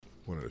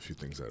one of the few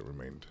things that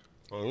remained.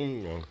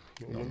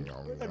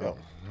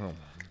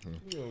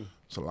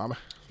 Salami.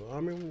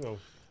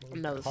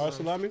 Another Hard salami.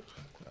 salami?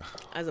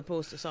 As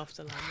opposed to soft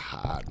salami.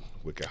 Hard,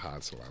 wicked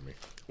hard salami.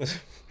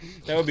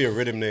 That would be a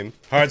rhythm name.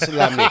 Hard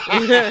salami.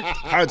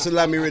 Hard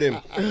salami rhythm.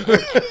 How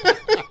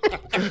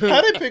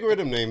they pick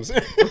rhythm names?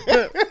 That's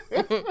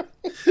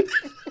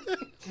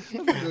a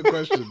good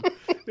question.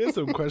 There's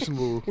some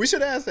questionable. We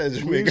should ask that.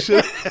 We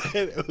should.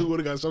 We would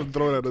have got something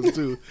thrown at us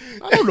too.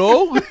 I don't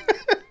know.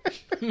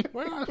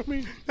 Why ask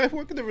me? I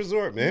work at the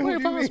resort, man. What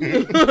do you ask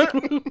mean?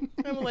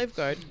 I'm a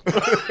lifeguard.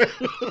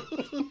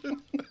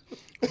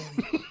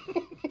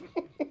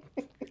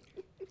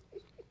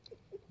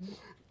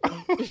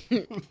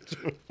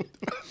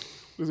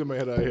 What's in my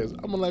head out here?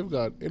 I'm a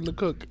lifeguard in the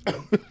cook.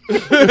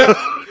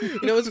 You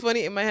know what's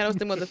funny? In my head, I was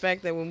thinking about the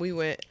fact that when we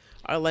went,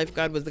 our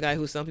lifeguard was the guy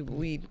who was selling people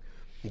weed.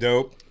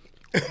 Dope.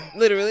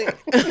 Literally.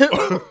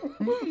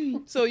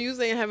 So you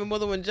saying having more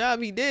than one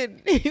job? He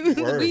did. He was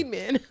the Word. weed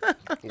man.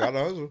 Got a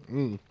hustle.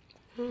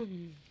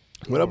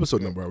 What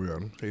episode number are we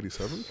on?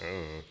 87?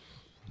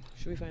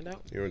 Should we find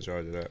out? You're in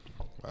charge of that.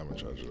 I'm in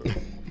charge of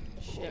that.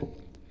 Shit.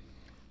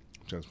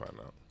 Chance find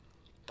out.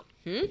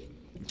 You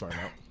find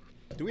out.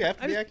 Do we have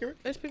to be accurate?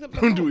 I just picked up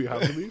the Do we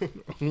have to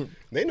be?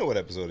 They know what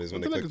episode it is I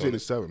when feel they like click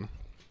it's on 87.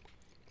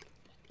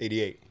 it.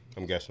 88,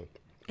 I'm guessing.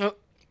 Oh,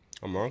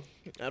 I'm wrong?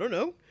 I don't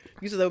know.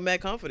 You said that with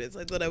mad confidence.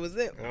 I thought I was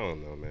it. I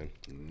don't know, man.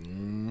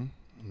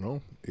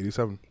 No,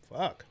 87.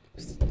 Fuck.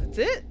 That's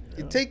it.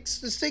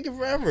 It's taking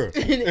forever.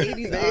 In the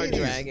 80s The are 80s,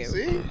 dragging.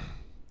 See?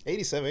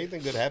 87.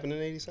 Anything good happened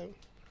in 87?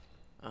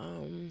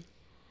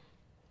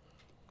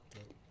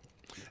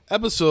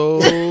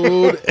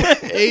 Episode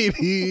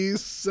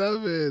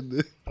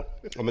 87.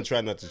 I'm going to try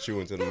not to chew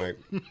into the mic.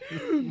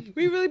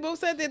 We really both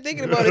sat there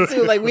thinking about it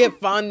too. Like we have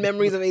fond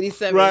memories of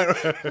 87. Right.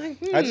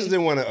 I just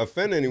didn't want to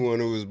offend anyone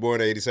who was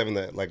born in 87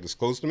 that like is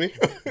close to me.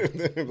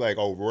 Like,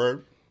 oh,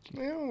 word.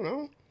 I don't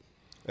know.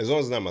 As long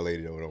as it's not my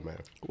lady, though, it don't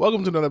matter.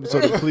 Welcome to another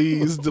episode of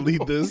Please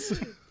Delete This.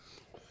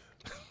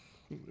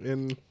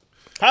 In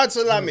Hot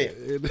salami.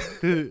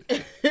 the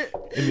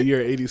year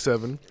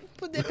 87.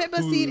 Put the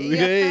pepper seed in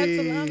your hot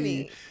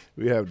salami.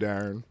 We have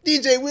Darren.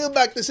 DJ, wheel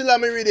back the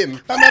salami rhythm.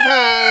 Pam,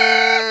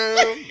 pam,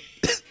 pam.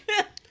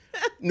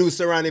 New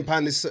surrounding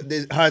pan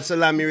the hard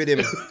salami rhythm.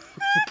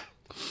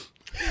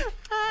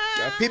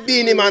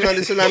 Pipini man on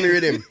the salami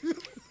rhythm.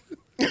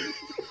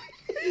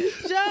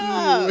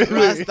 Job,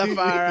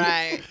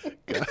 Rastafari.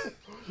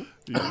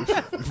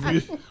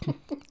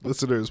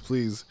 Listeners,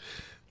 please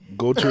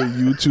go to our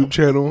YouTube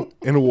channel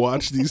and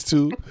watch these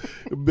two.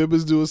 Bib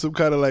is doing some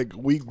kind of like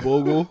weak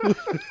bogle.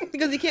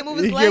 Because he can't move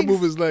his He legs. can't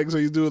move his legs, so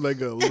he's doing like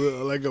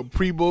a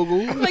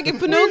pre-bogle. Like if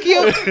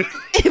Pinocchio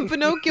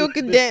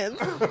could dance.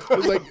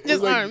 It's like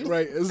Just like, arms.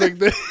 right? It's like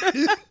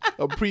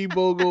a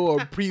pre-bogle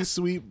or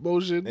pre-sweep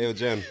motion. Hey, yo,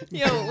 Jen,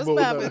 Yo, what's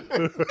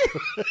poppin'?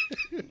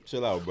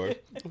 chill out, bro.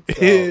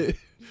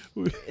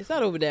 It's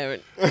not over, Darren.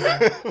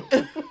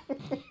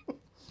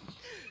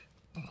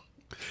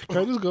 Can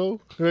I just go?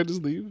 Can I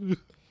just leave?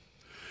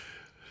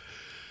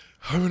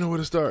 I don't even know where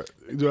to start.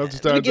 Do I have to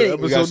start the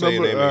beginning. We gotta episode say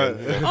your number? name All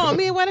again. right. Oh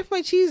man, why did I put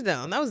my cheese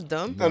down? That was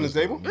dumb. On the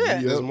table?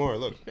 Yeah. There's more.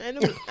 Look. I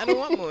don't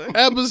want more.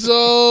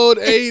 Episode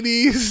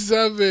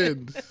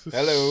 87.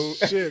 Hello.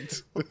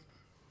 Shit.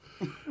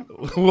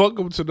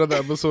 Welcome to another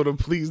episode of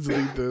Please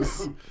Delete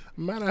This.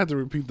 Man, I had to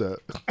repeat that.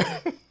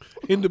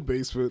 In the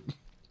basement,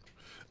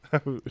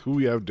 who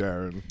we have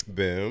Darren.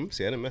 Bim.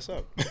 See, I didn't mess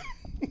up.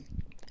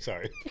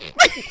 Sorry.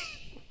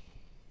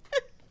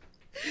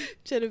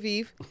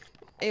 Genevieve.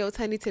 Hey, yo,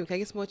 Tiny Tim, can I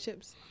get some more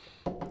chips?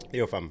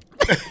 Yo, fam.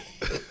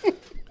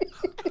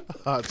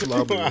 Hot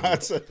salami.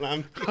 Hot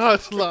salami.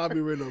 Hot salami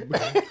rhythm.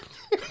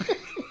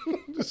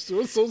 This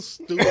was so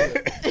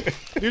stupid.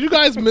 Did you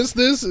guys miss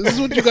this? Is this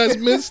what you guys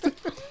missed?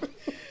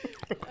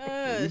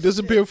 You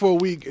disappeared for a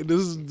week, and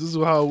this is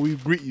how we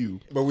greet you.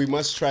 But we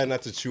must try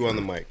not to chew on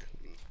the mic.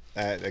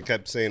 I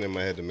kept saying in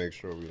my head to make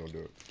sure we don't do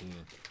it.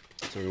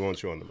 So we won't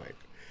chew on the mic.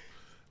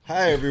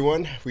 Hi,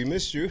 everyone. We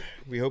missed you.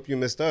 We hope you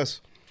missed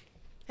us.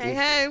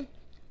 Hey.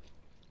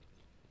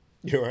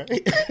 You all right?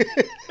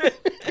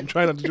 I'm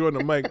trying not to join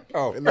the mic.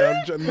 Oh. And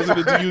then I'm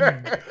listening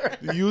to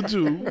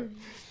YouTube.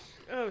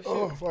 Oh, shit.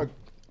 Oh, fuck.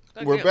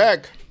 God We're damn.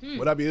 back.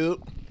 What up,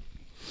 you?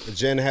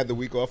 Jen had the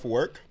week off of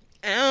work.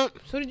 So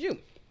did you.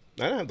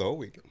 I didn't have the whole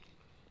week.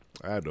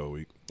 I had a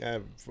week. I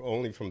have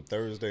only from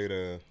Thursday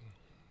to,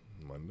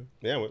 Monday.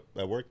 yeah,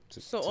 I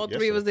worked. So all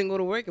three of us didn't go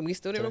to work and we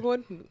still didn't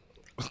record?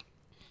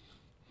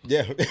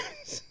 Yeah.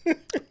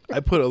 I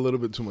put a little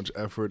bit too much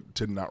effort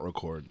to not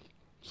record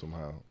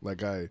somehow. Like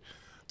To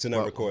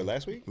not record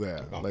last week?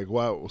 yeah. Oh. Like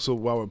while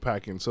we're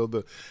packing, so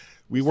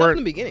we Start weren't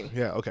from the beginning.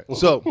 Yeah. Okay.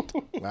 So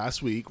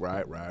last week,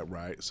 right.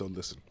 So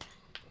listen,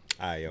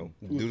 All right, yo.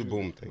 Do the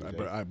boom thing. I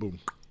Jen. boom.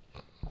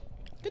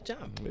 Good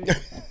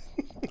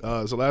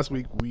job. So last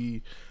week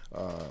we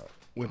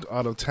went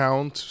out of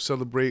town to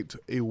celebrate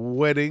a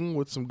wedding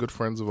with some good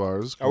friends of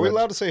ours. Are we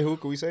allowed to say who?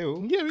 Can we say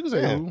who? Yeah, we can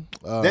say who.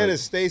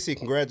 Dennis, Stacy,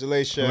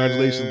 congratulations.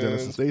 Congratulations,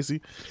 Dennis and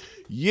Stacy.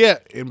 Yeah,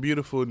 in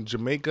beautiful in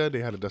Jamaica, they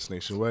had a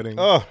destination wedding,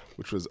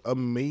 which was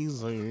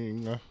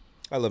amazing.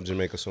 I love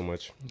Jamaica so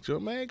much.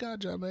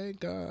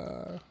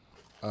 Jamaica.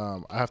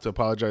 I have to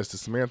apologize to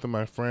Samantha,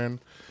 my friend,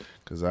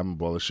 because I'm a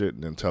ball of shit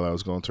and didn't tell her I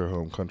was going to her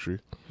home country.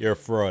 You're a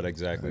fraud,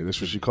 exactly.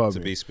 That's what she called me.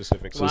 To be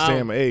specific. So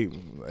Sam, hey,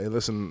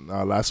 listen,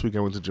 last week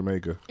I went to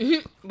Jamaica.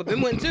 But Ben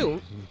went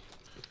too.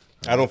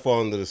 I don't fall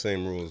under the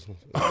same rules.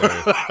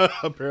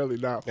 Apparently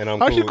not. And I'm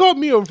How cool. she called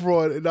me a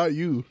fraud and not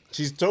you?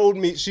 She's told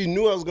me, she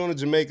knew I was going to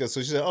Jamaica,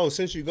 so she said, oh,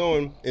 since you're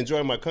going,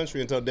 enjoy my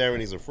country and tell Darren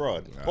he's a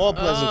fraud. All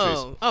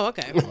pleasantries. Oh,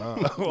 okay.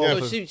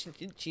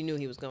 So she knew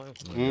he was going.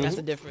 That's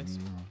the difference.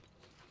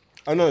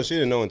 Oh, no, she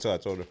didn't know until I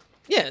told her.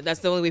 Yeah, that's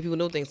the only way people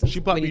know things.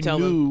 She probably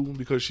knew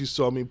because she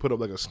saw me put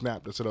up like a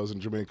snap that said I was in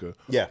Jamaica.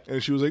 Yeah.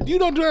 And she was like, "You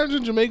know Darren's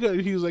in Jamaica?"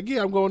 And he was like,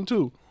 "Yeah, I'm going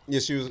too." Yeah,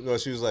 she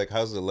was like,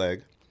 how's the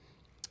leg?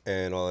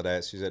 And all of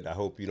that. She said, I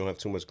hope you don't have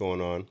too much going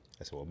on.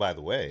 I said, well, by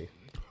the way,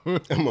 I'm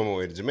on my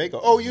way to Jamaica.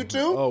 Oh, you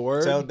too? Oh,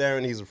 word? Tell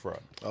Darren he's a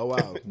fraud. Oh,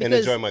 wow. And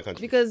enjoy my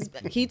country. Because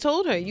he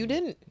told her, you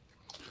didn't.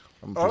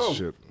 I'm a piece of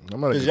shit.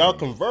 Because y'all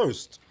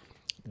conversed.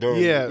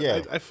 During,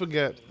 Yeah. I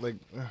forget. Like,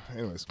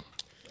 anyways.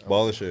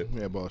 Ball of shit.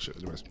 Yeah, bullshit.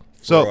 Anyways.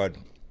 Fraud.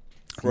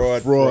 So,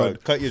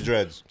 Fraud. Cut your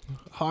dreads.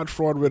 hard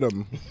fraud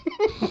rhythm.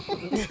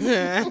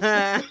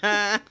 I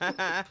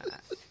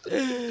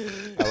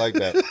like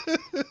that.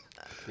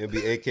 It'll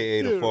be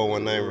AKA the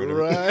 419 rhythm.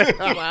 Right.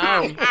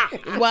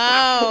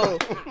 Wow.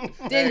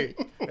 Dang.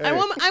 I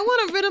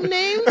want a rhythm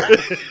name.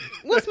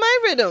 What's my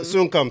rhythm?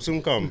 Soon come.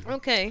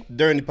 Okay.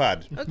 During the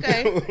pod.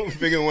 Okay.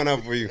 Figure one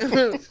out for you.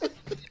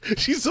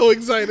 She's so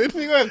excited.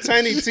 You gonna have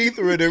tiny teeth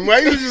rhythm. Why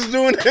you just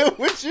doing that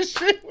with your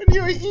shit when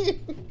you were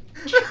eating?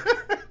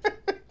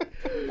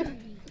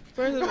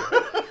 First of all,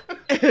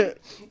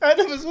 I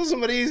never saw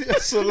somebody eat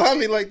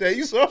salami like that.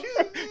 You saw?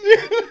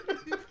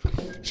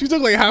 She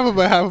took like half of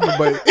a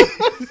bite.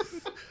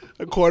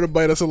 A quarter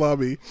bite of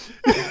salami.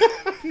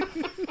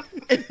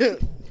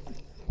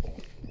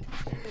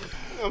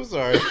 I'm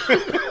sorry.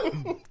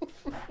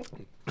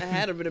 I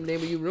had a rhythm name,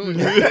 but you ruined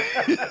it.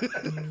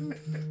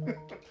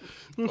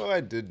 Oh,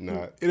 I did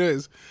not. It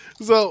is.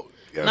 So,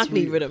 yes,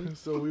 Knock-knee rhythm.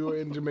 So we were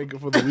in Jamaica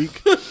for the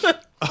week.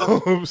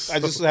 I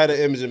just had an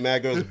image of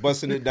mad girls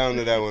busting it down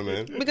to that one,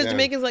 man. Because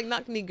Jamaicans like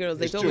knock-knee girls.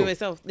 They It's told true. me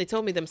myself. They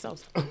told me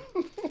themselves.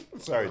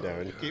 Sorry,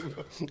 Darren.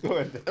 Go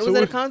ahead. It was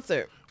at a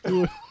concert.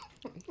 You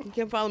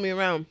can't follow me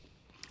around.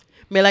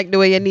 Me like the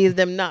way your knees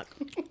them knock.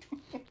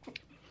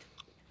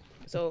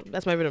 So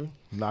that's my rhythm.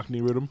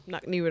 Knock-knee rhythm.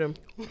 Knock-knee rhythm.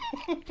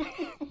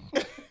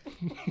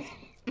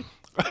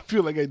 I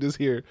feel like I just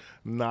hear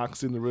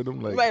knocks in the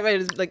rhythm. Like,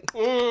 Right. It's like,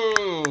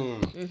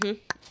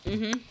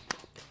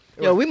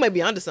 yo, we might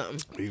be onto something.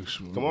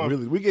 Come on.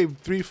 Really, we gave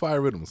 3 fire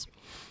rhythms.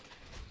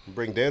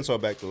 Bring dancehall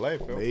back to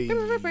life, yo.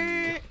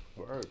 Hey.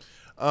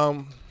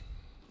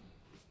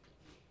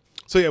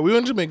 So yeah, we were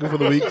in Jamaica for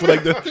the week for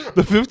like the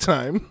 5th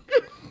time.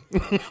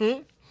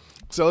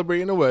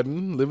 Celebrating a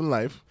wedding, living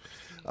life.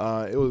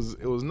 It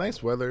was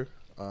nice weather.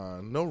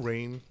 No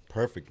rain.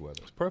 Perfect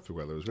weather. Perfect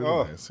weather. It was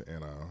really nice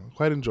and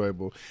quite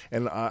enjoyable.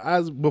 And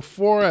as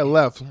before I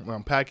left, when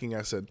I'm packing,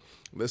 I said,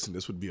 "Listen,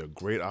 this would be a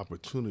great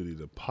opportunity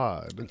to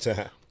pod."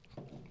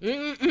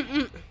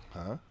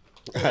 Huh?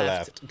 I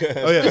laughed. Go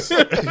ahead. Oh yes.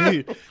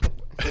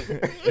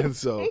 And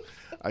so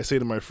I say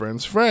to my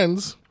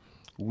friends,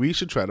 we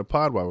should try to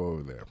pod while we're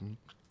over there.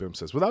 Bim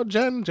says, without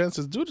Jen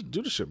says, do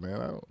the shit,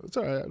 man. It's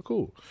all right,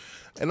 cool.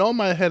 And in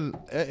my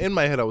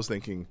head, I was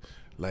thinking,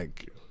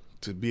 like,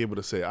 to be able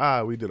to say,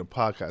 we did a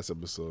podcast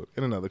episode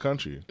in another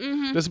country.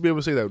 Mm-hmm. Just to be able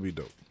to say that would be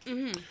dope.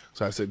 Mm-hmm.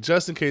 So I said,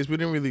 just in case, we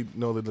didn't really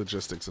know the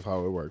logistics of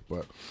how it worked,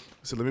 but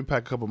I said, let me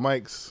pack a couple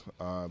mics,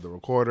 the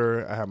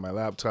recorder, I have my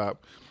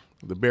laptop,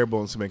 the bare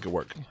bones to make it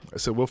work. I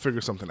said, we'll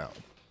figure something out.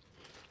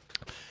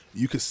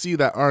 You could see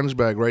that orange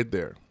bag right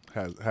there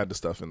had the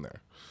stuff in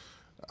there.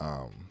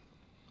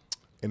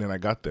 And then I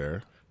got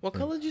there. What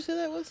color did you say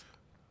that was?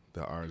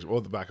 The orange. Well,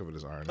 the back of it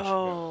is orange.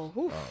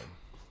 Oh.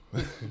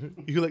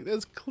 You're like,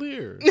 that's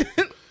clear.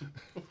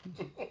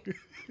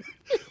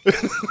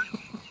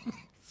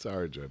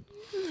 Sorry, Jen.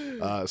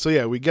 So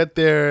yeah, we get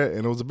there,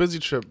 and it was a busy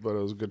trip, but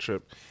it was a good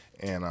trip.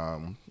 And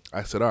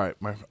I said, all right,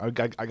 I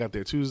got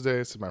there Tuesday.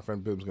 I said my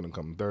friend Bim's going to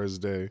come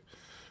Thursday.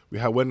 We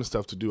had wedding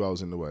stuff to do. I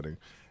was in the wedding.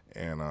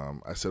 And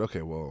I said,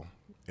 okay, well,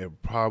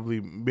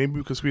 maybe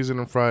we could squeeze it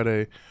in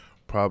Friday.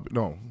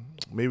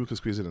 Maybe we could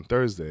squeeze it in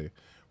Thursday.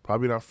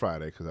 Probably not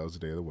Friday because that was the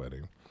day of the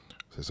wedding.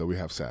 So we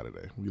have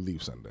Saturday. We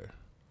leave Sunday.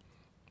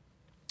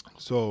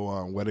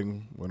 So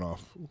wedding went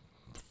off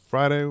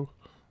Friday. It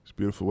was a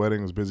beautiful wedding.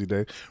 It was a busy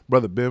day.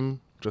 Brother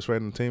Bim, Just Right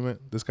Entertainment.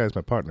 This guy's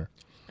my partner.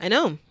 I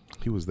know.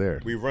 He was there.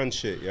 We run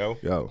shit, yo.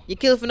 You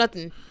kill for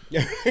nothing.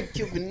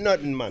 Kill for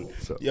nothing, man.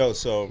 So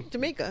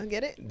Jamaica,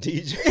 get it?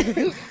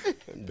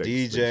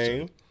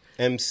 DJ,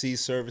 MC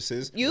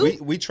services. You?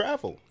 We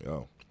travel.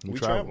 We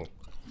travel.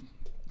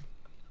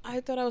 I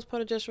thought I was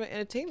part of Just Right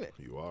Entertainment.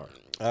 You are.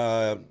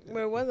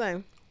 Where was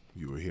I?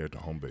 you were here at the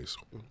home base.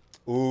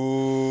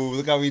 Ooh,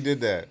 look how we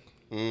did that.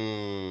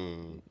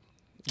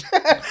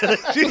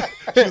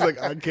 She's like,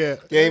 I can't.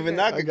 Can't even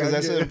knock it because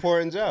that's an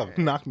important job.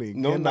 Knock me.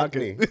 No, Can't knock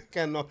it. me.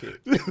 Can't knock it.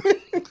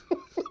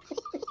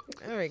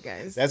 All right,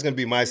 guys. That's gonna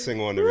be my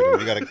single on the rhythm.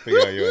 You gotta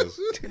figure out yours.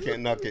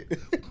 Can't knock it.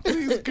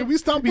 Please, can we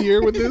stop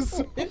here with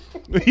this?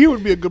 Here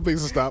would be a good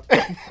place to stop.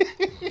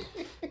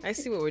 I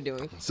see what we're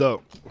doing.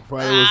 So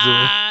Friday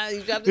was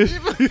You dropped the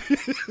chip.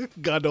 the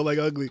God don't like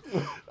ugly.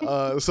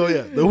 So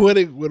yeah, the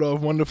wedding went off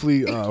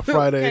wonderfully. Can I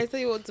Friday. tell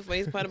you what's the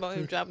funniest part about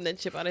him dropping that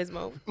chip out of his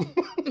mouth?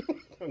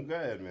 Go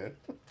ahead, man.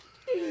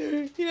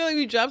 You know, like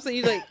you drop something,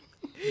 you like,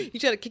 you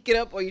try to kick it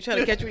up or you try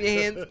to catch it with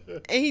your hands,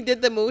 and he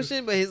did the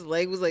motion, but his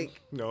leg was like,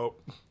 Nope.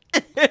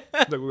 Like,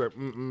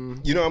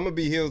 mm-mm. You know I'm gonna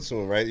be healed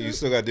soon, right? You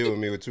still gotta deal with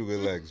me with 2 good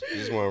legs.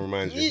 Just want to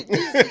remind you.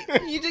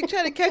 you just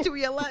try to catch it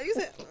with your leg. You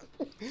said,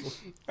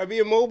 I be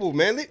immobile,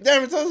 man.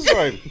 Darren, tell the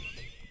story.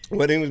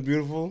 Wedding was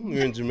beautiful. We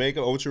were in Jamaica,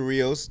 Ocho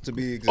Rios to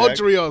be exact.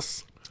 Ocho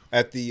Rios.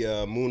 At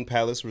the Moon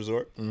Palace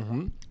Resort.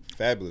 Mm-hmm.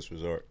 Fabulous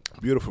resort.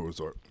 Beautiful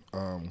resort.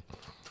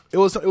 It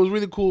was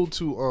really cool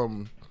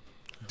to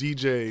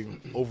DJ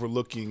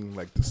overlooking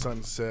like the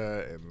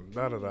sunset and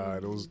da da da.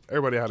 It was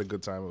everybody had a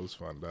good time. It was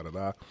fun. Da da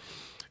da.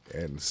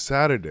 And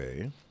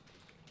Saturday,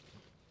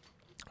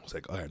 I was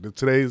like, all right,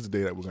 today is the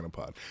day that we're gonna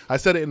pod. I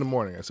said it in the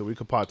morning. I said we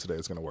could pod today.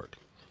 It's gonna work.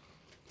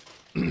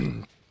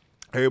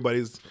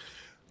 Everybody's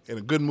in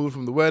a good mood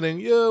from the wedding.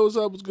 Yeah, what's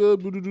up? What's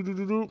good? We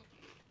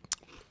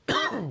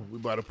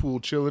by the pool,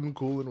 chilling,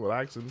 cooling,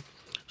 relaxing,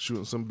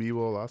 shooting some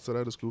b-ball outside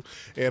of the school,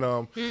 and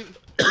all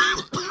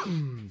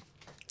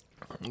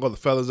the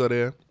fellas are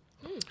there.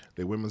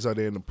 The women's are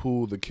there in the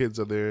pool. The kids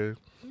are there.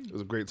 It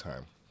was a great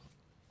time.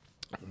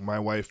 My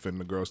wife and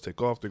the girls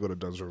take off. They go to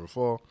Dunn's River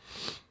Fall.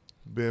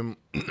 Bim,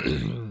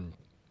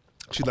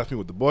 she left me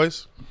with the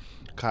boys.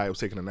 Kai was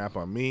taking a nap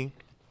on me.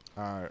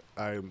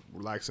 I'm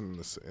relaxing in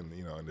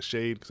the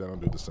shade because I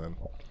don't do the sun.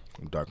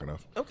 I'm dark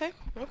enough. okay.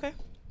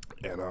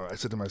 And I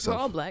said to We're myself,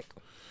 all black.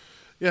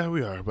 yeah,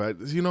 we are. But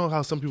you know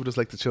how some people just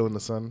like to chill in the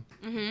sun?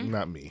 Mm-hmm.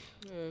 Not me.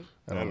 I don't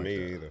Not like me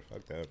that. either.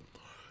 Fuck that.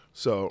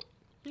 So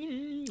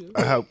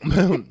I have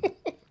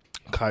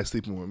Kai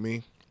sleeping with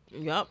me.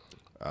 Yup.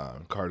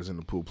 Carter's in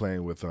the pool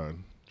playing with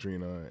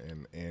Drina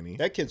and Annie.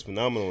 That kid's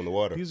phenomenal in the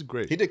water. He's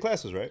great. He did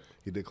classes, right?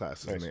 He did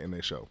classes Nice. in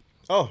their show.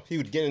 Oh, he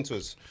would get into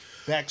his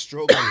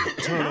backstroke and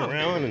turn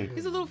around and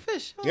He's a little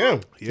fish. Oh. yeah,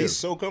 He he's is.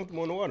 so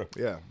comfortable in the water.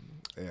 Yeah,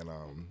 and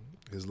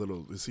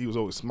he was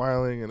always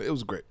smiling, and it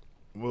was great.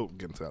 We'll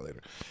get into that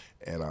later.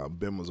 And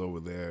Ben was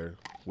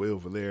way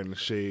over there in the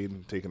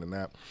shade, taking a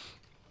nap.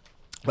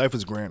 Life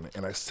is grand,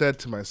 and I said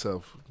to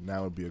myself,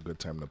 now would be a good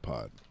time to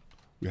pod.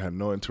 We had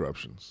no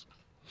interruptions.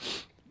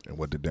 And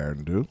what did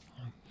Darren do?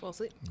 Fall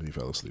asleep. He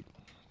fell asleep.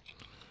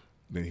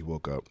 Then he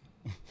woke up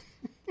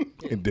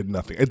and did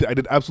nothing. I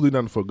did absolutely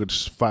nothing for a good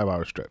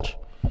 5-hour stretch.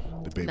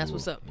 The baby That's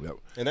what's up. Yep.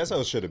 And that's how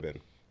it should have been.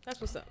 That's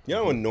what's up. You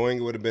know how annoying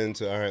it would have been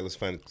to, all right, let's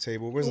find a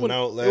table. Where's an It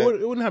outlet?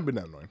 wouldn't have been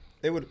that annoying.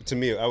 To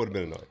me, I would have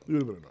been annoyed. It would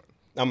have been annoying.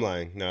 I'm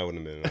lying. No, I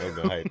wouldn't have been. I would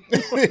have been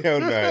hyped. I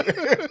would have been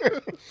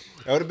hyped.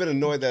 I would have been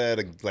annoyed that I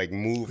had to like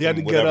move He had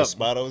from to get whatever up.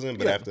 spot I was in.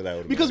 But Yeah. after that, I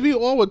would have Because we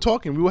all were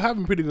talking. We were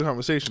having pretty good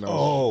conversation.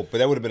 but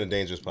that would have been a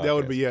dangerous podcast. That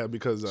would be,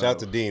 because... Shout out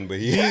to Dean, but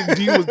he...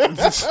 Dean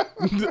was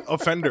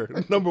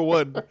offender, number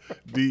one,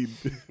 Dean.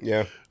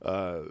 Yeah.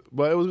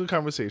 But it was a good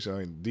conversation. I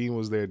mean, Dean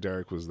was there,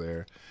 Derek was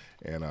there.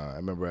 And I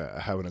remember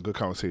having a good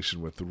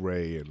conversation with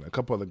Ray and a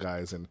couple other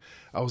guys. And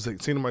I was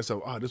like saying to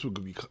myself, this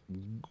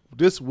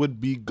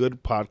would be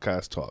good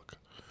podcast talk.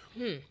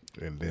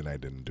 And then I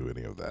didn't do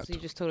any of that. So you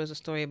just told us a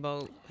story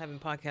about having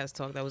podcast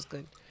talk. That was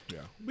good. Yeah.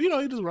 But,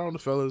 you just around the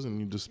fellas and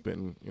you just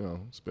spitting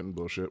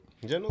bullshit.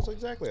 Jen knows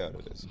exactly how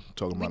it is.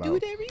 Talking We about do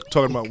it every week.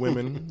 talking about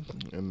women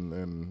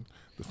and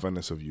the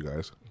funness of you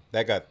guys.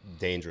 That got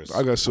dangerous.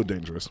 I got so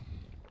dangerous.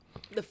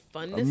 The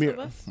funness Amir- of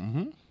us.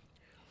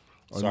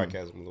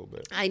 Sarcasm a little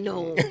bit. I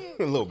know.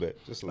 A little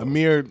bit. Just a A little.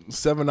 mere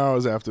 7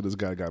 hours after this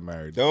guy got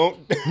married. Don't.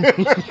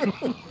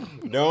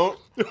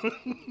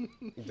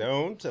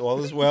 Don't.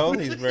 All is well.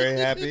 He's very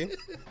happy.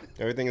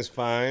 Everything is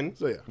fine.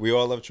 So, yeah. We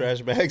all love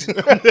trash bags.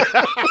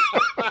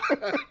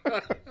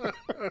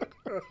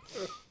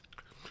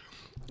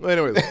 Well,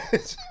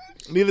 anyways,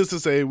 needless to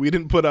say, we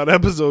didn't put out an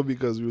episode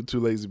because we were too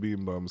lazy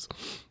being bums.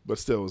 But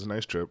still, it was a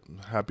nice trip.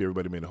 Happy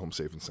everybody made it home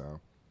safe and sound.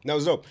 That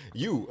was dope.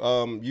 You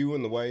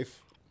and the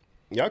wife,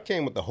 y'all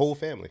came with the whole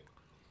family.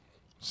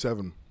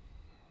 7.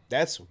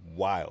 That's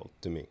wild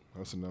to me.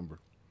 That's the number.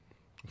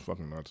 It's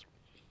fucking nuts.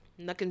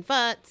 Knuckin'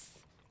 Futz.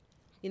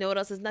 You know what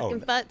else is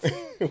Knuckin' Futz?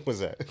 What was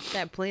that?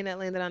 That plane that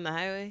landed on the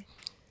highway.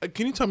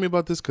 Can you tell me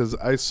about this? Because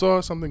I saw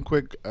something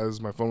quick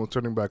as my phone was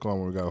turning back on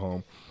when we got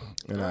home.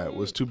 And I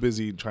was too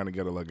busy trying to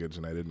get a luggage,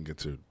 and I didn't get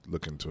to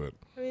look into it.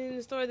 I mean, in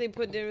the story they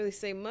put didn't really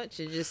say much.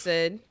 It just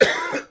said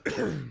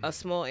a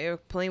small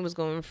airplane was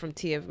going from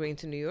TF Green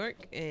to New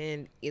York,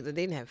 and either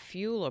they didn't have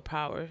fuel or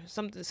power.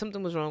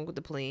 Something was wrong with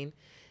the plane,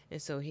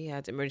 and so he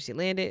had to emergency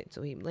land it.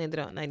 So he landed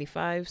out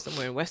 95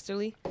 somewhere in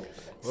Westerly,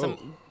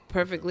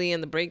 perfectly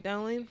in the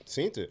breakdown lane.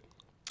 Seen it.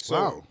 So,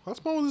 Wow, how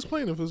small was this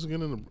plane if it's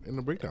getting in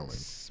the breakdown lane?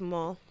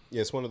 Small. Yeah,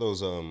 it's one of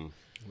those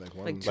Like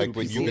like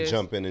when you could seaters.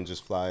 jump in and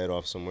just fly it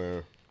off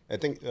somewhere. I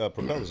think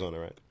propellers on it,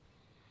 right?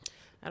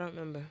 I don't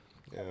remember.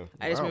 Yeah.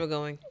 I just Wow. remember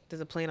going,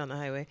 there's a plane on the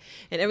highway.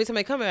 And every time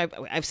I come here,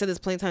 I've said this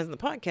plenty of times in the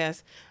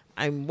podcast,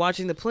 I'm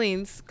watching the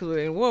planes because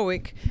we're in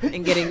Warwick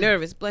and getting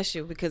nervous, bless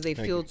you, because they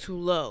feel too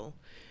low.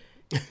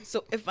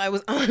 So if I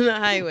was on the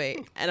highway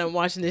and I'm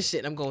watching this shit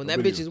and I'm going, that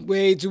bitch is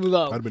way too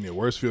low, That'd have been your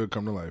worst fear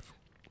come to life.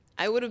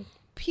 I would have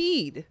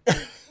peed.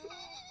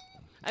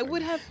 I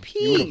would have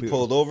You would have peed.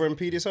 pulled over and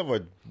peed yourself,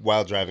 or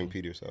while driving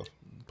peed yourself?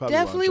 Probably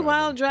Definitely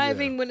while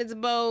driving Yeah. when it's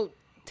about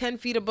 10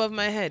 feet above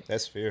my head.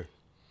 That's fear.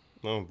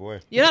 Oh boy.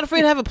 You're not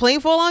afraid to have a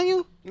plane fall on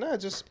you? Nah,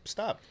 just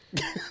stop.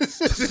 don't It's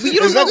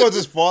not know- going to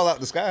just fall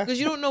out the sky. Because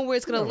you don't know where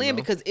it's going to land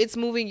because it's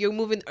moving, you're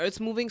moving, Earth's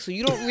moving, so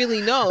you don't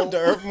really know. The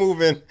earth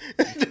moving.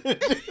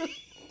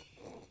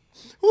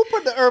 Who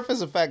put the earth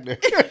as a factor?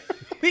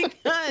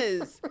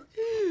 because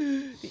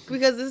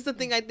this is the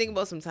thing I think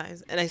about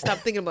sometimes, and I stop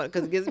thinking about it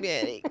because it gives me a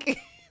headache.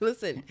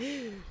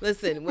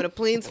 listen, when a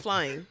plane's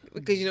flying,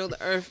 because you know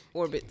the Earth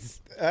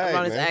orbits All right,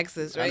 around its man.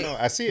 axis, I right? know.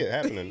 I see it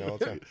happening all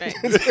the time. Right.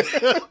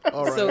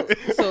 All right. So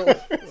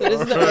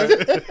this is the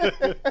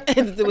Earth.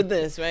 It's doing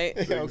this, right?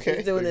 okay.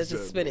 It's doing this,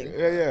 it's spinning.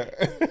 Yeah.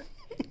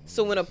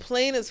 So when a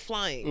plane is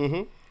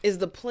flying, is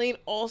the plane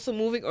also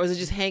moving, or is it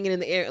just hanging in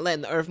the air and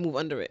letting the Earth move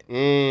under it?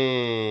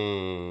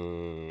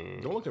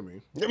 Don't look at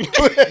me.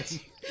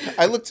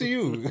 I look to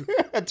you.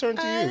 I turn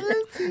to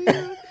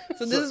you.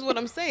 So this is what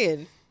I'm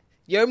saying.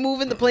 You're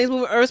moving, the plane's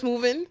moving, Earth's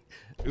moving.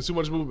 It's too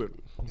much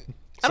movement.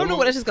 I don't know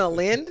where that's just gonna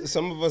land.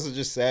 Some of us are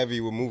just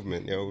savvy with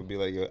movement. Yo, would be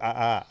like,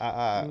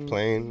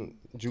 plane,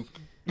 juke,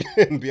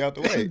 and be out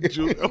the way.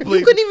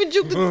 You couldn't even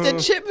juke the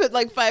chip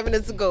like 5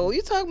 minutes ago. What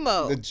you talking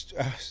about?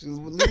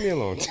 Leave me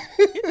alone.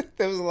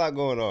 There was a lot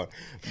going on.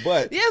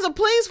 But Yeah, there's a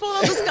plane's falling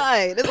out the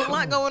sky. There's a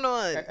lot going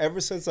on. ever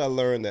since I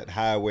learned that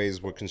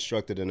highways were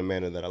constructed in a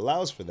manner that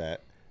allows for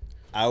that,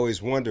 I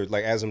always wondered,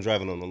 like as I'm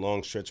driving on a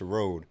long stretch of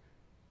road,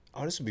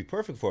 oh, this would be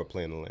perfect for a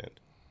plane to land.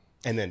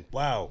 And then,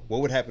 wow,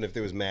 what would happen if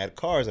there was mad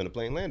cars and the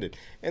plane landed?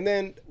 And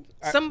then,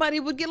 Somebody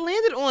would get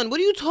landed on.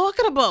 What are you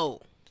talking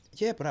about?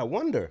 yeah, but I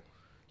wonder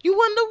You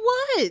wonder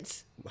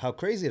what? how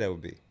crazy that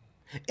would be.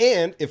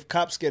 And if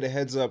cops get a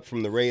heads up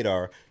from the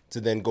radar to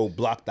then go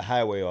block the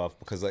highway off,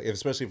 because like,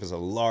 especially if it's a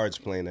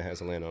large plane that has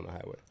to land on the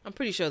highway. I'm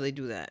pretty sure they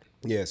do that.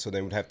 Yeah, so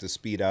they would have to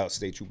speed out,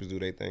 state troopers do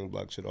their thing,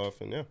 block shit off,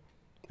 and yeah,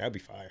 that'd be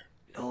fire.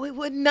 No, it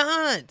would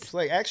not. It's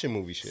like action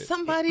movie shit.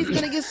 Somebody's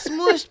gonna get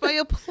smushed by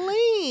a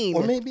plane.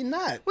 Or maybe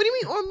not. What do you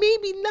mean? Or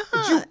maybe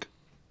not?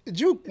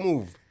 Juke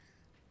move.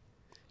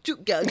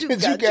 Juke out, juke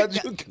Juke out, out,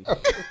 juke juke out.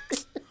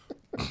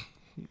 out.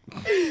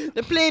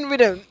 The plane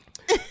rhythm.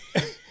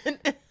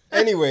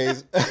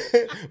 Anyways,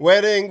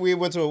 wedding. We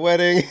went to a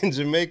wedding in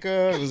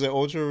Jamaica. It was at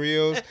Ultra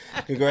Rios.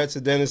 Congrats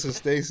to Dennis and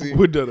Stacy.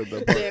 We're done at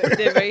that part.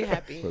 They're very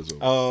happy.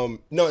 No,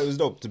 it was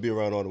dope to be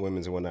around all the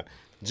women and whatnot.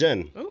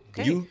 Jen,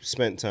 Okay. you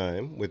spent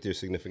time with your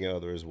significant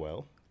other as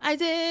well. I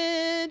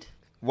did.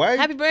 Why?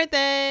 Happy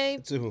birthday.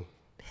 to who?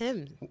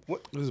 Him.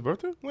 What? Is his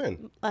birthday?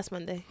 When? Last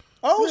Monday.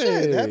 Oh Hey,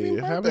 shit! Happy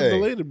birthday! happy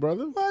belated,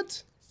 brother.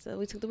 What? So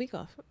we took the week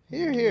off.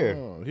 Here.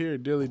 Oh, here,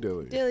 dilly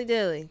dilly. Dilly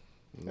dilly.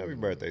 Happy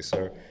birthday,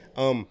 sir.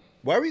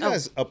 Why were you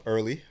guys up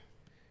early?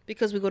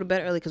 Because we go to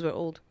bed early because we're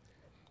old.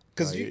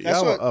 Because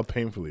Y'all were up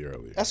painfully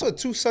early. I saw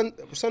two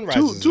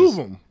sunrises. Two of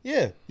them.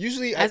 Yeah.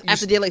 Usually,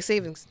 After daylight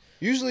savings.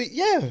 Usually,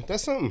 yeah,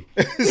 that's something.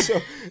 So,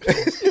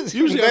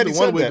 Usually glad I he have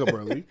one said wake that. up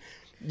early.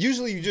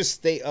 Usually, you just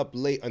stay up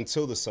late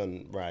until the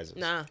sun rises.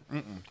 Nah.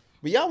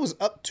 But y'all was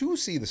up to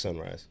see the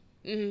sunrise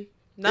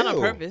Not on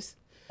Ew. purpose.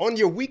 on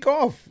your week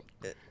off.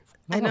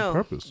 I Not know. on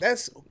purpose.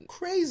 That's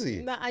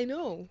crazy. Nah, I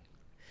know.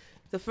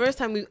 The first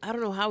time I don't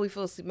know how we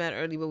fell asleep mad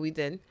early, but we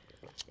did.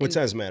 What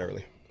time's mad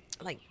early?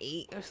 Like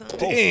 8 or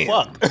something.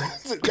 Oh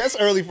fuck, that's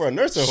early for a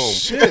nursing home.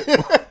 Shit.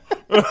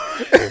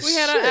 We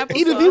had our apple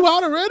Either sauce. you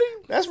out already?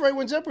 That's right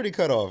when Jeopardy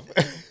cut off.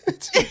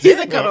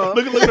 Cut off.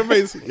 Look at her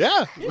face.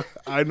 Yeah,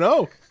 I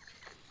know.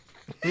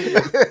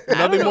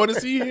 Nothing more to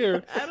see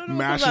here. I don't know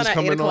Mash what's is on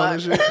at 8 coming on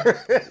and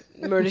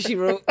shit. Murder, She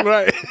Wrote.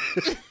 Right.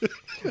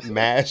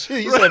 Mash.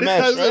 You said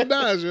Mash, I said right?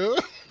 Mash, yo.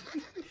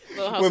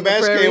 Little House When on the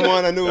Mash Prairie. came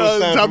on, I knew it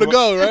was Time to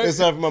go, right? It's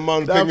time for my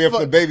mom to pick me up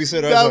from the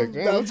babysitter. I was like,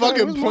 that "Damn,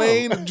 fucking where's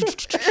plane. Mom?"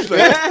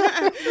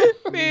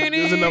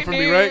 There's enough for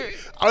me, right?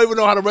 I don't even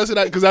know how to rest of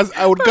that because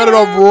I would cut it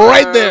off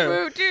right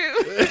there.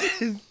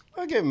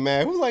 I get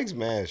mad. Who likes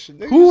Mash?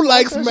 Who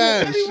likes I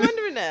Mash? be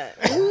wondering that.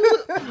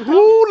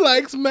 Who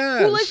likes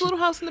Mash? Who likes Little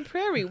House on the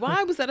Prairie?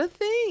 Why was that a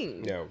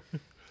thing? Yeah.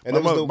 And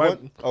there was the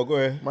one oh go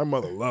ahead. My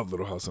mother loved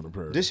Little House on the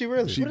Prairie. Did she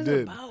really? She What is it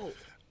did. about?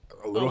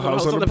 A Little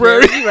House on the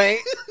Prairie. right?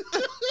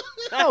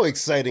 How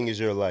exciting is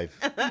your life?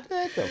 What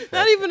the fuck?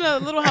 Not even a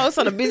little house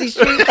on a busy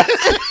street.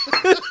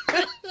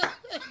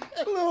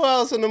 Little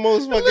House on the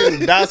most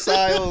fucking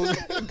docile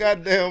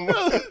goddamn.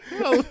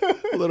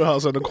 Little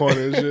House on the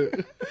corner and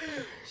shit.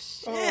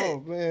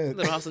 Oh man.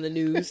 Little House on the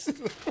News.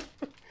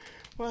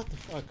 What the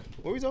fuck?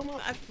 What were we talking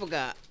about? I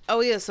forgot. Oh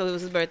yeah, so it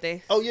was his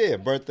birthday. Oh yeah,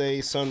 birthday,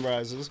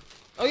 sunrises.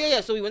 Oh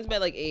yeah. So we went to bed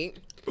like 8.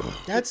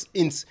 That's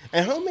ins.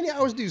 And how many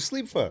hours do you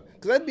sleep for?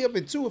 Because I'd be up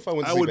at 2 if I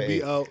went to I sleep would at be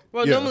 8. out.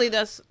 Well, yeah. normally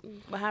that's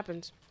what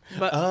happens.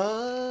 But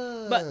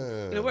Ah.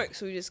 it worked,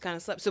 so we just kind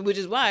of slept. So which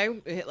is why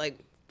it hit like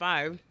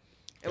 5.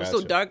 It was so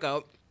Gotcha. dark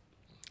out.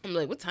 I'm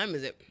like, what time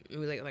is it? It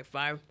was like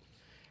 5.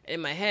 And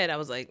in my head, I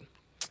was like,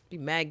 be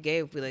mad gay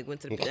if we like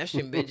went to the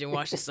pedestrian bridge and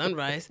watched the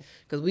sunrise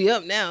because we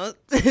up now.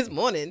 It's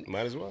morning.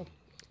 Might as well.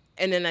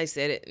 And then I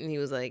said it, and he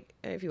was like,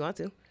 hey, if you want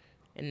to.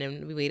 And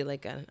then we waited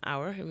like an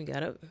hour, and we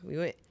got up. We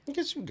went. Look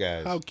at you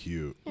guys. How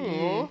cute.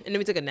 And then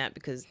we took a nap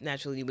because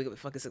naturally you wake up at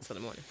fucking 6 in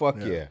the morning. Fuck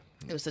yeah.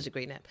 It was such a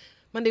great nap.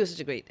 Monday was such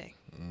a great day.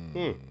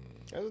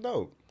 That's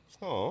dope.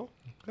 Oh,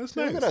 That's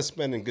look nice. at us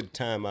spending good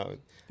time out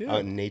Yeah.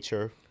 out in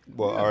nature.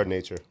 Well, our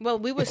nature. Well,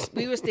 we were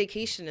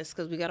staycationists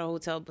because we got a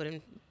hotel, but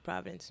in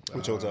Providence,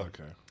 Which hotel?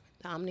 Okay.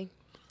 the Omni.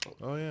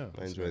 Oh yeah.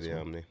 I enjoy the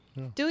Omni.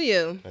 Do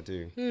you? I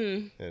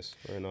do. Yes,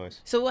 very nice.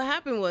 So what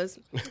happened was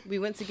we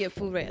went to get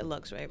food right at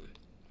Lux, right?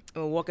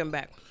 And we're walking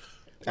back.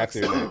 After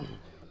your nap.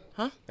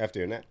 Huh? After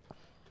your nap.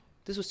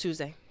 This was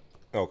Tuesday.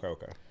 Okay.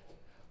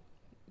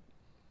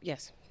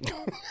 Yes.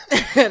 I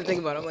had to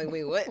think about it. I'm like,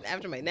 wait, what?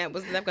 After my nap,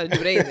 what's the nap got to do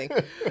with anything?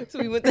 So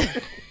we went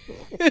to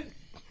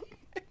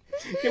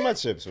Get my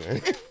chips, man.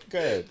 Go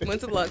ahead.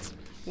 went to Lux,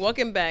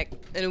 walking back,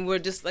 and we're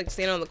just like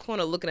standing on the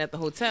corner looking at the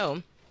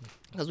hotel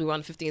because we were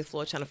on the 15th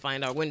floor trying to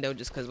find our window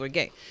just because we're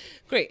gay.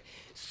 Great.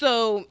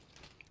 So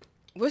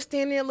we're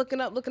standing there looking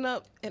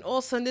up, and all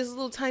of a sudden this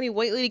little tiny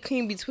white lady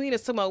came between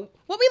us talking about,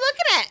 what we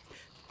looking at?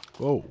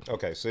 Whoa.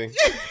 Okay, see?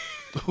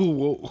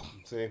 Whoa.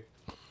 See?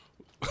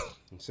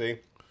 See?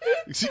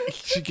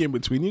 She came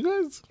between you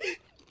guys?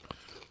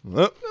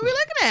 Well, What we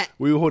looking at?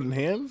 we were holding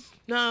hands?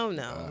 No,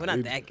 we're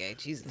not that gay.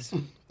 Jesus.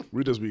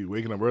 We'd just be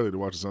waking up early to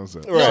watch the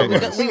sunset. Right.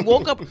 No, we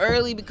woke up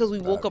early because we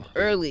woke up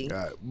early.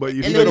 God, but you And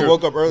You figure, could have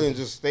woke up early and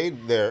just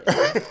stayed there.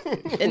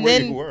 And where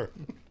then you were.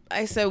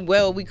 I said,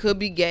 well, we could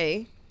be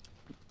gay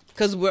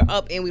because we're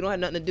up and we don't have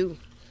nothing to do.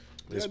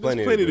 There's there's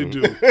plenty, plenty to to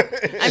do. do.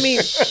 I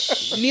mean,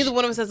 neither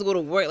one of us has to go to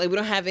work. Like, we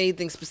don't have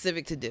anything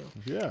specific to do.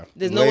 Yeah.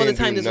 There's no Lay other and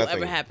do time this will nothing.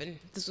 ever happen.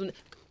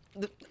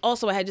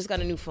 Also, I had just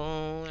got a new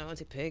phone. I want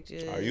to take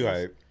pictures. Are you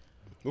hype?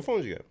 What phone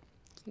did you get?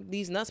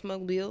 These nuts,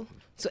 mobile.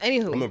 So,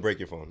 anywho. I'm gonna break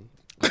your phone.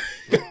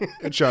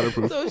 It's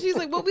shatterproof. So she's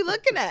like, what we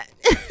looking at?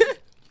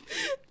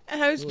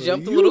 And I just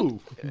jumped a you.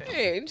 little.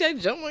 Hey, I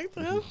jumped like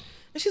the hell.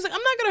 And she's like,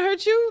 I'm not going to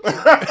hurt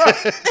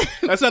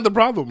you. That's not the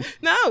problem.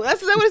 No,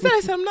 that's what I said. I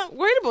said, I'm not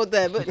worried about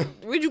that. But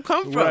where'd you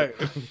come from? Right.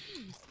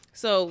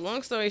 So,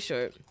 long story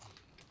short,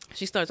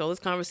 she starts all this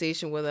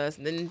conversation with us.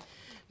 And then,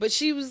 but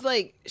she was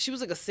like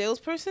a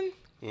salesperson.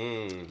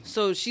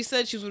 So she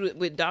said she was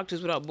with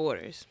Doctors Without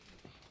Borders.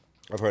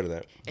 I've heard of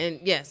that. And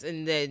yes,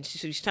 and then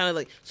she's trying to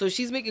like, so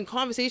she's making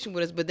conversation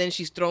with us, but then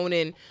she's throwing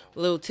in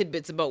little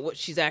tidbits about what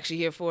she's actually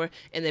here for,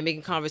 and then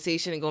making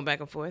conversation and going back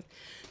and forth.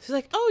 She's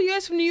like, "Oh, you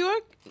guys from New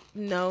York?"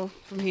 No,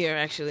 from here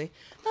actually.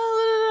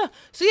 Oh,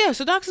 so yeah,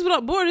 so Doctors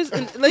Without Borders,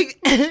 and like,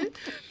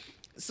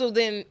 so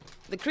then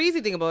the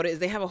crazy thing about it is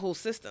they have a whole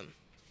system.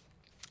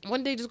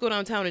 One day, just go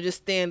downtown and just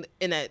stand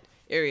in that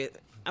area.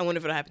 I wonder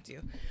if it'll happen to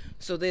you.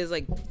 So there's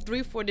like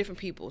 3 or 4 different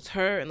people. It's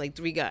her and like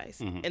 3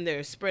 guys, and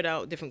they're spread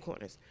out different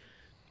corners.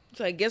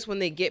 So I guess when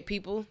they get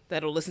people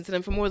that'll listen to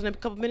them for more than a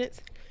couple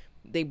minutes,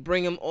 they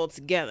bring them all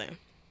together.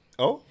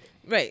 Oh,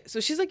 Right. So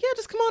she's like, yeah,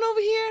 just come on over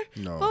here.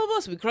 No. Blah, blah, blah.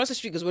 So we cross the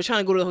street because we're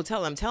trying to go to the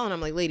hotel. I'm telling her, I'm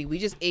like, lady, we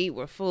just ate.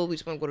 We're full. We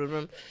just want to go to the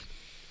room.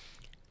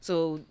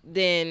 So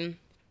then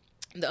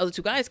the other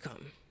 2 guys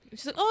come. And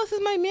she's like, oh, this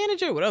is my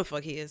manager. Whatever the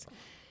fuck he is.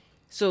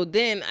 So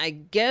then I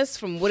guess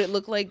from what it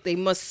looked like, they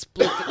must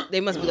split. They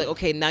must be like,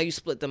 okay, now you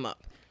split them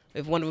up.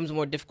 If one of them's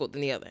more difficult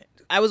than the other.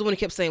 I was the one who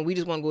kept saying, we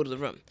just want to go to the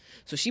room.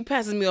 So she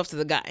passes me off to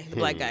the guy, the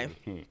black guy.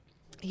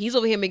 He's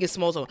over here making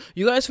small talk.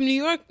 You guys from New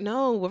York?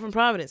 No, we're from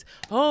Providence.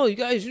 Oh, you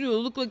guys,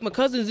 look like my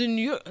cousins in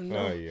New York. No.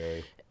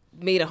 Ay.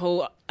 Made a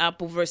whole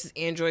Apple versus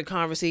Android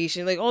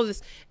conversation, like all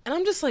this. And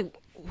I'm just like,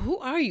 who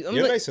are you? I'm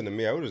You're like, nicer than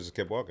me. I would have just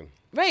kept walking.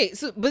 right.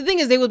 So, but the thing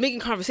is, they were making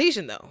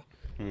conversation, though.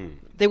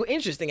 They were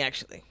interesting,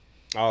 actually.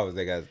 Oh,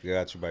 they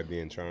got you by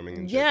being charming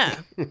and shit. Yeah,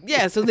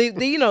 yeah. So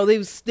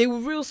they were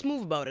real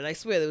smooth about it. I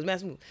swear, they was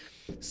mad smooth.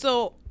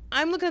 So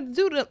I'm looking at the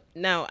dude.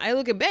 Now I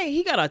look at Bay.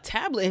 He got a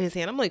tablet in his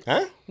hand. I'm like,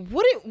 Huh?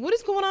 what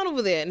is going on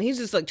over there? And he's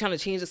just like trying to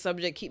change the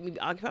subject, keep me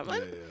occupied. I'm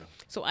like,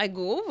 so I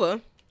go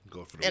over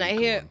Go for the and I weak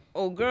hear one.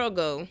 old girl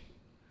go,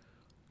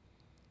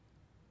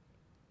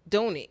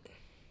 donate.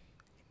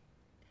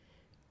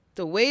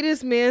 The way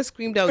this man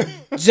screamed out,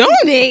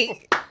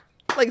 donate,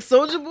 like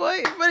Soldier Boy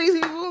in front of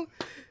these people.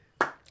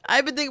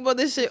 I've been thinking about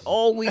this shit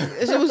all week.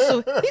 This shit was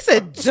so. He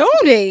said,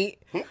 donate.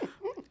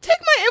 Take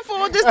my info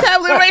on this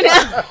tablet right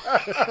now.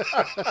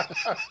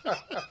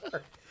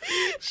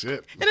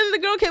 Shit. And then the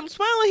girl kept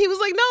smiling. He was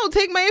like, no,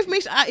 take my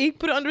information. He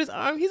put it under his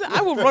arm. He said,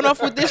 I will run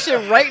off with this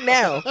shit right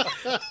now.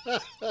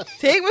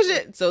 Take my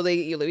shit. So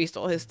they released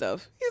all his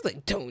stuff. He's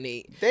like,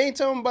 donate. They ain't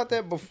telling him about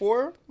that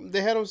before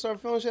they had him start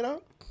filling shit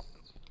out?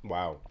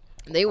 Wow.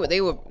 They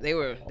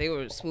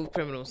were smooth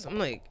criminals. I'm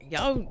like,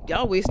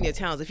 y'all wasting your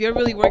talents. If you're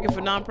really working for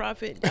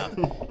nonprofit,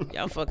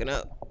 y'all fucking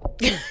up.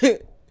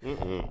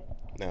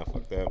 Nah,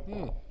 fuck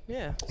that.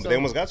 Yeah. But So, they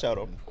almost got y'all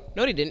though.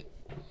 no, they didn't.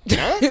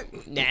 Huh?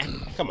 Nah.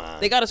 Come on.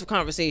 They got us for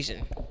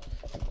conversation.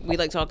 We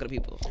like talking to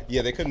people.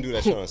 Yeah, they couldn't do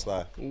that shit on the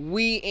slide.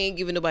 We ain't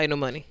giving nobody no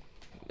money.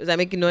 Does that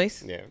make you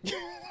noise? Yeah. It's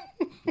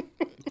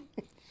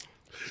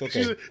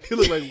okay. He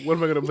looked like, what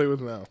am I gonna play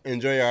with now?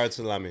 Enjoy your hard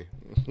salami.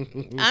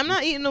 I'm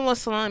not eating no more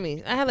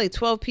salami. I had like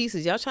 12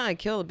 pieces. Y'all trying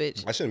to kill a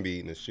bitch. I shouldn't be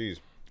eating this cheese.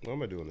 Why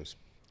am I doing this?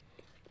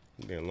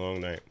 It'll be a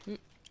long night.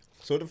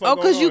 So what the fuck? Oh,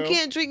 because going you on, yo?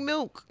 can't drink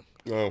milk.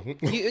 Oh.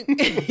 You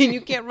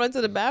you can't run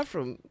to the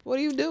bathroom. What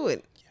are you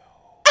doing?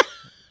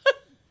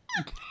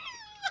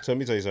 So let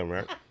me tell you something,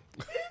 right?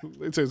 Let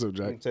me tell you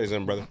something, Let me Jack. tell you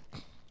something, brother.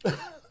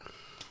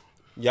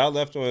 Y'all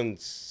left on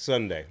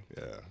Sunday.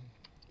 Yeah.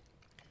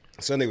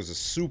 Sunday was a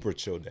super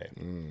chill day.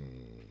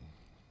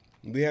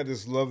 We had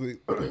this lovely,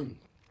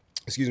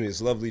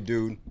 this lovely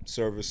dude,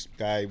 service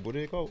guy. What do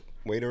they call it?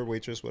 Waiter,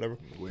 waitress, whatever.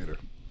 Waiter.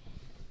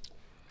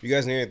 You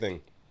guys need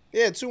anything?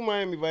 Yeah, 2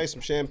 Miami Vice,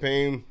 some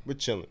champagne. We're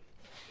chilling.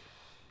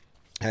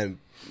 Had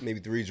maybe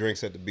 3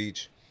 drinks at the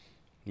beach.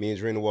 Me and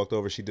Drina walked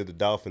over. She did the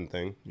dolphin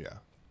thing. Yeah.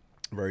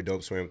 Very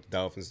dope. Swam with the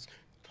dolphins.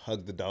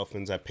 Hugged the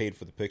dolphins. I paid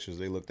for the pictures.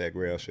 They looked that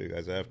great. I'll show you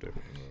guys after.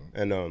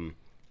 And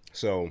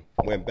so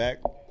went back.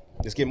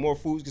 Let's get more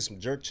food. Get some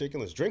jerk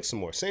chicken. Let's drink some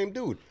more. Same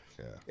dude.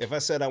 Yeah. If I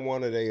said I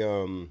wanted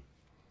a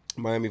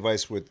Miami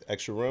Vice with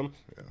extra rum,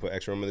 put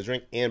extra rum in the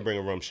drink, and bring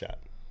a rum shot.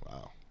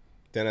 Wow.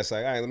 Then I was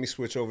like, all right, let me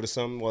switch over to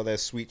something. All that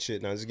sweet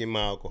shit. Now just give me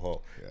my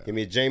alcohol. Yeah. Give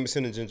me a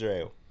Jameson and ginger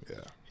ale.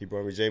 Yeah. He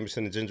brought me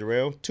Jameson and ginger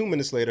ale. 2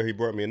 minutes later, he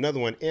brought me another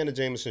one and a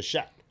Jameson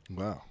shot.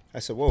 Wow. I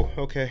said, whoa,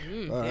 okay.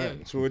 All right.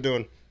 That's what we're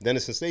doing.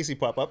 Dennis and Stacy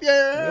pop up.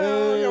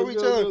 Yeah, we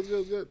chilling.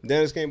 Good.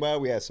 Dennis came by.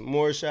 We had some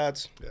more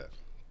shots. Yeah.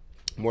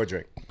 More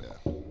drink.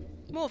 Yeah.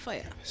 More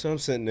fire. So I'm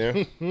sitting there,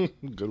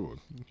 Good one.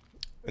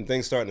 and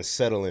things starting to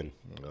settle in.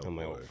 Oh, I'm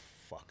like, boy. oh,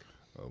 fuck.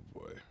 Oh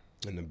boy.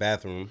 In the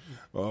bathroom.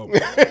 Oh boy.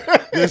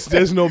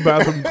 there's no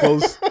bathroom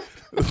close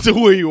to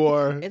where you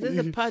are. Is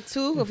this a part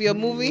 2 of your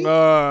movie?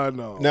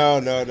 No.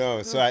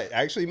 No. So I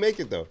actually make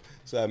it, though.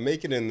 So I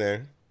make it in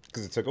there,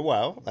 because it took a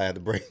while. I had the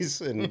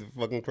brace and the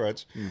fucking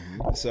crutch.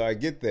 So I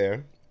get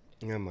there,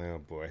 and I'm like, oh,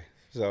 boy.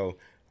 So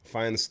I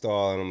find the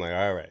stall, and I'm like,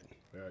 all right.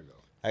 There I go.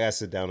 I got to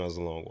sit down. That was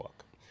a long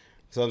walk.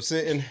 So I'm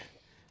sitting,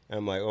 and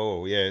I'm like,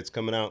 oh, yeah, it's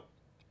coming out.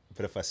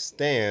 But if I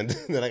stand,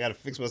 then I got to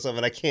fix myself,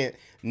 and I can't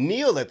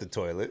kneel at the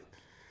toilet.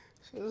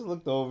 So I just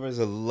looked over. There's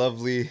a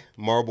lovely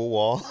marble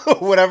wall, or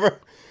whatever.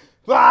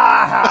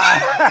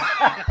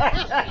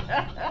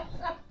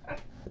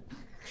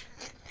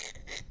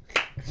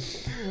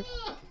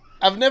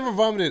 I've never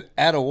vomited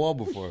at a wall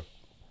before.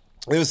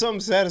 There was something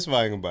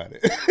satisfying about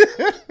it.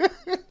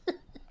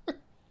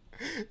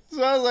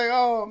 So I was like,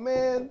 oh,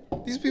 man,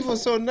 these people are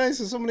so nice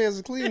and somebody has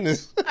to clean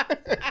this.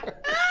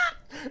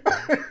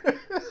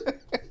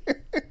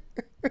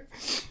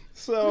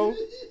 So,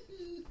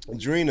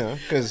 Drina,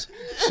 because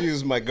she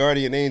was my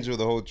guardian angel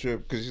the whole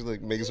trip, because she's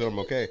like making sure I'm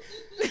okay.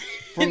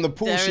 From the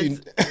pool,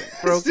 Darren's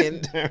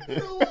broken.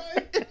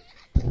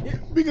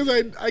 Because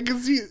I can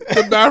see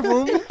the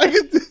bathroom.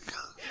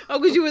 Oh,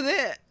 because you were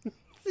there.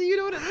 So you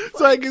know what it looks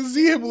So like. I can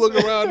see him look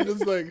around and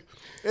it's like,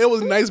 it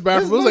was a nice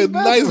bathroom. It was like a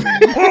nice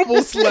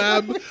marble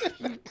slab,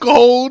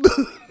 gold.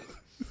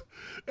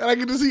 And I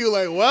get to see you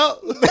like,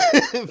 well.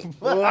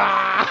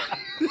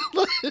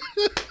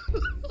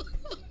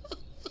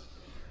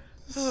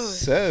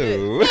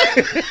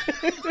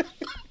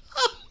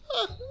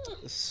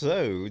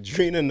 So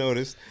Drina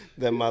noticed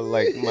that my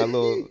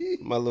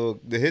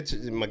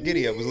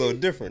giddy up was a little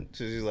different.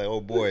 So she's like,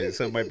 oh boy,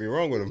 something might be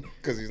wrong with him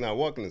because he's not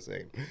walking the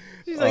same.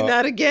 She's like,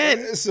 not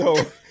again. So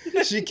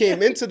she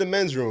came into the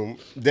men's room.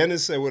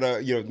 Dennis said,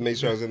 make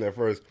sure I was in there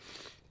first.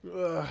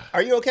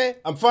 Are you okay?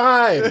 I'm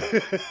fine.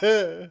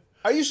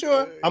 Are you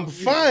sure? I'm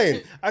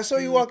fine. I saw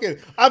you walk in.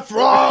 I'm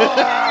fine.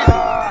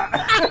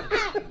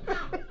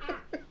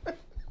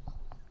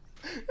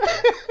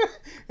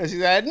 And she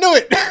said, I knew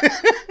it.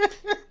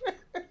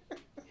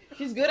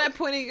 She's good at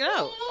pointing it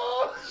out.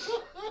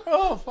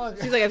 Oh, fuck.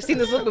 She's like, I've seen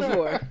this look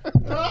before.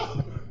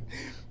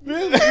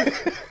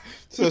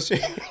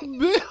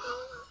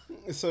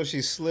 So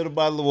she slid a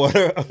bottle of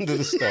water under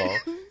the stall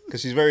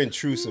because she's very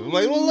intrusive. I'm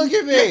like, don't look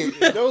at me.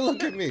 Don't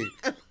look at me.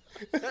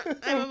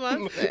 I'm a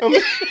monster.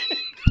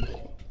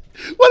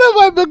 What have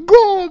I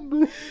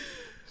become?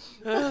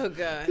 Oh,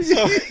 God. This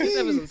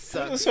episode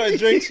sucks. So I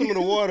drank some of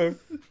the water.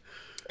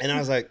 And I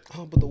was like,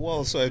 oh, but the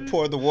wall. So I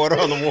poured the water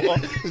on the wall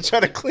to try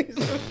to clean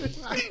it.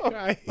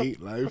 I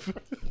hate life.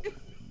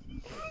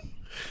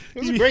 It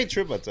was a great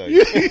trip, I tell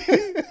you.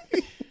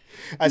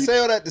 I say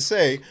all that to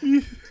say,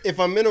 if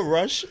I'm in a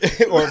rush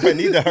or if I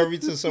need to hurry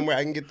to somewhere,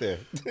 I can get there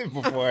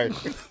before I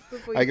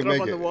can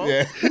make it.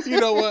 Yeah. You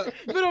know what?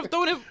 You better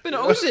throw it in the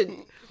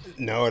ocean.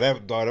 No,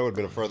 that would have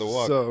been a further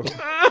walk. So,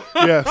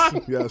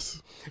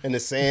 yes. And the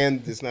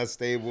sand is not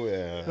stable.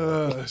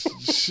 Yeah.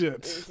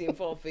 Shit. You see him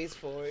fall face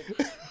forward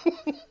in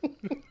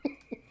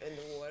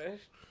the water.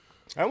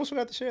 I almost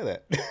forgot to share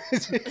that.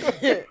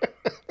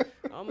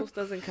 Almost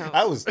doesn't count.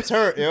 I was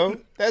turned,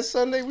 yo. That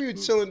Sunday we were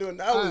chilling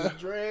doing. I was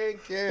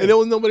drinking. And there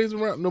was nobody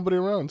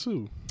around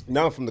too.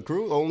 No, from the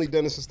crew, only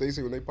Dennis and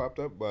Stacy when they popped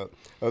up. But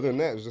other than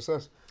that, it was just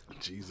us.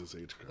 Jesus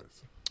H.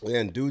 Christ. Yeah,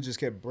 and dude just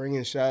kept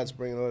bringing shots,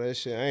 bringing all that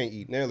shit. I ain't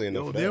eating nearly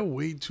enough No, of they're that.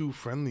 way too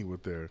friendly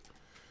with their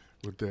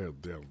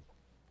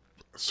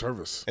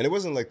service. And it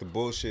wasn't like the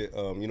bullshit.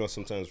 You know,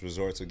 sometimes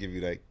resorts will give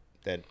you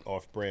that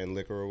off-brand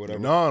liquor or whatever.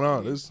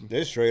 No, this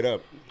They're straight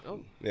up. Oh,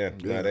 Yeah,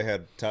 Yeah. Nah, they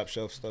had top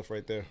shelf stuff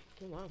right there.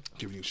 oh, wow.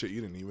 giving you shit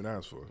you didn't even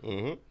ask for.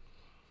 Mm-hmm.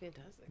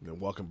 Fantastic. Then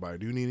walking by,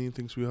 do you need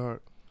anything,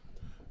 sweetheart?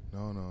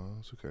 No,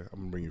 it's okay. I'm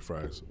gonna bring you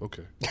fries.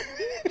 Okay.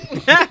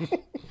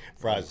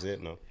 Fries is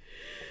it, no.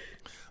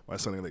 My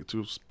son ate like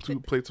two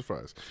plates of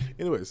fries.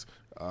 Anyways,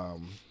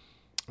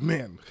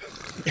 man.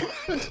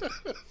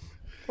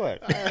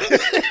 What?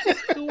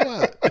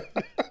 What?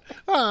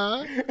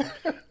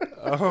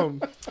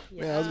 Man,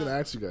 I was gonna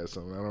ask you guys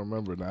something. I don't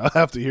remember now. I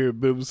have to hear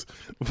Bib's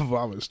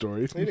vomit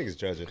story. You niggas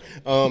judging.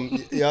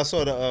 Y'all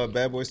saw the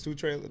Bad Boys 2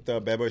 trailer? The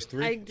Bad Boys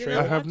 3 I did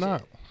trailer? I have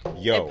watch not.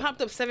 Yo, It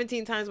popped up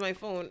 17 times on my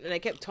phone, and I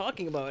kept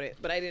talking about it,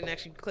 but I didn't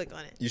actually click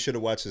on it. you should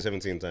have watched it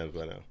 17 times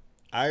by now.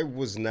 I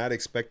was not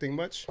expecting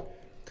much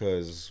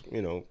because,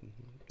 you know,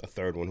 a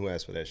third one, who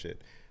asked for that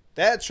shit?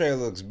 That trailer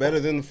looks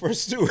better than the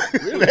first two.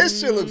 That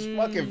shit looks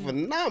fucking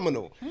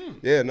phenomenal.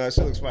 Yeah, no, that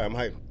shit looks fire. I'm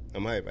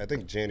hyped. I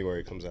think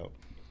January comes out.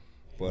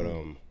 But,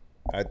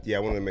 I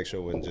wanted to make sure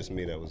it wasn't just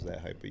me that was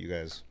that hype, but you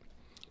guys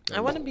I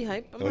want to be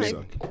hype. I'm don't,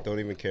 hype. don't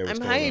even care what's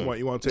I'm going hyped. on.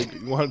 You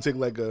want to take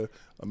like a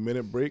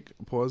minute break,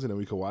 pause, and then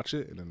we can watch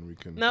it, and then we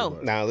can. No.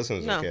 Nah,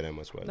 listeners No. don't care that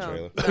much about the No,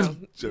 trailer.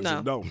 Just-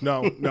 no,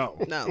 no. no.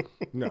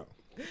 No.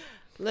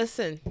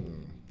 Listen,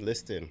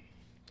 Listen.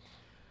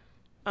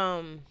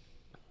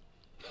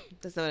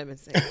 that's not what I've been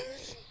saying.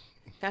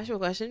 Ask you a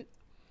question.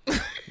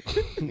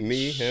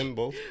 Me, him,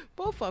 both.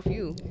 Both of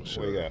you. What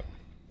you got?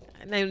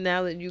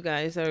 Now that you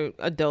guys are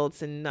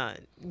adults and not,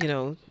 you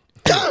know,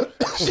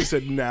 She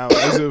said now,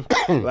 as if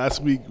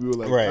last week we were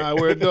like, Right.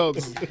 we're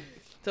adults.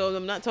 so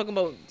I'm not talking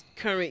about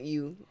current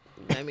you.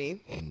 I mean,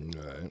 All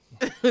right.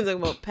 I'm talking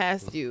about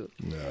past you.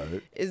 All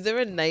right. Is there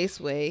a nice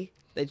way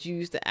that you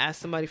used to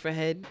ask somebody for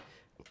head?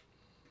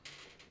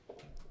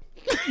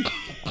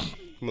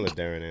 I'm gonna let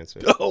Darren answer.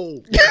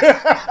 Oh.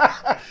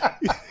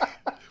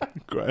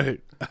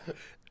 Great.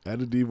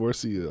 Add a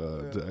divorcee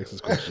to ask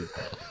this question.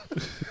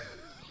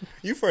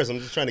 You first. I'm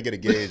just trying to get a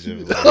gauge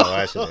of like, how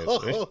I should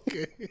answer.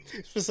 Okay.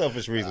 For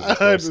selfish reasons, of I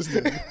course.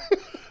 understand.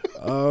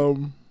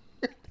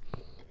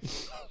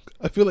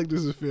 I feel like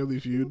this is Family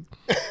Feud,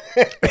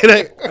 and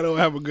I don't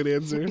have a good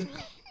answer.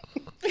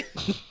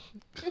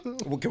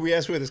 Well, can we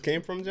ask where this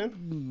came from, Jen?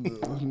 No.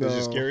 I was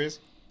just curious.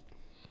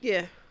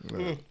 Yeah.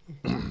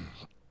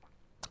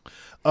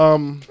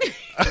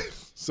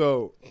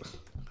 So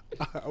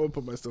I would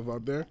put my stuff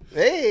out there.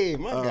 Hey,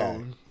 my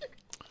guy.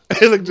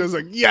 I look just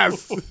like,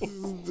 yes,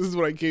 this is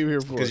what I came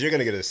here for. Because you're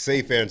gonna get a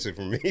safe answer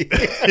from me.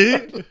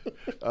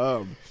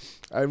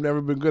 I've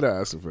never been good at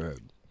asking for head,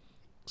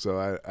 so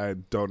I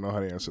don't know how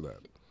to answer that.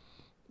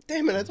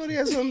 Damn it! I thought he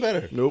had something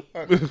better. Nope.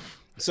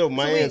 So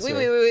my So wait, answer.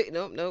 wait.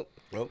 Nope.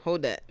 Nope.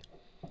 Hold that.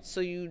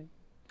 So you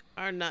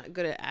are not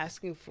good at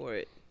asking for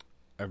it.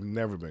 I've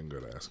never been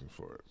good at asking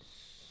for it.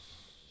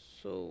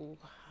 So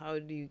how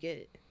do you get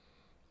it?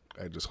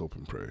 I just hope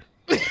and pray.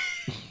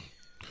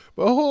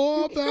 But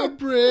hope and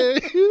pray.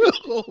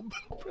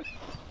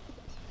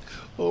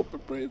 Hope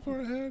and pray for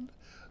a head.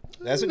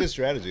 That's a good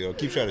strategy. Though.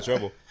 Keeps you out of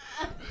trouble.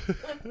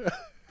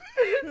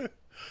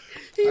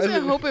 He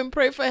said, "Hope and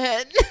pray for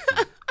head."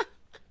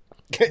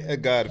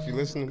 God, if you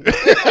listen,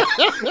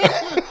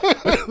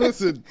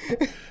 Listen,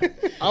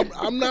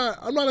 I'm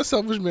not a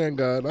selfish man,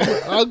 God.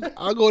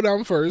 I'll go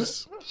down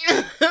first.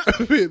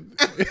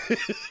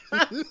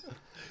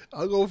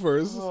 I'll go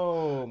first.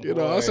 oh, You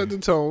know, I'll boy. set the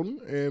tone,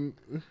 and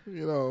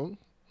you know,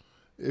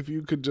 if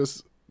you could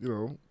just, you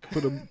know,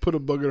 put a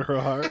bug in her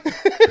heart,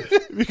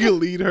 if you can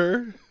lead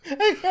her.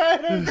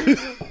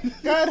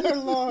 God, her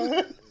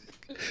Lord,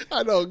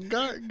 I know,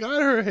 guide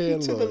her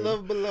hand, to Lord. the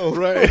love below.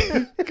 Right,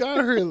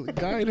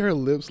 guide her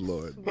lips,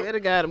 Lord. Swear to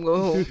God, I'm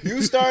going home.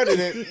 You started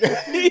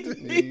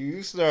it.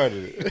 You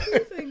started it.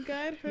 He said,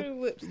 "Guide her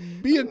lips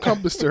Be a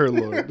compass to her,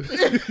 Lord.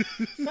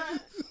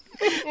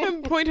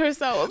 and point her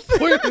south."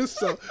 Point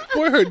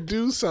her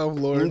due self,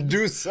 Lord.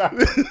 Do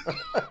something.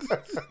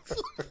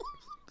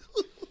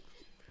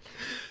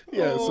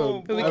 Yeah,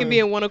 Oh, So we can be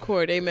in one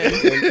accord. Amen.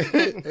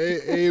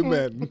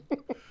 Amen.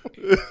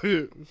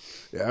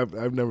 Yeah,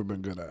 I've never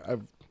been good at.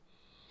 I've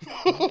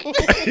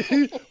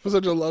for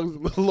such a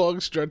long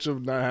stretch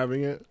of not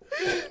having it,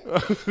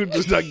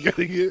 just not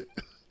getting it,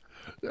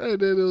 and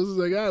then it was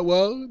like,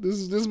 well,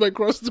 this might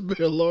cross the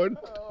bill, Lord.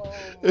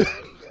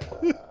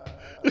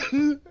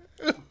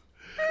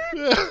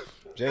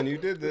 Jen, you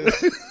did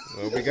this.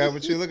 Well, we got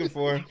what you're looking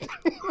for. He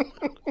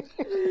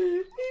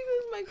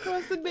just might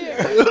cross the bear.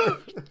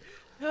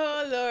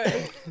 Oh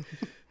Lord.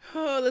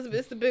 Oh, let's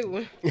miss the big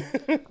one.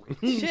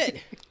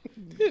 Shit.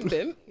 Good,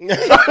 Bim.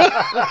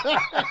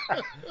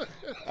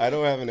 I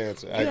don't have an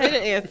answer. You had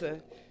an answer.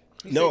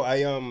 No,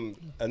 I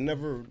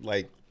never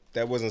like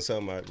that wasn't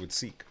something I would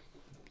seek.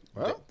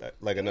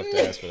 Like enough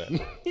to ask for that.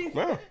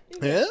 Wow.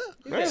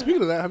 Yeah?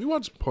 Speaking of that, have you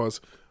watched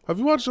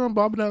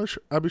Bob and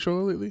Abby show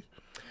lately?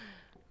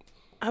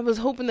 I was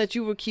hoping that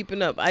you were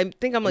keeping up. I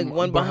think I'm like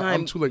one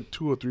behind. I'm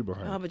two or three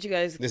behind. Oh, but you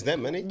guys. There's that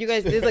many? You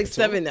guys, there's like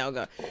 7 now.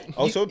 Go.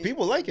 Oh, so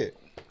people like it.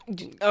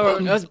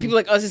 People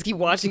like us just keep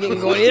watching it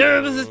and going, yeah,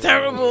 this is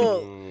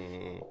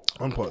terrible.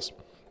 Unpause.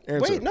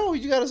 Answer. Wait, no,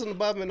 you got us on the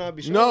Bob and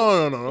Abby show.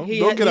 No.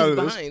 Don't get out of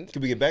behind. this.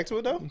 Can we get back to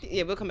it though?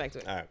 Yeah, we'll come back to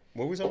it. All right.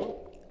 What were we talking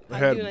about?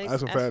 Head.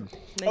 Ask for head.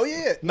 Oh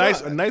yeah.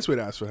 A nice way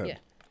to ask for head. Yeah.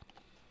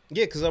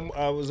 Yeah, because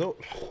I was.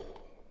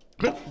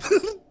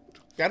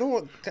 I don't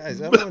want to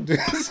do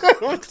this. I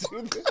don't want to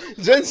do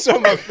this. Jen saw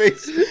my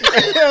face.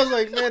 And I was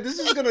like, man, this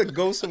is going to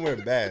go somewhere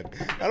bad.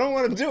 I don't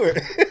want to do it.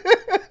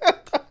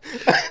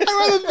 I'd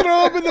rather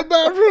throw up in the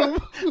bathroom.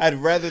 I'd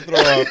rather throw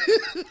up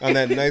on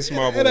that nice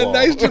marble in a wall.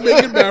 nice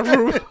Jamaican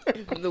bathroom.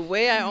 The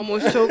way I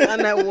almost choked on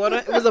that water,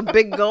 it was a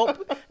big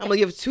gulp. I'm like,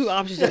 you have 2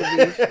 options to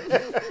leave.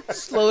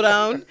 Slow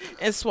down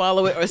and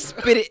swallow it or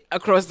spit it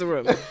across the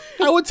room.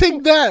 I would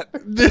take that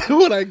than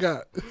what I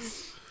got.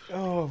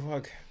 Oh,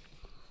 fuck.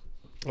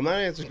 I'm not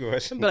answering your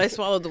question. But I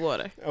swallowed the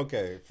water.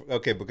 Okay,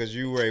 because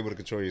you were able to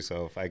control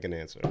yourself, I can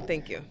answer.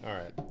 Thank you. All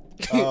right.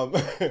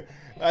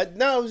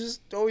 No, I was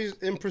just always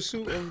in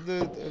pursuit of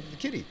the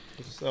kitty.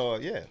 So,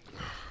 yeah,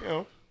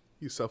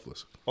 He's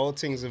selfless. all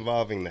things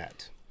involving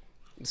that.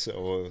 So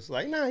it was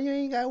like, nah, you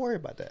ain't got to worry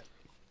about that.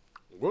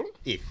 Well,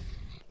 If.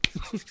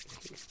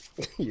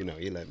 you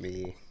let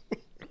me.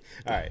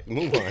 All right,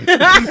 move on.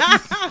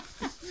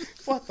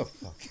 What the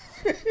fuck?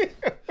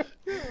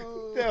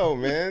 No,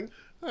 man.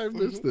 I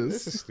missed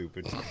This this. is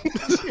stupid. No,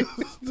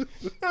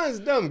 it's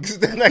dumb because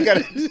then I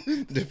gotta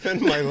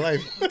defend my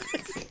life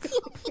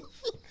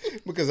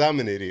because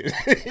I'm an idiot.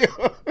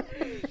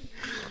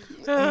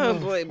 Oh,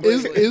 boy.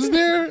 Is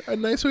there a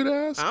nice way to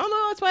ask? I don't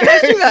know. That's why I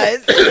asked you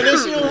guys. Then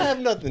she don't have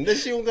nothing. Then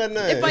she don't got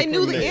nothing. If I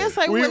knew the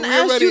answer, I wouldn't we're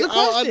ask you the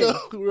out on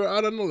question. we're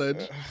out on the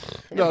ledge.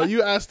 No,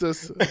 you asked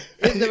us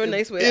Is there a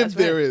nice way to if ask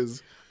there for help?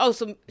 is. Oh,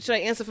 so should I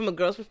answer from a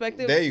girl's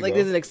perspective? There you like, go.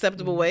 there's an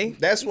acceptable way?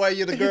 That's why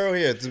you're the girl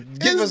here to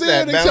give Is us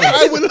there that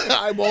an balance.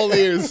 I'm all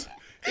ears.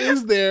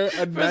 Is there a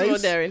First of all,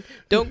 nice? Darren,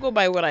 don't go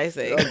by what I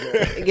say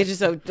and get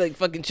yourself like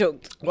fucking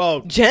choked.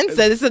 Well, Jen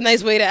said it's a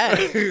nice way to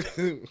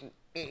ask.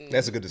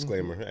 That's a good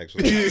disclaimer,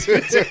 actually, it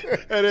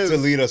is to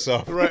lead us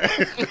off. right.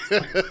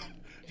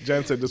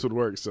 Jen said this would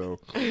work, so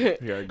here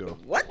I go.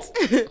 What?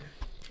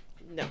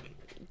 No,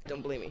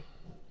 don't blame me.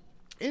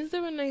 Is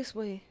there a nice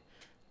way?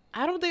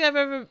 I don't think I've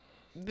ever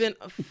been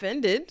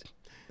offended,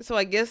 so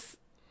I guess.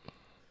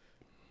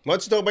 Why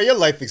don't you talk about your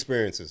life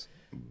experiences?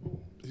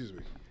 Excuse me.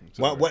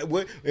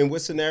 What, in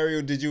what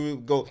scenario did you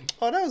go,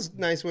 oh, that was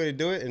a nice way to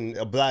do it, and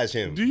oblige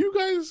him? Do you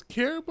guys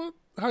care about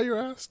how you're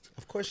asked?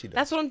 Of course she does.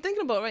 That's what I'm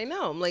thinking about right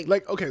now. I'm like,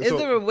 Okay, is so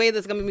there a way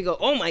that's gonna make me go,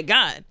 oh my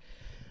god?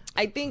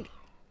 I think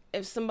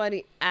if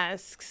somebody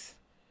asks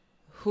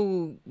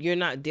who you're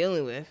not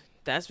dealing with,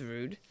 that's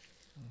rude.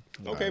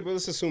 Okay, but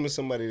let's assume it's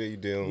somebody that you're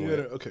dealing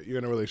with. you're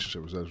in a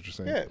relationship. Is that what you're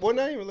saying? Yeah, well,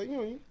 not even like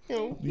you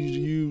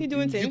You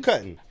doing you tins?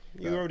 cutting.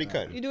 You already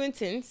cutting. You doing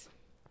tins?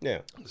 Yeah.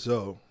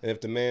 So And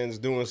if the man's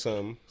doing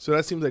something,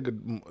 that seems like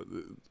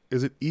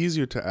is it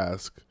easier to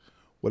ask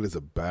what is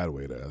a bad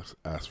way to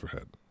ask for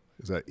head?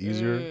 Is that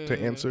easier to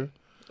answer?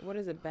 What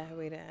is a bad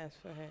way to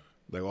ask for her?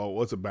 Like, oh,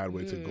 what's a bad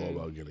way to go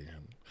about getting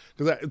him?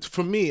 Because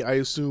for me, I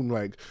assume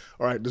like,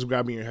 all right, just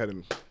grab me your head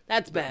and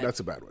That's bad. that's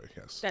a bad way.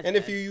 Yes. That's and bad.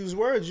 if you use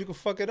words, you can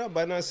fuck it up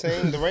by not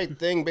saying the right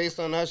thing based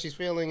on how she's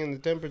feeling and the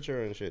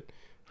temperature and shit.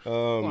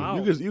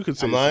 Wow. You could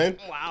say I'm lying.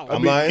 Wow.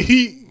 I'm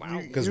lying. Wow.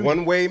 Because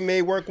one way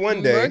may work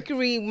one day.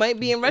 Mercury might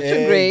be in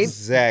retrograde.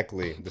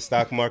 Exactly. The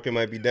stock market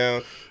might be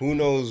down. Who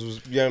knows?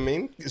 You know what I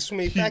mean? There's so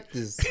many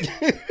factors.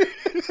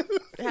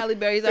 Halle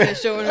Berry's out here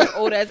showing her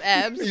old ass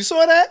abs. You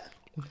saw that?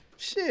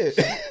 Shit.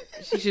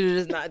 She should have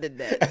just not did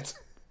that.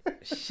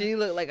 She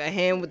looked like a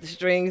hand with the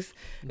strings.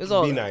 It was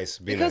all Be nice.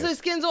 Be because nice. her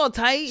skin's all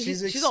tight.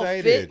 She's She's all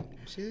excited. fit.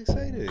 She's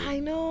excited. I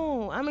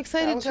know. I'm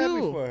excited I was too.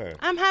 happy for her.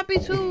 I'm happy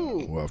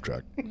too. We're off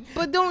track.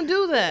 But don't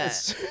do that.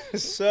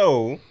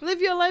 So,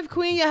 Live your life,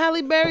 Queen. You're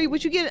Halle Berry.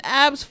 What you get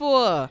abs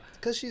for?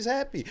 because she's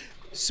happy.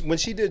 When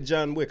she did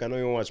John Wick, I know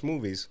you don't watch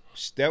movies.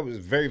 That was a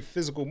very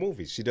physical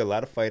movie. She did a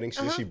lot of fighting.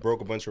 She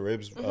broke a bunch of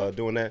ribs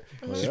doing that.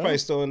 She's probably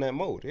still in that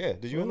mode. Yeah.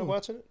 Did you end up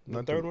watching it?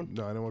 The third one?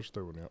 No, I didn't watch the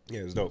third one yet.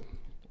 Yeah, it was dope.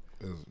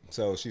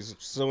 So she's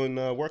still in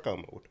workout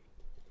mode.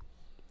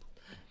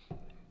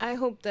 I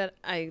hope that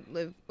I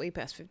live way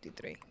past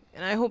 53.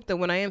 And I hope that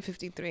when I am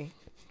 53,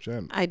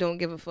 Jen, I don't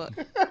give a fuck.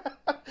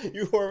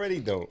 You already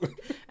don't.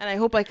 And I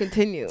hope I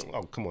continue.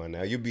 Oh, come on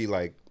now. You'll be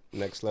like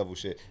next level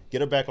shit.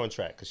 Get her back on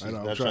track because she's I know,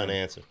 I'm not trying to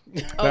trying. answer.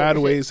 bad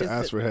shit. ways to It's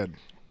ask the- for head.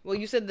 Well,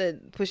 you said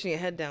that pushing your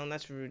head down,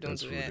 that's rude. Don't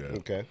That's do rude, that. yeah.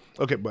 Okay.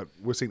 Okay, but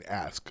we're saying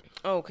ask.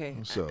 Oh, okay.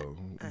 So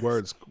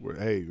words.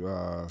 Hey,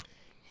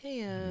 Hey,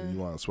 you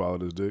want to swallow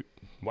this dick?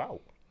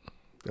 Wow.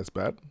 That's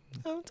bad.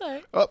 I'm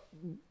sorry. Oh,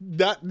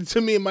 that to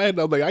me in my head,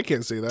 I'm like, I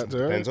can't say that to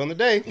her. Depends on the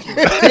day.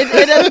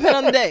 It does depend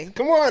on the day.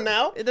 Come on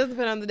now. It does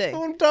depend on the day. That's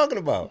what I'm talking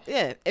about.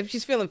 Yeah, if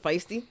she's feeling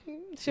feisty,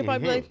 she'll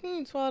probably be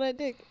like, swallow that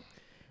dick.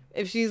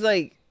 If she's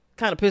like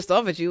kind of pissed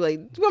off at you. Like,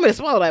 you want me to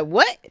swallow that?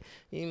 What?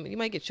 You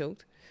might get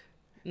choked.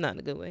 Not in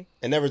a good way.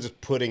 And never just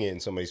putting it in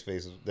somebody's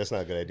face. That's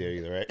not a good idea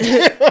either,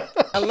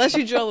 right? Unless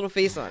you draw a little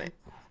face on it.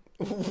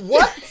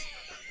 What?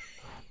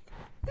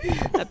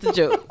 That's a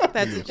joke.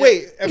 That's a joke.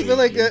 Wait, I feel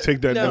like that.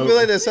 Take that No. I note. feel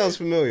like that sounds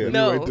familiar. Let me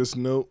No. write this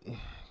note.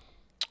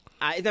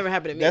 It never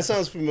happened to me. That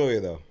sounds familiar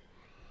though.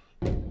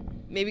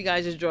 Maybe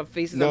guys just draw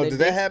faces on No, their did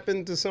that dicks.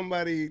 happen to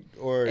somebody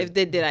or? If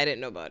they did, I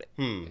didn't know about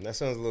it. That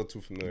sounds a little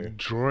too familiar.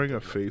 Drawing a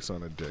face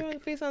on a Draw dick. the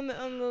face on the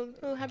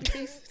little happy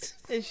face.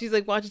 And she's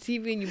like watching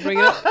TV and you bring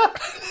it up.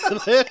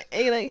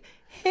 And you're like,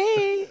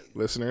 hey.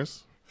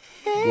 Listeners,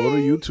 go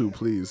to YouTube,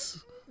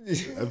 please.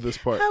 At this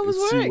part, How and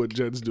was see work? what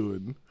Jed's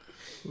doing.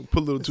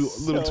 Put little two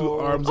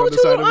arms Oh, on the two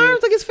side little of arms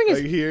it, like his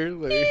fingers. like here,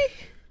 like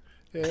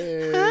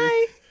hey.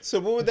 Hi. So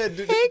what would that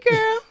do? Hey,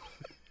 girl.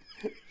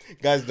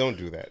 Guys, don't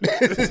do that.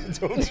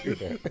 Don't do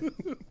that.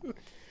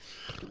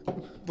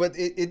 But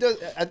it does.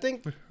 I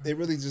think it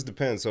really just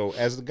depends. So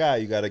as the guy,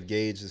 you got to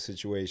gauge the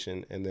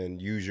situation and then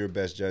use your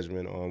best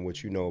judgment on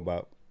what you know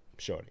about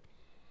shorty.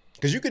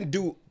 Because you can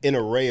do an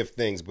array of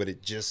things, but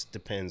it just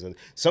depends on.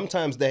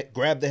 Sometimes that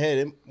grab the head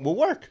it will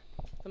work.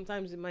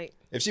 Sometimes it might.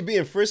 If she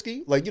being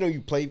frisky, like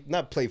you play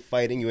not play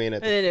fighting, you ain't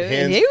at the Hey,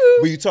 hands, hey, woo.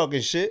 but you talking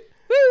shit.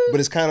 Woo.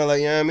 But it's kind of like,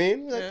 you know what I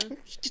mean? Like,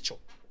 get your,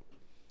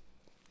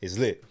 it's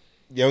lit.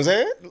 You know what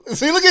I'm saying?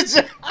 See, look at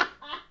you.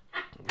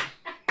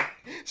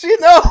 She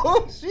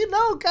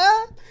know,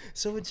 God.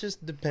 So it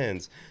just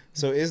depends.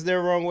 So is there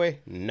a wrong way?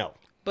 No.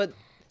 But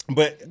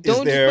But Don't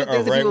is there just put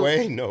a things that right people-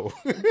 way? No.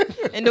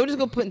 and don't just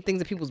go putting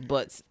things in people's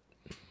butts.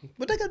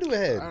 But they gotta do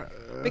ahead.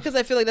 Because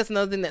I feel like that's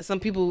another thing that some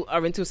people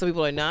are into, some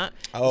people are not.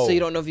 Oh. So you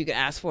don't know if you can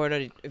ask for it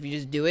or if you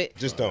just do it.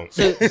 Just don't.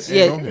 So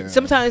Yeah. yeah,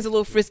 sometimes a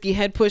little frisky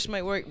head push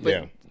might work, but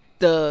Yeah.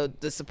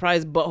 the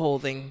surprise butthole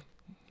thing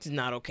is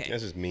not okay.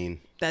 That's just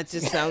mean. That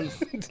just sounds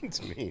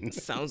It's mean.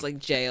 sounds like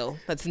jail.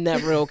 That's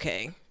never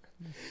okay.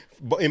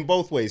 But in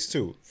both ways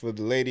too, for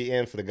the lady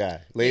and for the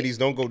guy. Ladies,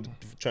 don't go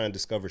try and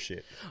discover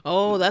shit.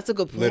 Oh, that's a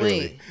good point.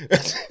 Literally.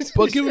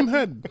 But give him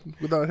head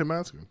without him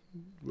asking.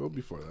 Well,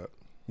 before that.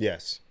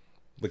 Yes,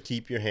 but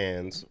keep your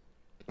hands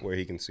where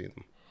he can see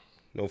them.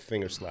 No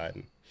finger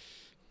sliding.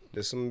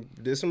 There's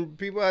some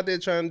people out there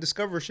trying to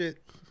discover shit.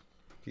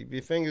 Keep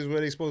your fingers where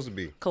they're supposed to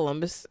be.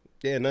 Columbus.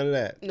 Yeah, none of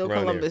that. No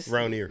around Columbus. Here.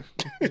 Round here.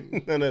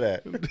 None of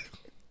that.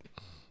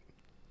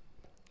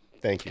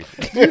 Thank you.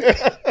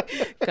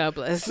 God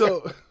bless.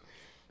 So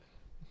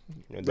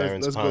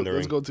Darren's let's pondering.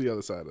 let's go to the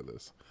other side of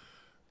this.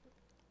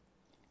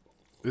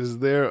 Is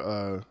there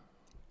a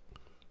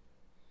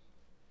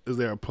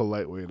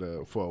polite way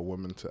for a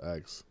woman to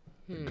ask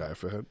a guy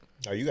for head?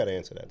 Oh, you got to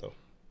answer that though.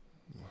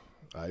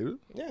 I do.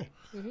 Yeah.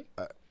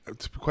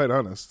 To be quite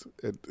honest,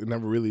 it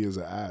never really is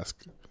an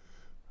ask.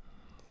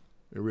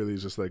 It really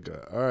is just like,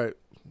 all right,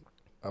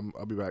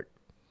 I'll be back.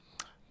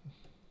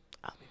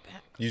 I'll be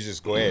back. You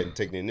just go ahead and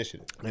take the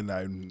initiative. And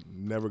I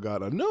never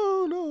got a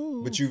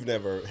no. But you've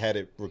never had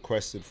it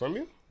requested from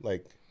you?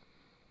 Like,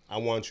 I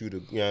want you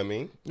to, you know what I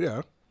mean?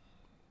 Yeah,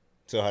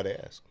 So how they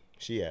ask?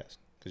 She asked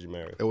because you're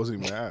married. it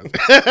wasn't even my ask.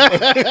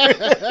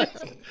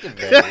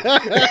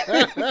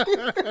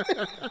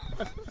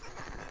 I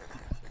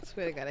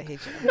swear to God, I hate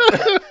you.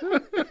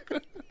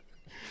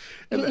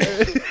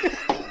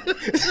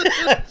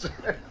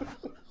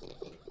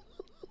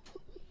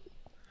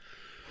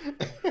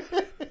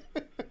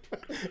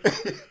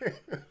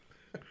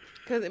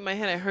 Because in my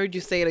head, I heard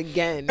you say it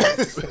again.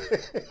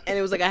 And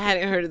it was like I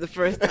hadn't heard it the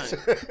first time.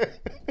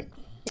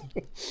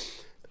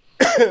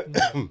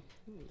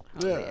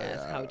 How'd they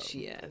ask? How'd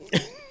she ask?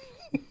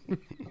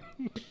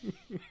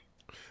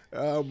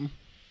 I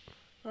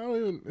don't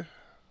even.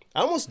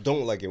 I almost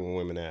don't like it when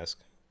women ask.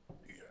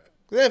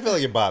 Because I feel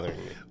like you're bothering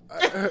me.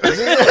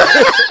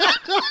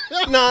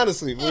 No,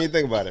 honestly, when you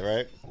think about it,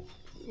 right?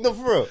 No,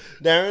 for real.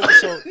 Darren,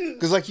 so,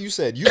 because like you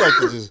said, you like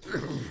to just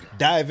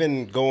dive in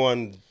and go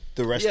on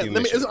the rescue Yeah,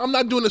 mission. I'm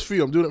not doing this for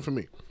you. I'm doing it for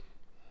me.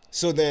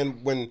 So then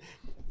when,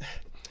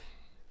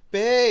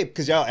 babe,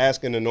 because y'all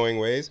ask in annoying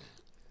ways,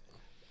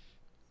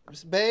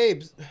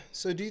 babe,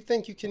 so do you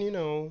think you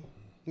can,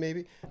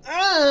 maybe?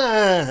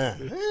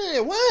 Hey,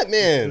 what,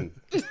 man?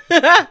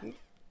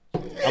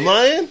 I'm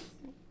lying?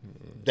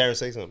 Darren,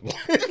 say something.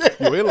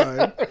 You ain't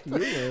lying.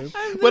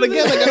 But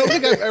again, like, I don't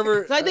think I've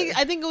ever. So I think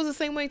it was the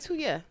same way too.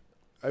 Yeah.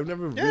 I've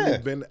never Yeah. really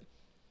been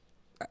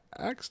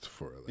asked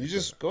for it. Like You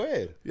just go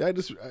ahead.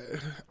 that. Yeah,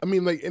 I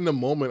mean, like in the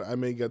moment, I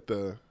may get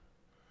the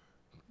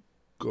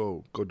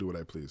go do what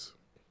I please,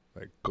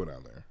 like go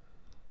down there.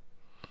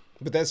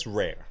 But that's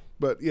rare.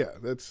 But yeah,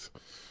 that's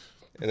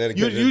And then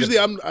again, usually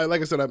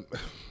like I said,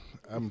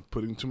 I'm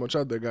putting too much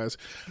out there, guys.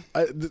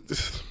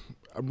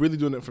 I'm really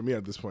doing it for me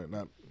at this point,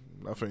 not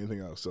for anything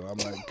else. So I'm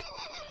like,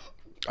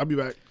 I'll be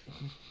back.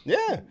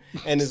 yeah.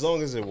 And as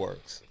long as it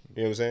works,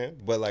 you know what I'm saying?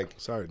 But like,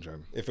 Sorry,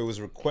 Jen. if it was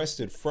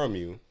requested from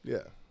you, Yeah.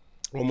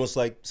 almost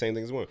like same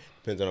thing as women.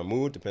 Depends on our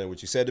mood. Depends on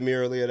what you said to me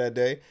earlier that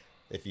day.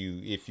 If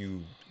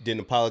you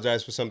didn't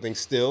apologize for something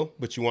still,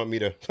 but you want me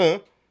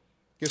to,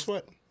 guess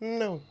what?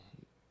 No.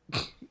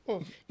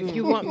 If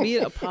you want me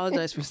to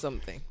apologize for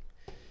something,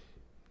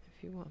 if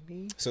If you want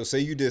me. So say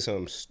you did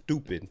something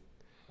stupid,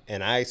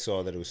 and I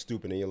saw that it was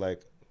stupid, and you're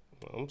like,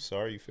 well, I'm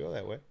sorry you feel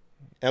that way.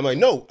 And I'm like,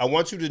 no, I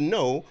want you to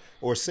know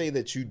or say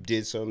that you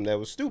did something that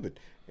was stupid.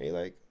 And you're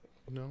like,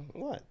 No.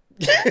 what?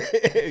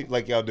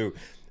 Like y'all do.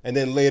 And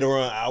then later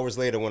on, hours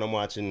later, when I'm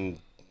watching,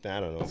 I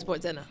don't know,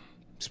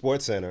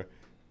 Sports Center,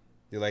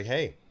 you're like,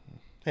 hey,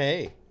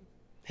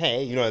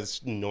 you know,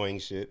 it's annoying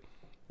shit.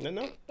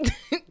 No,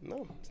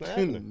 it's not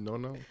happening.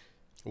 No.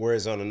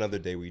 Whereas on another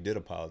day, we did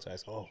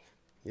apologize. Oh,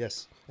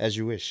 yes, as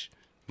you wish,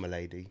 my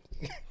lady.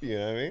 You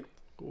know what I mean?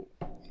 Cool.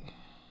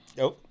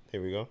 Oh,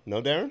 here we go.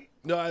 No, Darren?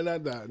 No,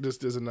 not that.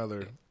 Just there's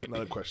another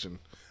question.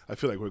 I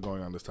feel like we're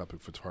going on this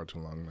topic for far too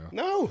long now.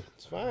 No,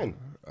 it's fine.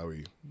 Are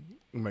we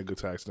might go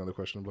to ask another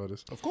question about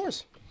this? Of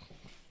course.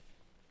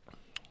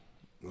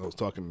 I was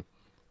talking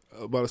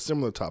about a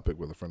similar topic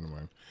with a friend of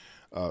mine.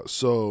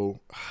 So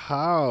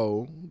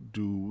how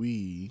do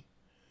we,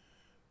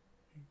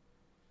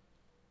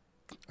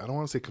 I don't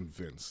want to say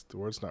convince. The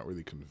word's not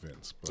really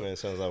convince. But It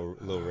sounds like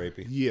a little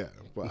rapey. yeah,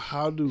 but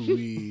how do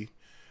we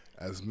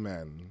as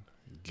men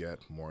get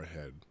more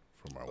head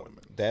from our women?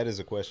 That is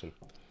a question.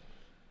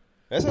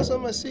 That's not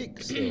something I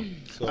seek still.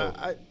 So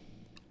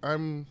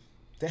I'm...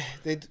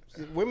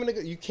 women,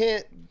 you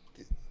can't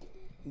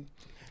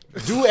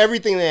do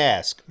everything they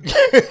ask. So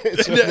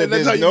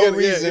that's how you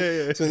get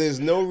it. Yeah. So there's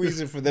no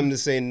reason for them to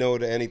say no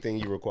to anything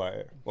you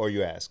require or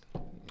you ask.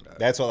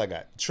 That's all I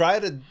got. Try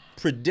to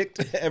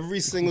predict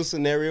every single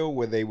scenario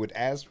where they would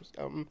ask for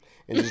something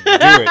and just do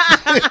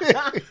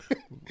it.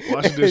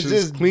 Wash the dishes,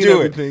 Just clean do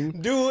everything.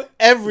 Do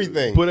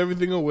everything. Put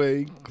everything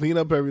away. Clean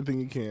up everything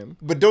you can.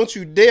 But don't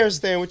you dare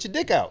stand with your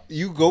dick out.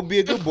 You go be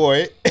a good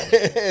boy,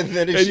 and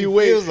then if she you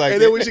wait. feels like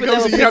and it, then when she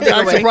comes in, you have to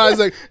act surprised,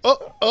 like,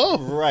 oh.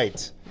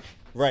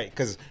 right,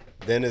 because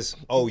then it's,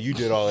 oh, you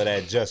did all of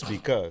that just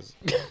because.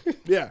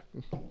 Yeah.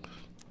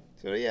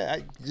 So yeah,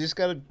 I just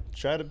gotta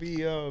try to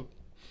be a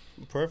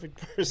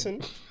perfect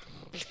person.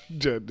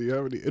 Jen, do you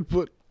have any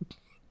input?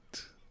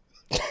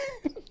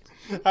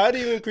 How do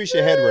you increase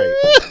your head rate?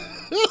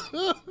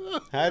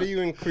 How do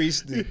you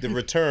increase the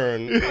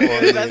return on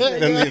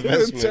the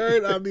investment?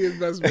 Return on the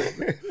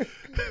investment.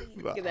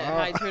 Get that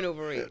high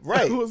turnover rate.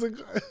 Right.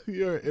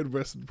 You're an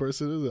invested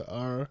person. Is it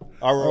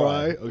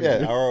ROI. Okay.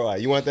 Yeah, ROI.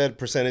 You want that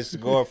percentage to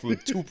go up from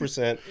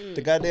 2%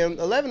 to goddamn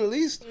 11 at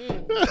least.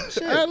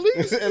 Shit. At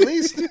least. At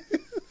least.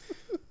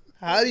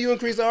 How do you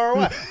increase the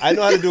ROI? I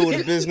know how to do it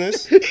with a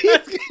business.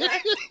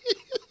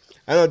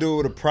 I know how to do it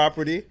with a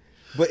property.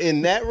 But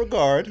in that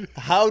regard,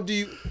 how do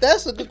you...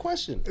 That's a good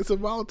question. It's a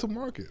volatile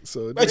market,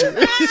 so...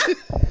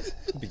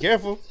 Be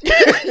careful.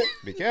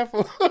 Be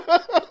careful.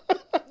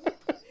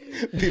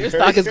 Your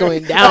stock is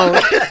going down.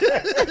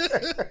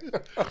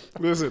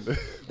 Listen.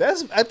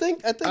 I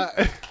think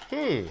that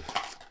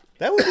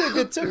would be a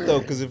good tip,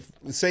 though, because if,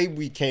 say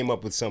we came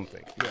up with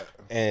something. Yeah.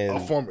 And a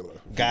formula.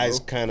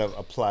 Guys kind of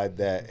applied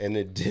that, and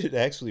it did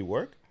actually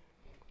work.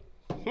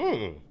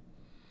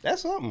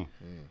 That's something.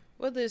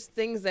 Well, there's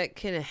things that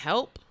can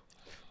help.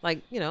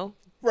 Like,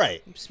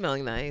 Right.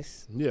 smelling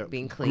nice, Yeah.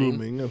 being clean.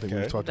 Grooming. I think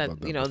we've talked That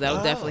about that. that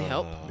would definitely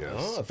help.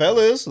 Yes.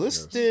 Fellas,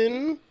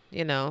 listen.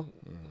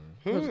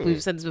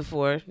 We've said this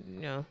before.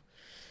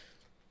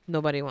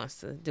 Nobody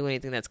wants to do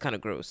anything that's kind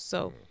of gross.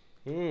 So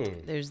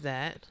there's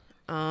that.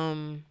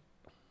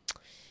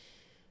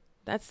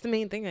 That's the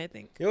main thing, I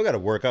think. You don't got to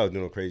work out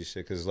doing crazy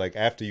shit because, like,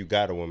 after you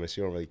got a woman,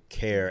 she don't really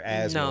care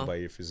as much about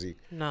your physique.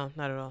 No,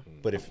 not at all.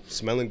 But if you're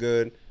smelling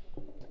good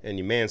and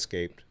you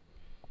manscaped,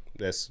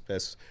 that's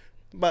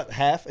about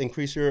half.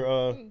 Increase your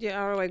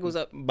ROI goes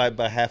up by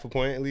half a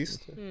point at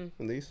least.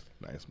 At least.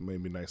 Nice,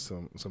 maybe nice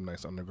some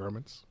nice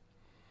undergarments.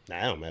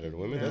 Nah, that don't matter to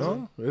women. Does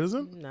No, it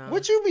isn't. No.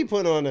 What you be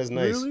putting on that's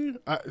nice? Really?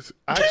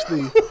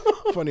 Actually,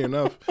 funny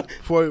enough,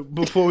 before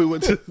we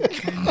went to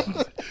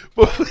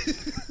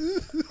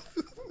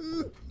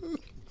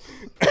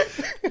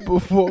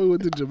before we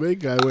went to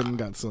Jamaica, I went and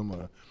got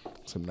some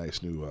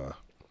nice new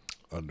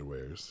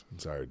underwears.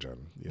 Sorry,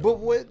 John. But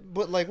what?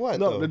 But like what?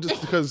 No, though?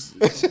 just because,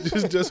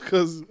 just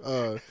because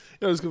for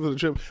the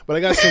trip. But I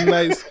got some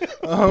nice.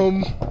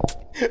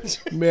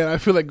 Man, I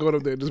feel like going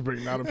up there and just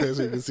bringing out a pair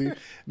so you can see.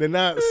 They're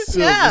not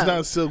silk. Yeah. It's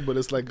not silk, but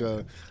it's like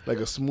a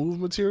smooth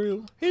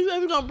material. He's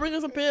gonna bring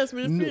us a pants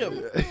for the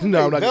film.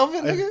 No, I'm not.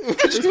 Velvet, nigga?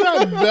 It's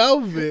not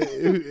velvet,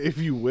 if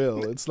you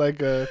will. It's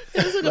like a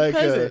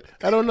present.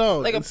 I don't know,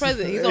 Like a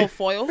present. He's on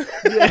foil.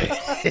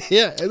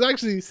 Yeah, it's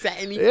actually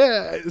Satiny.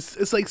 Yeah,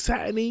 it's like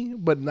satiny,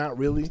 but not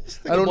really.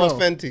 I don't know.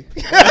 Fenty.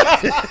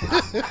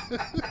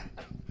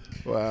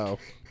 Wow.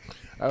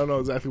 I don't know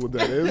exactly what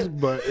that is,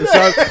 but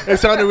it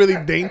sounded really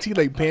dainty,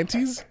 like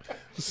panties.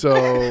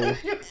 So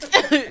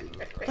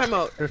Come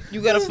out.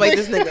 You gotta fight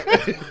this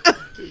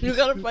nigga. You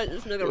gotta fight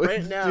this nigga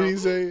right now.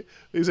 Did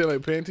he say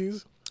like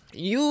panties?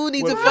 You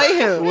need to fight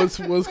him. What's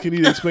can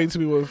you explain to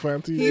me what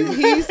panties?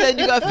 He said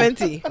you got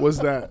Fenty. What's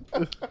that?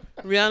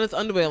 Rihanna's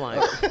underwear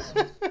line.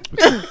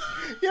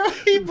 Yo,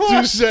 he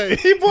bought Touche.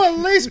 He bought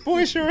lace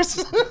boy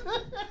shorts.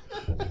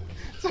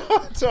 So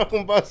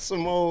Talking about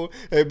some old.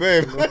 Hey,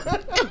 babe.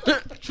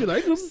 She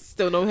like them.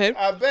 Still no head.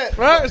 I bet.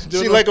 Right.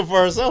 She like them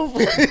for herself.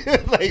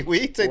 Like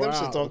we take them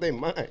Wow. shits off their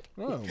mind.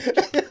 Wow.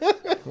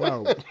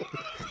 Wow.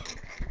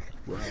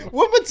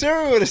 What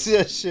material is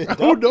that shit? I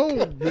don't know,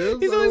 man.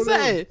 He's I only don't know.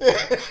 saying.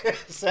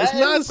 It's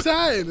not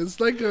satin. It's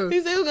like a.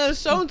 He said he was gonna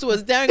show them to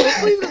us. Darren, go,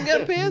 please come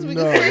get a pair so we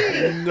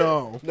can see.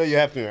 No. No, you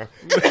have to now.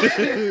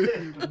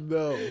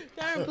 No.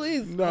 Darren,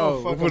 please. No.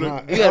 Oh, fucking For the-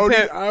 hot. I,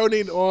 Yeah, don't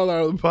need all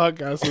our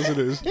podcast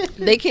listeners.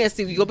 They can't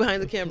see you. Go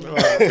behind the camera.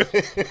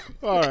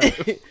 All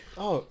right.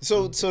 Oh,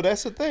 so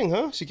that's the thing,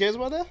 huh? She cares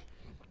about that?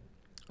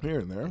 Here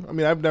and there. I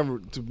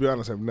mean, to be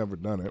honest, I've never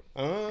done it.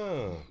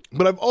 Ah.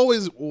 But I've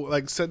always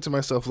like said to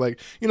myself, like,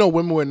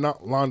 women wear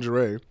not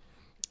lingerie,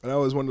 and I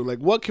always wonder, like,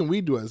 what can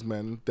we do as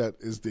men that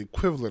is the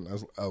equivalent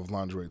of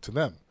lingerie to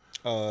them?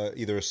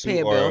 Either a Pay suit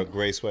a or bill. a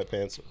gray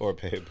sweatpants or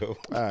pay a bill.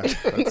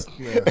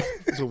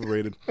 It's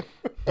overrated.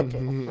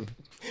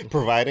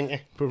 Providing.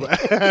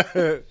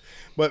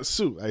 But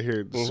suit, I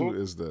hear suit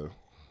is the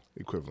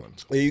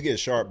equivalent. Yeah, you get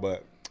sharp,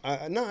 but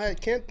I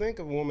can't think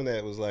of a woman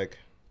that was like,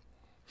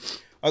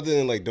 other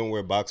than like don't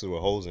wear boxers with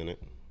holes in it.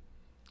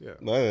 Yeah.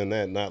 But other than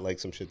that, not like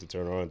some shit to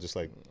turn on. Just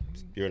like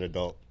you're an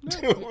adult.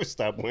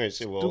 Stop wearing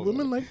shit with Do holes in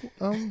women it.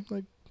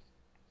 like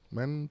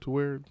men to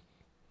wear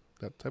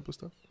that type of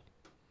stuff?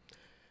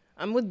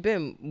 I'm with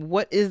Bim.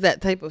 What is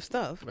that type of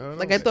stuff? don't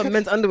Like know. I thought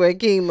men's underwear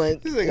came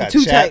like This nigga got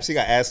two chaps. types. He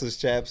got assless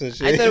chaps and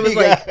shit. I thought it was He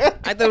got-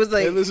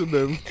 Hey, listen,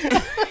 man.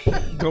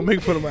 Don't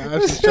make fun of my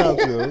ass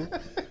chops, yo.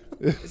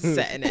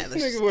 satin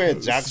atlas. Nigga wearing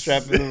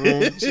jockstrap in the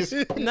room. Just,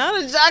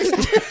 Not a jock.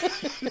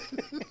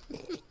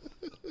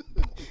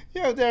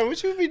 yo, Darren,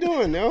 what you be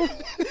doing, yo?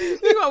 You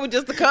going with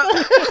just the cup?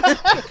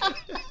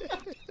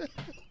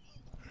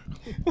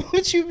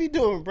 What you be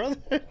doing, brother?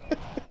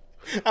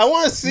 I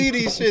want to see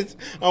these shits.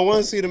 I want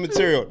to see the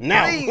material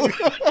now.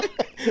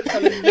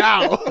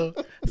 Now.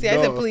 See, I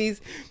said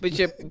please, but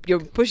your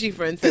pushy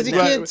friend said Because you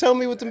no. can't tell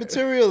me what the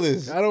material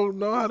is. I don't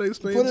know how to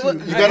explain Put it to up.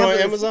 you. You got it on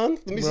Amazon?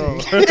 Let me No.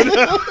 see.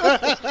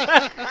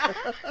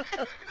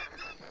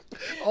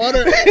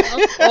 order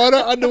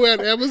underwear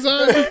on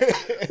Amazon?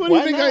 What do you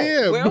Why think not? I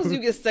am? Where else do you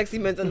get sexy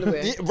men's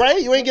underwear? Yeah,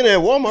 right? You ain't getting it at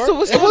Walmart. So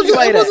what's It the wasn't,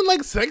 like it that? wasn't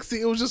like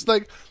sexy. It was just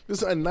like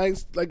a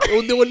nice, like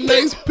they were a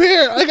nice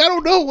pair. Like I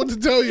don't know what to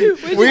tell you.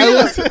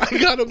 I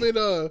got them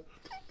in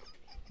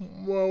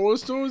what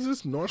store was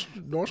this?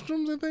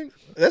 Nordstrom's, I think.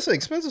 That's an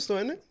expensive store,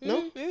 isn't it?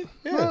 No? Yeah.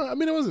 Yeah. No, I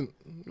mean it wasn't.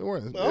 They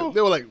weren't. Oh.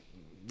 They were like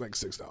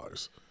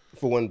 $6.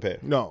 For one pair.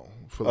 No,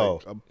 for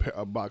like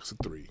a box of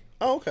 3.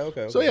 Oh,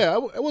 okay. So yeah,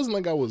 it wasn't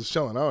like I was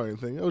shelling out or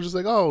anything. It was just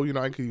like,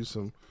 I could use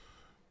some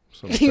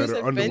You better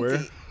said underwear.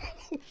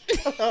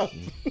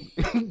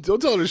 Fenty.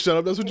 Don't tell her to shut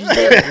up. That's what you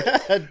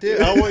said. I did.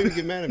 I don't want you to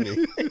get mad at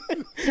me.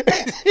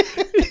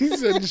 He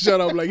said shut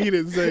up like he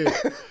didn't say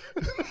it.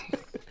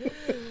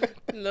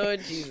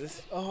 Lord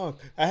Jesus. Oh,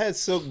 I had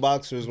silk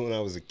boxers when I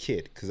was a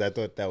kid because I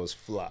thought that was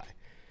fly.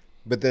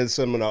 But then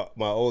some of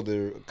my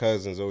older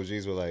cousins,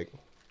 OGs, were like,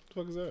 What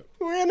the fuck is that?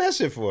 "What ran that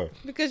shit for?"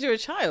 Because you're a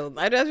child.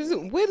 Where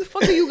the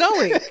fuck are you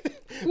going?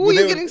 Who Well, are they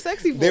you were- getting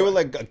sexy for? They were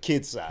like a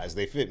kid size.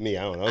 They fit me.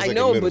 I don't know. was I like in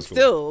know, middle but school.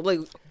 still, like,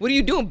 what are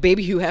you doing,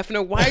 baby Hugh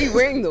Hefner? Why are you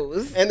wearing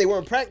those? And they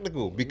weren't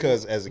practical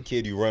because as a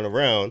kid you run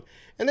around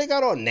and they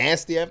got all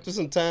nasty after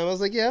some time. I was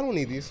like, yeah, I don't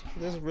need these.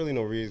 There's really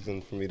no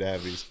reason for me to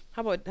have these.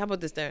 How about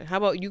this, Darren? How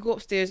about you go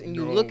upstairs and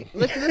you listen.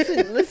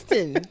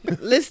 You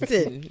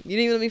didn't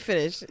even let me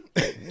finish.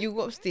 You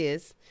go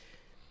upstairs,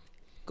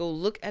 go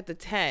look at the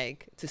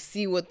tag to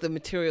see what the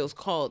material's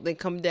called, then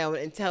come down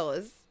and tell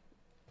us.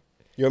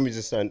 You want me to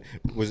just start?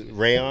 Was it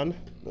rayon?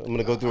 I'm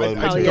gonna go through all the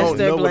I material. don't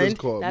know Polyester what it's blend.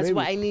 called. That's Maybe.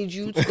 why I need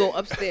you to go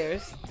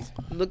upstairs,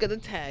 look at the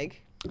tag.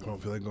 I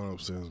don't feel like going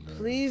upstairs, man.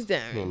 Please,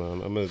 Darren. Hold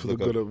on, I'm gonna For the look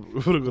good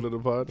up of the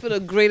pod. For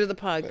the great of the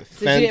pod. Since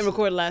you Fancy- didn't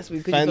record last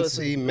week, could you fell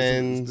fancy asleep?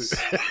 men's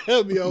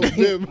Help me out,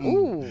 Bim.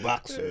 Ooh,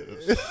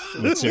 boxers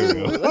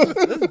material.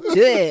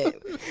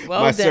 good. Well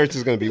My done. search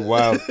is gonna be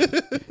wild.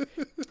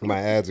 My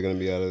ads are gonna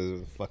be out of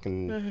the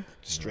fucking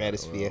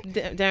stratosphere.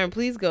 Darren,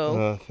 please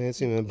go.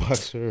 Fancy men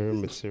boxer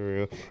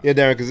material. Yeah,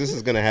 Darren, because this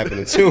is gonna happen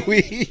in 2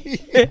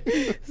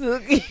 weeks.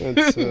 Man.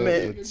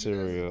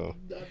 Material.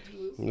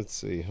 Let's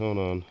see. Hold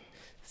on.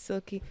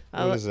 Silky.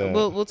 What is that?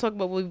 We'll talk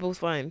about what we both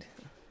find.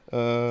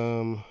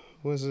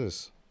 What's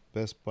this?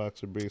 Best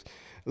boxer briefs.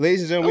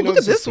 Ladies and gentlemen, we look know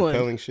at this is this one.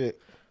 compelling shit.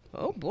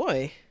 Oh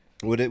boy,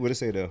 What it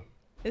say though?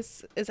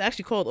 it's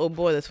actually called. Oh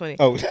boy, that's funny.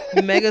 Oh,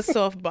 Mega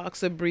soft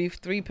boxer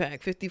brief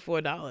 3-pack,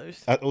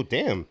 $54. oh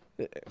damn!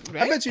 I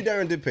Right? bet you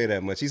Darren did pay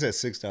that much. He said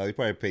 $6. He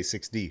probably paid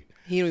 $6.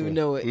 He don't even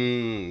know it.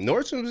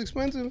 Nordstrom was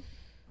expensive.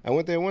 I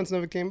went there once,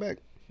 never came back.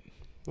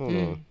 Hold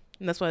on.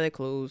 And that's why they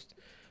closed.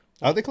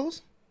 Are they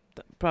closed?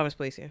 Province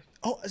Place here.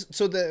 Oh,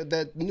 so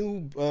that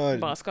new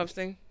Boss Cups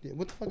thing.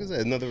 what the fuck is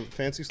that? Another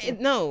fancy store?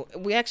 No,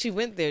 we actually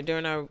went there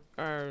during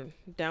our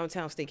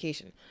downtown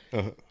staycation,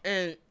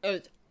 and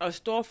it's a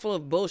store full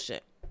of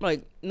bullshit.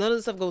 Like none of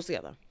the stuff goes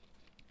together,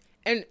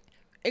 and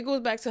it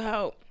goes back to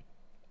how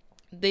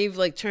they've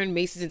like turned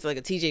Macy's into like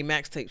a TJ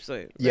Maxx type store.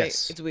 Right?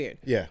 Yes. It's weird.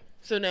 Yeah.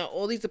 So now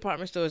all these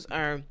department stores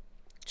are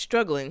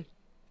struggling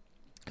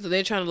So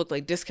they're trying to look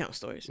like discount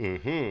stores.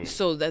 Mm-hmm.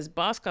 So that's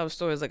Boscov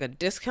store is like a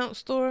discount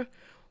store,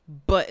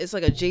 but it's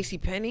like a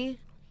JCPenney.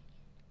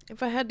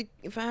 If I had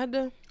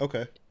to.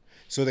 Okay.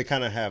 So they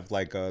kind of have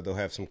like they'll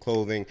have some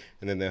clothing,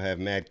 and then they'll have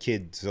mad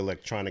kids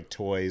electronic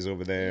toys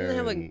over there. They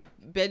have and- like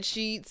bed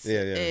sheets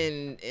Yeah.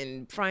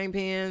 and frying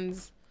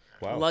pans,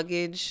 Wow.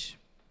 luggage.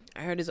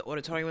 I heard there's an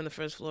auditorium on the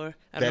first floor.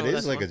 I That don't know what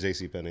is that's like for. a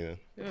JCPenney then.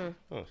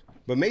 Yeah. Oh.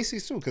 But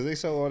Macy's too, because they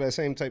sell all that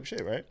same type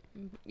shit, right?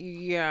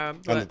 Yeah,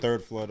 On the but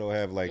third floor, they'll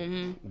have like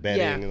bedding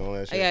yeah, and all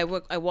that shit. yeah.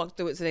 I walked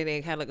through it today.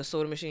 They had like a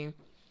soda machine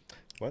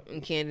What?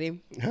 and candy.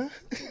 Huh?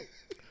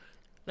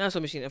 Not a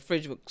soda machine, a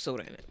fridge with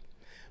soda in it.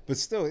 But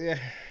still, yeah,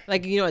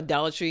 Like a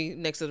Dollar Tree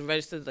next to the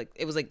register. Like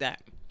it was like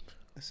that.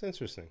 that's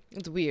interesting.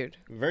 It's weird.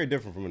 Very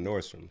different from a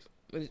Nordstrom's.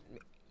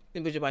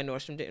 Would you buy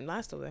Nordstrom didn't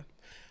last over there?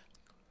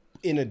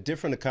 In a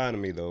different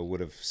economy, though,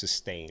 would have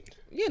sustained.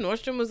 Yeah,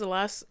 Nordstrom was the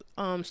last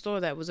store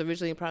that was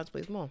originally in Proud's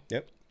Place Mall.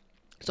 Yep.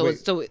 So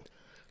Wait.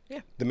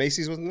 it The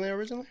Macy's wasn't there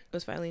originally?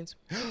 was Filene's.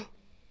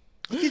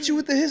 Look at you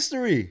with the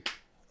history.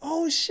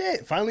 Oh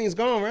shit, Filene's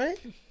gone, right?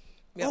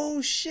 Yep.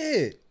 Oh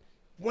shit.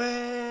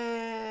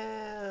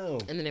 Wow.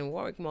 And then in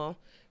Warwick Mall,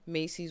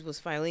 Macy's was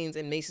Filene's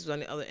and Macy's was on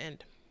the other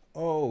end.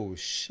 Oh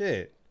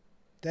shit.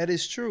 That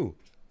is true.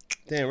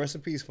 Damn, rest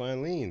in peace,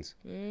 Filene's.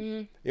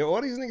 Yo,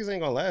 all these niggas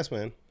ain't gonna last,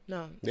 man.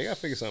 No. They gotta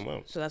figure something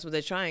out. So that's what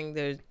they're trying.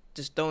 They're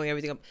just throwing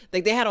everything up.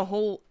 Like they had a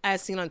whole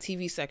as seen on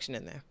TV section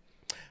in there.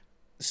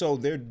 So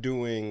they're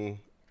doing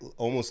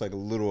almost like a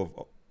little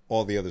of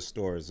all the other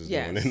stores is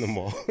doing Yes. in the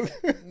mall.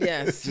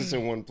 Yes. It's just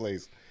in one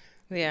place.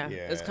 Yeah.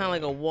 It's kind of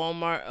like a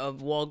Walmart of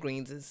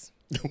Walgreens's.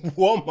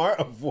 Walmart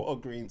of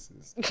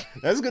Walgreens's.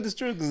 That's good. It's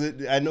true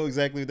because I know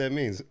exactly what that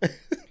means.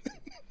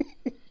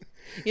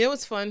 You know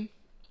what's fun?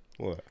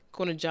 What?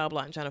 Going to Job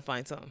Lot and trying to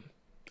find something.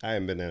 I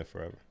haven't been there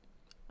forever.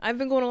 I've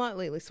been going a lot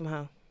lately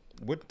somehow.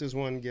 What does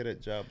one get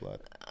at Job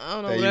Lot I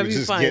don't know. that you Whatever would you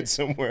just find. get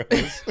somewhere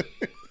else?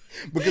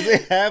 Because they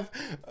have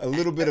a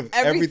little bit of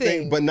everything,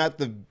 Everything. but not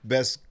the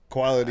best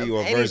quality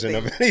or version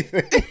of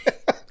anything.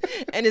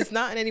 And it's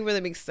not in anywhere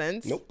that makes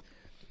sense. Nope.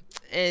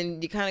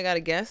 And you kind of got to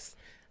guess.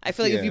 I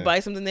feel like if you Yeah. buy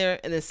something there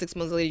and then 6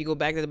 months later you go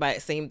back there to buy the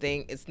same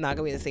thing, it's not going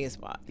to be in the same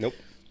spot. Nope.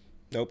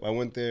 I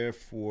went there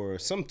for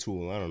some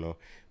tool. I don't know.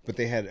 But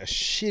they had a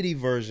shitty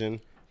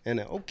version and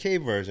an okay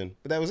version,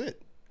 but that was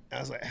it. I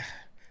was like,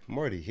 I'm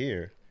already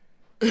here.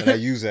 And I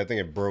used it. I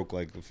think it broke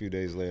like a few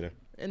days later.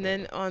 And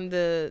then on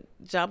the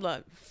Job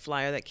Lot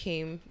flyer that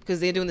came, because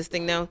they're doing this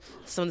thing now,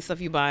 some of the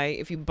stuff you buy,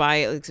 if you buy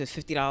it like for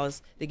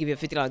 $50, they give you a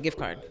 $50 gift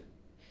card.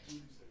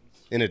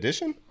 In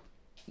addition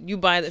You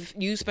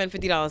spend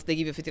 $50, they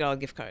give you a $50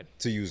 gift card.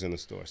 to use in the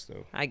store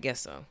still. I guess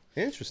so.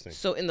 Interesting.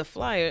 So in the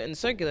flyer, in the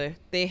circular,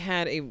 they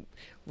had a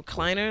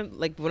recliner,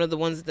 like one of the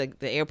ones at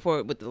the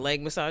airport with the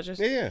leg massagers.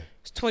 Yeah.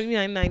 It's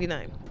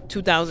 $29.99,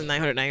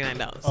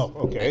 $2,999. Oh,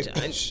 okay.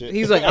 And Shit.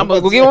 he's like, I'm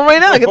gonna go get one right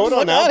now. Get Hold the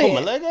on fuck now. out Put of my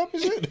here. leg up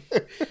and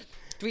shit.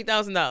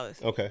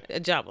 $3,000. Okay. A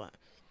Job Lot.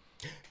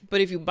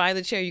 But if you buy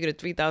the chair, you get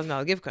a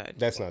 $3,000 gift card.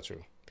 That's not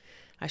true.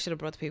 I should have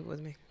brought the paper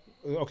with me.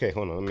 Okay,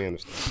 hold on. Let me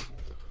understand.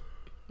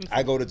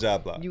 I go to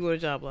Job Lot, You go to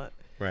Job Lot.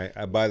 right?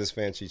 I buy this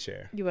fancy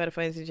chair, You buy the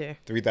fancy chair.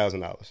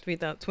 $3,000,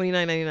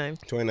 $29.99.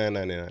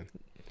 $29.99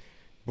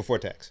 before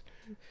tax,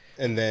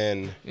 and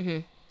then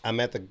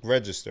I'm at the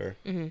register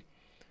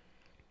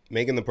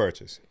making the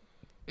purchase.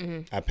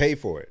 I pay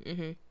for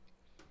it.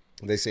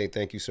 They say,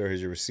 "Thank you, sir. Here's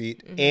your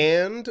receipt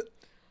and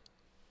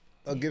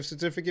a gift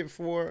certificate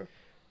for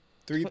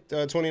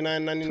 $29.99."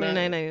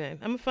 $29.99. I'm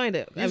gonna find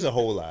it. There's a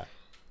whole lot.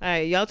 All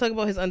right, y'all talk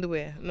about his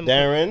underwear.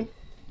 Darren,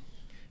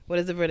 What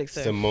is the verdict, it's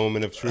a sir?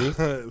 moment of truth.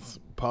 It's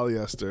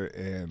polyester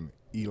and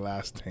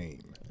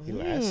elastane.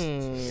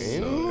 Elastic.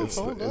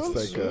 So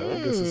it's like I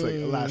guess it's like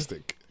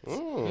elastic.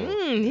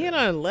 He had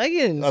on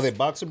leggings. Are they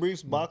boxer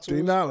briefs? Boxers?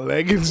 They're not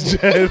leggings,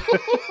 Jed.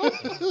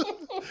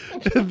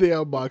 They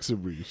are boxer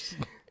briefs.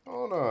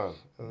 Hold on.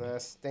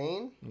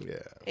 Elastain? Yeah.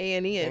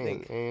 A&E, I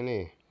think.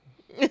 A&E.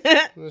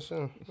 Let's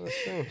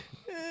see.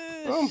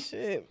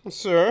 Shit.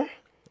 Sir,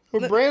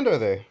 what brand are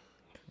they?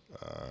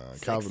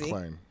 Calvin Sexy.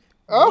 Klein.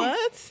 Oh,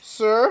 What?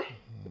 sir.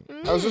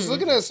 I was just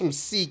looking at some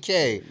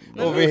CK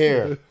over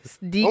here.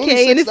 DK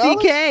Only and a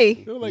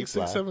 $6? They were like You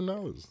fly. $6,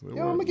 $7. Yo, I'm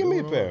gonna give me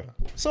a pair.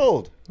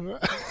 Sold.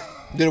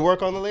 Did it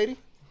work on the lady?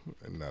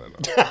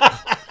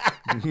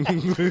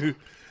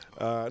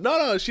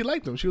 No, she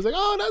liked them. She was like,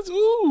 "Oh, that's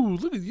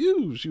look at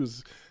you." She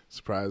was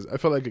surprised. I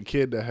felt like a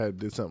kid that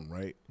did something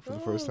right for the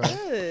first time.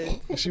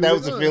 Good. She That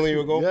was was the like, feeling you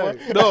were going yeah.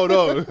 for? No,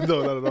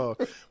 not at all.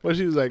 But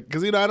she was like,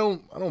 because I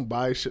don't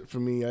buy shit for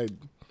me. I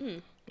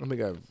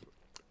think I've.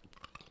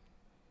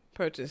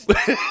 Purchased.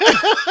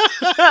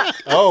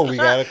 Oh, we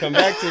gotta come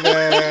back to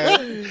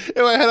that.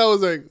 In my head, I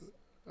was like,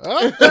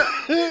 huh?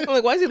 I'm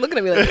like, why is he looking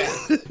at me like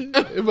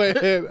that? In my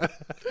head,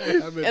 I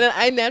And then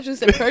I naturally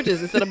said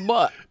purchase instead of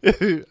bought.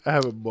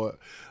 haven't bought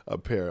a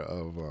pair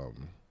of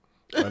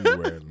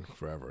underwear in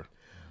forever.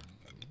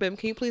 Bim,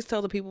 can you please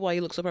tell the people why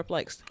you look so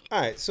perplexed? All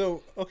right,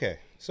 so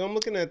I'm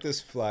looking at this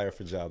flyer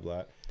for Job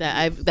Lot.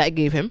 That I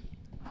gave him.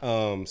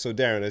 So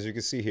Darren, as you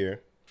can see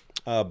here,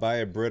 Buy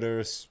a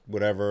Britters,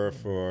 whatever,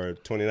 for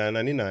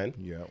 $29.99.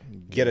 Yeah.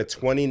 Get a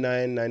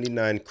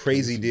 $29.99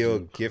 crazy deal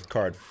gift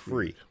card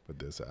free. But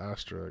there's an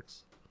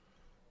asterisk.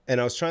 And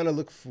I was trying to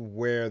look for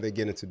where they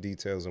get into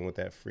details on what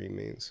that free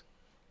means.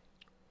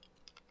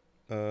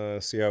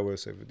 See our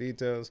website for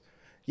details.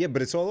 Yeah,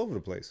 but it's all over the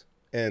place.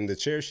 And the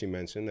chair she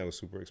mentioned, that was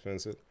super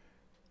expensive.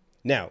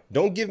 Now,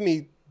 don't give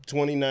me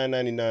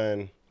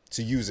 $29.99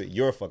 to use at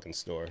your fucking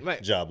store,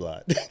 Right. Job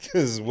Lot.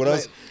 Because what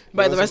else?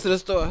 Buy the rest of the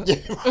store.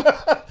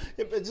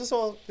 Yeah, but just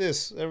all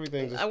this,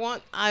 everything. Just I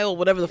want aisle,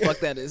 whatever the fuck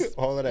that is.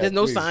 all of that. There's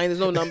no please. sign. There's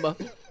no number.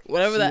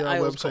 Whatever See that our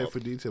aisle is website called. for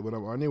detail, but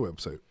I'm on your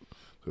website.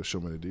 So show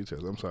me the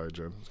details. I'm sorry,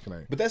 Jen.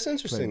 But that's Can I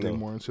interesting, dig though.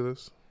 more into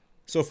this?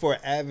 So for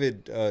an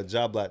avid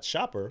Job Lot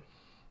shopper,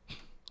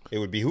 it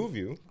would behoove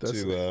you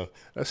to...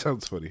 That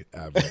sounds funny.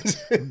 Average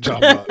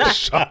job lot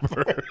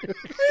shopper.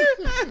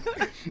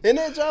 Isn't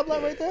that Job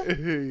Lot right there?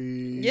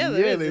 Yeah,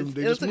 there is. It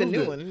looks like a moved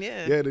new it. one,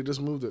 yeah. Yeah, they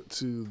just moved it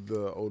to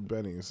the old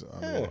Benny's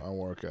Yeah. on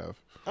Warwick Ave.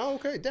 Oh,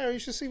 okay. Darren, you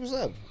should see what's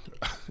up.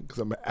 Because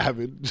I'm an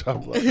avid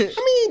job lot. I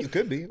mean, you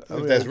could be, if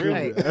that's real.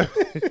 Right.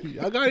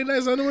 Y'all got any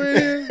nice underwear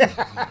in here?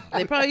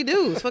 They probably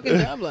do. It's fucking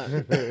job lot. All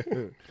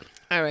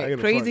I right. get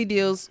a Crazy front.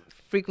 deals,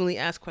 frequently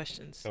asked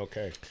questions.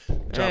 Okay. All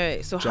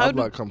right. So how Job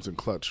do lot comes in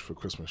clutch for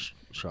Christmas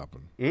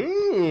shopping.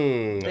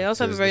 they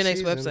also have a very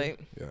nice website.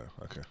 Yeah,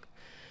 okay.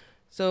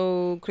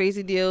 So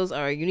crazy deals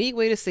are a unique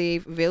way to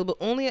save, available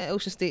only at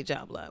Ocean State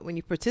Job Lot. When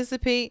you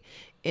participate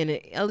in an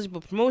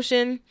eligible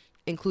promotion,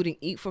 including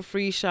Eat for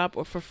Free, Shop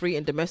or for Free,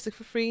 and Domestic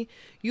for Free,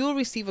 you will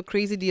receive a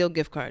crazy deal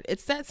gift card.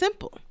 It's that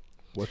simple.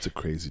 What's a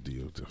crazy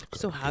deal?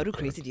 So how do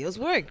crazy deals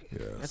work?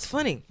 Yes. That's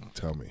funny.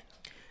 Tell me.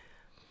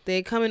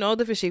 They come in all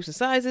different shapes and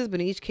sizes, but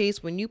in each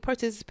case, when you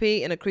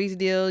participate in a crazy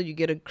deal, you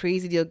get a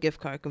crazy deal gift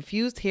card.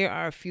 Confused? Here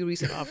are a few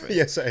recent offers.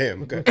 Yes, I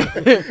am. Okay.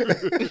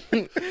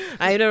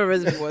 I ain't never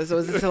read this before, so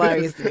it's just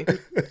hilarious to me.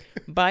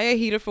 Buy a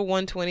heater for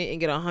 $120 and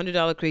get a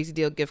 $100 crazy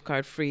deal gift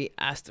card free,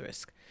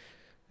 asterisk.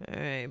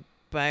 All right.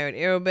 Buy an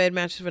Aerobed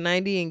mattress for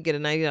 $90 and get a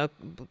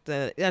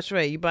 $90. That's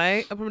right. You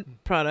buy a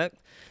product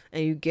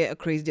and you get a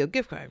crazy deal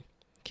gift card.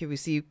 Can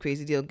receive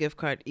crazy deal gift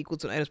card equal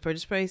to an item's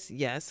purchase price?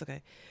 Yes.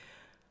 Okay.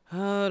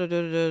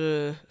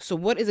 So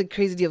what is a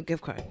crazy deal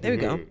gift card? There we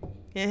go.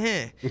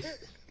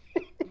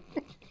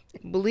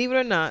 Believe it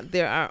or not,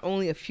 there are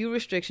only a few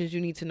restrictions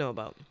you need to know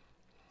about.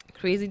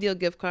 Crazy deal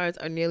gift cards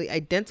are nearly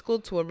identical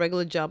to a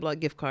regular Job Lot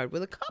gift card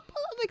with a couple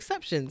of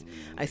exceptions.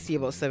 I see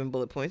about 7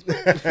 bullet points.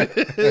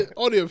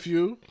 Only a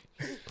few.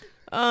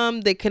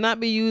 They cannot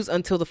be used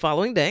until the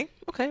following day.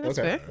 Okay, that's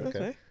Okay, fair. okay. That's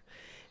fair.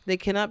 They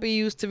cannot be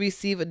used to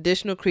receive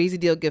additional crazy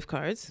deal gift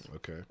cards.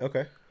 Okay.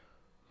 Okay.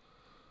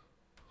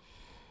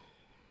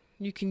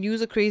 You can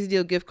use a crazy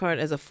deal gift card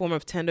as a form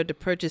of tender to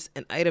purchase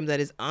an item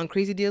that is on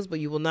crazy deals, but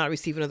you will not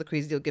receive another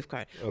crazy deal gift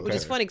card. Which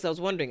is Okay. funny because I was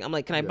wondering. I'm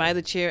like, can I buy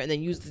the chair and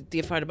then use the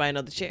gift card to buy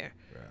another chair?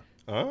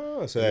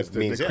 Oh, so that That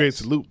means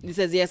creates yes. a loop. He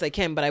says, yes, I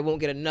can, but I won't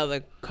get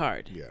another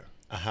card. Yeah.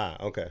 Aha,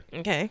 okay.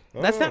 Okay.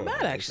 That's not Oh,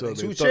 bad, So actually.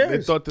 they Two thought, they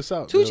chairs. thought this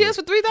out. Two They chairs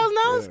were- for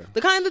 $3,000? Yeah.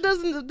 The kind that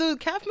does the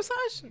calf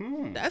massage?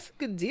 That's a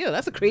good deal.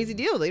 That's a crazy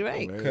deal. They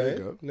right. There Okay.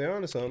 you go. They're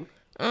onto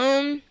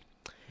something.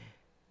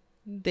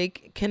 They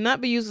cannot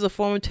be used as a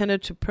form of tender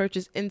to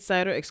purchase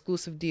insider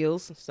exclusive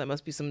deals. So that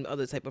must be some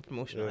other type of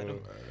promotional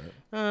item.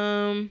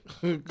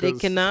 They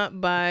 'Cause- cannot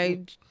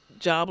buy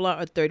Job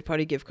Lot or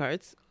third-party gift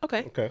cards.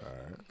 Okay. Okay.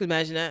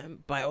 Imagine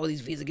that. Buy all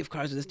these Visa gift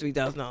cards with this To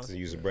 $3,000.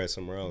 use the bread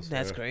somewhere else.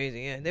 That's yeah. crazy.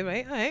 Yeah, they're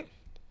right. All right.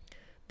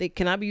 They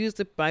cannot be used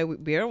to buy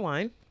beer or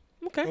wine.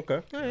 Okay.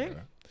 Okay. All right.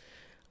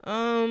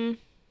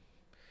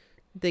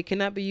 They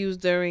cannot be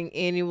used during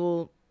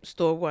annual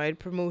store-wide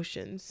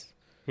promotions.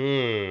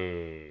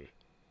 Okay.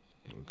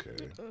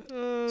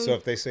 So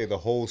if they say the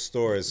whole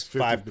store is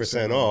 5%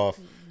 50% off,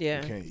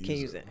 Yeah, can't can't,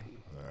 use use it.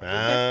 it.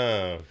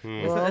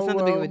 That's not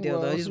the big of a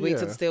deal, though. Just wait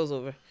till the sale's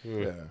over.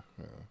 Yeah.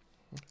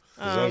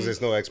 as long as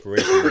there's no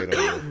expiration date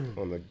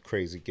on the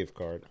crazy gift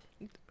card.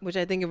 Which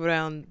I think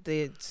around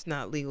it's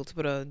not legal to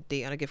put a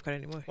date on a gift card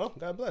anymore. Oh,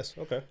 God bless.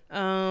 Okay.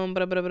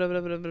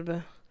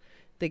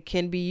 They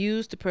can be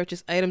used to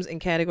purchase items in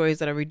categories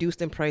that are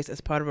reduced in price as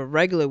part of a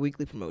regular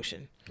weekly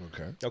promotion.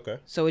 Okay. Okay.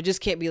 So it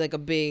just can't be like a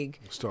big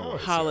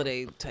Store-wide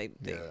holiday type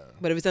thing. Yeah.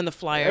 But if it's on the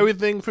flyer,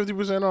 Everything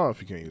 50% off.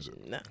 You can't use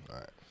it. no.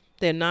 Alright.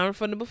 They're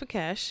non-refundable for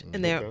cash,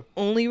 and they're Okay.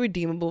 only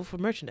redeemable for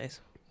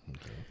merchandise.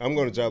 I'm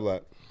going to Job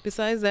Lot.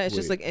 Besides that, it's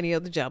just Wait. like any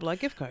other Job Lot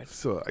gift card.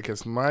 So I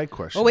guess my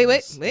question. Oh, wait.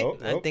 is- Oh,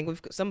 I oh. think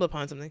we've stumbled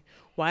upon something.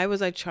 Why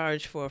was I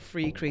charged for a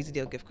free Crazy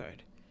Deal gift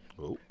card?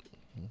 Oh.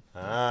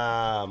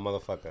 Ah,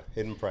 motherfucker.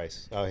 Hidden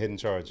price. Hidden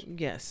charge.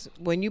 Yes.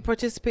 When you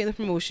participate in the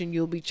promotion,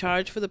 you'll be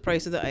charged for the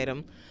price of the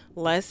item,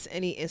 less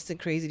any instant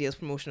Crazy Deals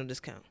promotional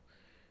discount.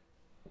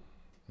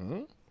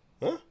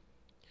 Huh?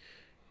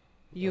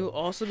 You'll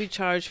also be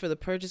charged for the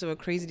purchase of a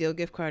Crazy Deal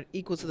gift card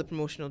equal to the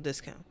promotional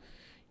discount.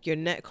 Your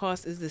net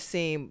cost is the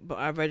same, but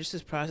our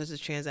registers process the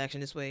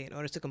transaction this way in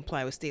order to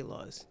comply with state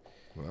laws.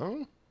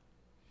 Well.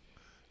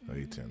 No,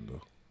 you tend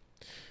to.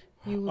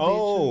 You will be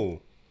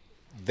Oh,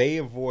 they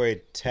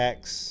avoid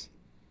tax.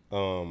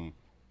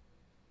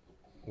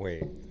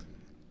 Wait.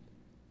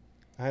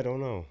 I don't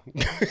know.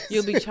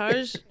 You'll be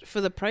charged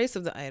for the price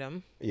of the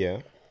item,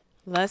 Yeah.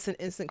 less an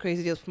instant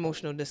crazy deals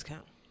promotional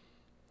discount.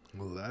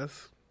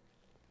 Less.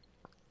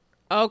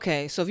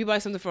 Okay, so if you buy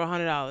something for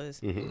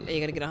 $100, and you're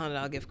gonna get a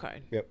 $100 gift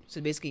card. Yep.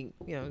 So basically,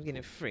 getting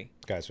it free.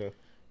 Gotcha.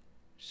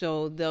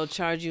 So they'll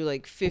charge you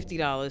like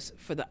 $50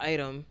 for the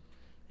item,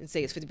 and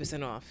say it's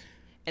 50% off,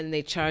 and then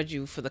they charge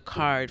you for the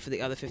card for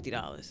the other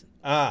 $50.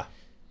 Ah,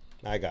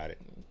 I got it.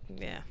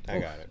 Yeah, I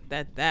got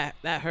it.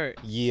 That hurt.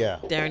 Yeah.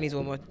 Darren needs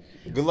one more.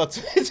 Good luck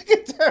to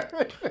get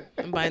there.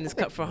 I'm buying this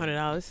cup for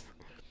 $100,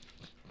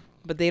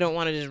 but they don't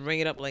want to just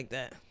ring it up like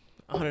that.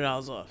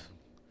 $100 off.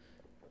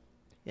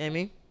 You know what I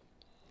mean?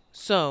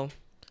 So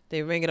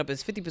they ring it up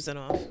as 50%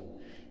 off.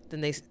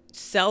 Then they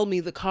sell me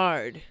the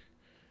card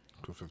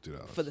For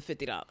 $50. for the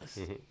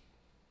 $50.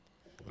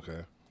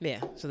 Okay.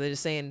 Yeah, so they're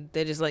just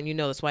letting you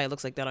know that's why it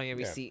looks like that on your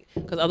receipt.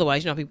 Because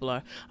otherwise, how people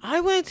are.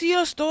 I went to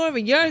your store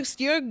and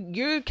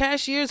your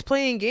cashier's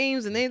playing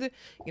games and so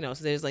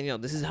they're just like,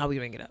 this is how we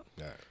ring it up.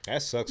 Yeah.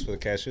 That sucks for the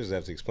cashiers to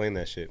have to explain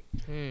that shit.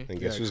 And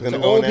guess who's Yeah, gonna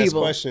the go old and ask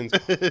people. questions?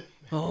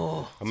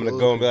 Oh, I'm gonna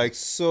go and be like,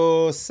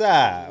 so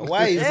sir,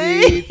 why is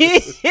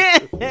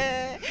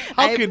it?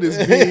 How can this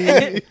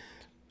be?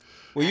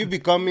 Will you be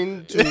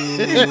coming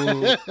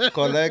to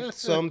collect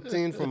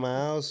something from my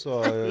house,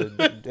 or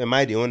am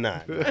I the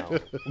owner now?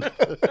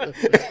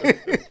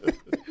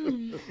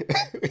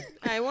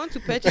 I want to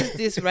purchase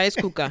this rice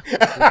cooker.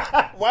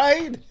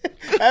 Why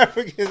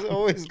Africans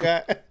always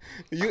got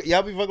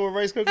y'all be fucking with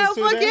rice cookers Hell,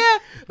 too? fuck now? yeah.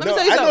 Let me No,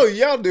 tell you I know something.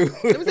 y'all do.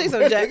 Let me tell you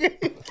something,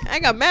 Jack. I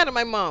got mad at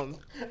my mom.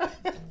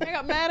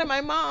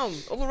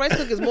 Over rice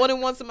cookers more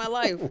than once in my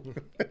life.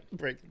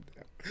 Break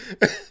it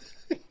down.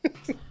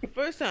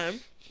 First time,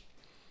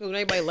 when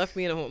anybody left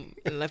me in a home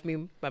and left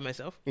me by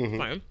myself,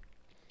 fine.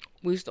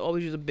 We used to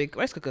always use a big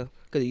rice cooker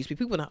because there used to be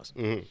people in the house.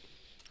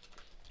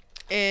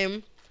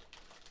 And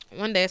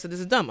one day I said, this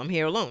is dumb. I'm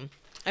here alone.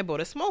 I bought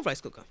a small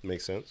rice cooker.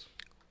 Makes sense.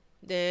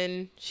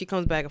 Then she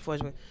comes back and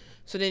forth.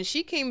 So then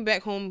she came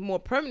back home more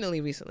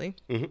permanently recently.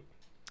 And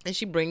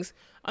she brings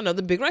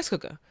another big rice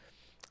cooker.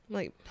 I'm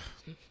like,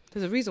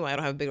 there's a reason why I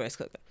don't have a big rice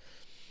cooker.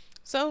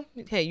 So,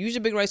 hey, use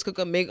your big rice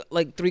cooker. Make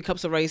like 3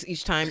 cups of rice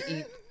each time.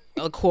 Eat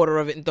a quarter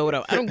of it and throw it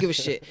out. I don't give a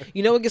shit.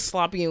 You know it gets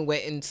sloppy and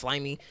wet and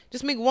slimy.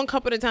 Just make 1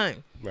 cup at a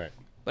time. Right.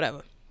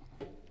 Whatever.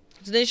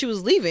 So then she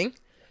was leaving.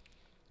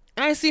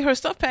 And I see her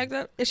stuff packed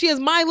up. And she has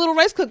my little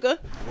rice cooker.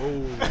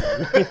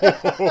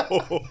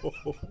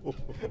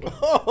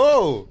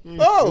 Oh.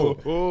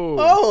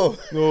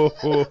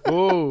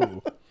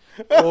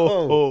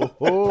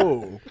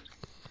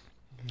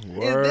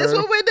 Is this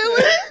what we're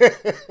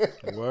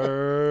doing?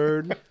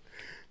 Word.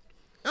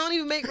 I don't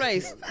even make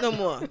rice no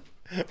more.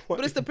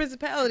 But it's the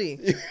principality.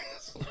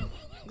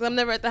 Because I'm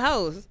never at the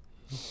house.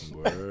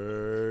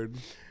 Word.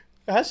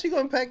 How's she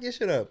gonna pack your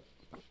shit up?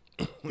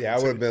 Yeah, I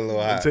would have been a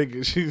little high.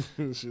 She's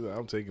like,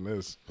 I'm taking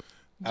this.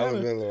 I would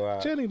have been a little high.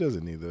 Jenny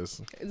doesn't need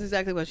this. It's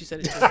exactly what she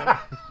said.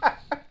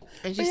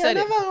 And she said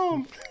never it.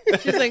 home.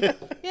 She's like,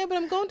 yeah, but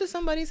I'm going to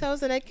somebody's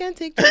house and I can't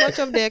take too much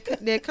of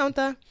their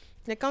counter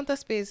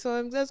space.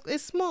 So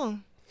it's small.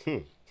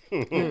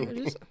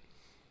 Just-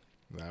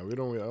 Nah, we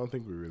don't. I don't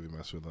think we really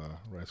mess with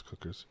rice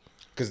cookers.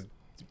 Because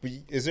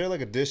is there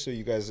like a dish that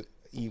you guys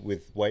eat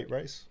with white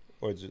rice,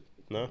 or just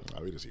no?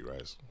 Nah, we just eat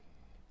rice.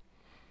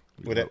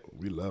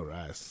 We love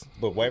rice.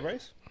 But white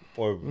rice,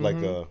 or like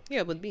a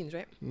yeah, with beans,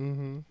 right?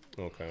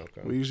 okay.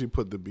 We usually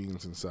put the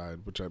beans inside,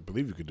 which I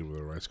believe you could do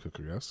with a rice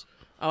cooker. Yes.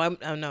 Oh, I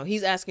don't know.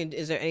 He's asking,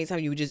 is there any time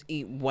you would just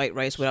eat white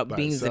rice without By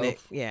beans in it?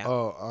 itself? Yeah.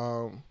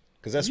 Oh,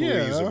 because that's what we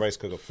use Yeah. a rice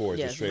cooker for,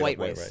 Yeah, just straight white up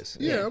white rice. rice.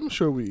 yeah. Yeah. I'm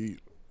sure we eat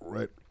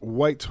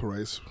white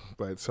rice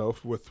by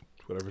itself with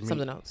whatever meat.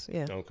 Something else.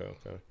 Yeah. Okay.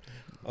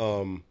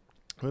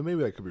 But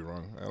maybe I could be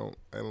wrong.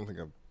 I don't think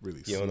I've really.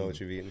 You seen don't know what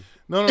you've eaten.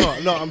 No.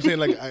 I'm saying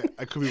like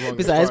I could be wrong.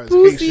 Besides as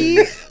far as pussy.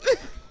 Haitian-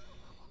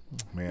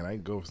 Man, I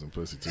can go for some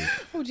pussy too.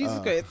 Oh, Jesus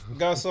Christ.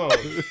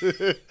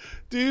 Garçon,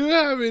 Do you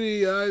have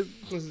any?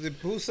 was the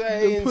pussy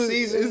in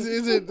season?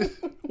 Is it?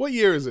 What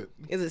year is it?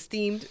 Is it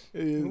steamed?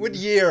 What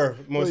year,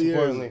 most What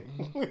year is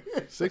importantly?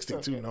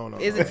 62. No.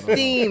 Is it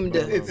steamed?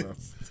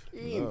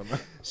 No.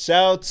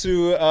 Shout out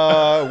to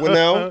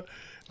Winnell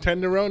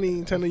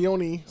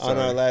Tenderoni. on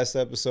our last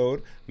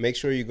episode. Make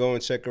sure you go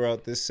and check her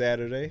out this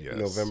Saturday, Yes.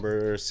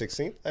 November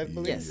 16th, I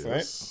believe.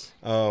 Yes.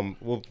 Right?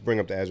 We'll bring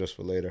up the address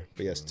for later.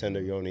 But yes,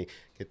 Tender Yoni,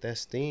 get that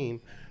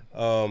steam.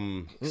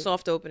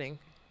 Soft opening.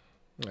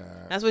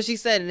 That's what she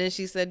said. And then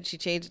she said she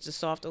changed it to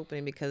soft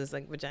opening because it's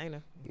like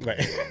vagina. Right.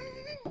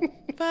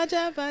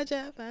 Vaja.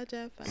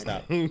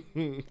 Stop.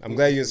 I'm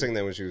glad you didn't sing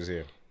that when she was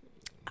here.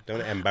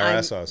 Don't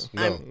embarrass us.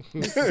 No.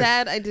 I'm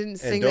sad I didn't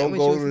sing And that don't when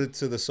go she was...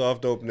 to the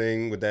soft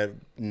opening with that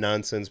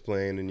nonsense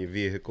playing in your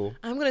vehicle.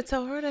 I'm going to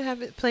tell her to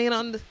have it playing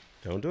on the...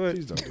 Don't do it.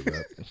 Please don't do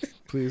that.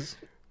 Please.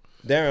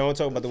 Darren, I want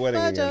to talk about the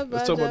wedding Vaja, again.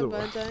 Let's talk about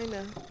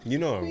vagina. You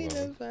know I'm Queen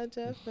wrong. of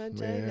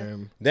vagina.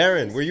 Man,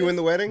 Darren, were you in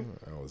the wedding?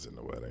 I was in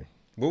the wedding.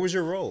 What was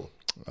your role?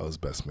 I was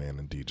best man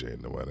and DJ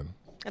in the wedding.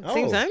 At the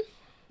same Oh. time?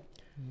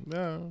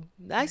 No.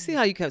 I see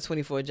how you kept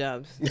 24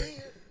 jobs.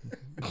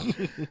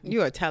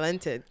 You are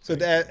talented. So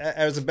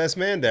as a best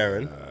man,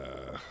 Darren,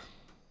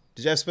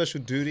 did you have special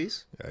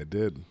duties? I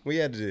did. What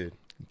you had to do?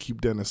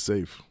 Keep Dennis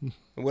safe. And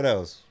what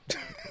else?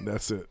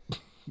 That's it.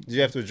 Did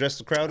you have to address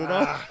the crowd at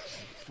all?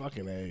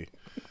 Fucking A.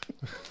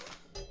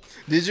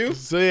 Did you?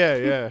 So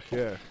yeah, I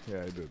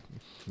did.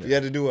 You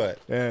had to do what?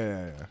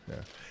 Yeah.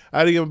 I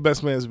had to give him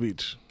best man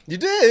speech. You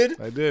did?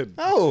 I did.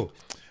 Oh.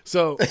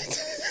 So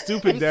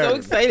stupid I'm Darren. so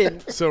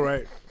excited. So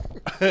right.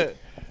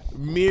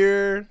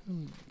 Mere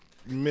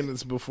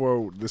minutes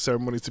before the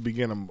ceremony to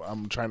begin,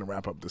 I'm trying to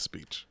wrap up the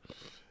speech.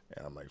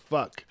 And I'm like,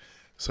 fuck.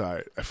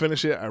 So I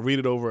finish it, I read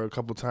it over a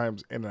couple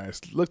times, and I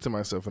look to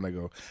myself and I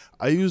go,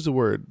 I use the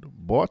word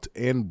bought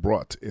and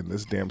brought in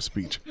this damn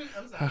speech.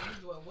 I'm sorry,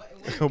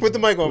 Put the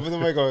mic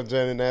on,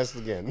 Jen, and ask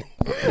again.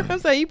 I'm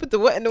sorry, you put the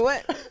what in the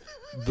what?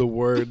 The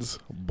words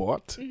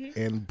bought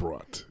and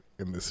brought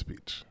in this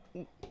speech.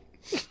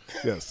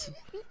 Yes.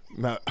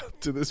 Now,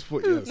 to this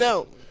point, yes.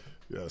 No.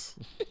 Yes.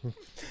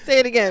 Say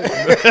it again.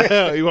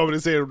 You want me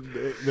to say it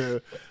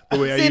the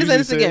way I Say the usually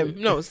sentence say again. it?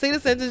 No, say the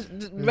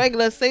sentence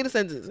regular. Say the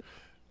sentence.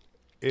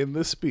 In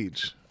this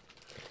speech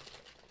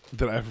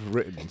that I've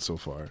written so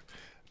far,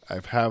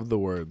 I've have the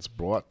words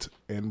brought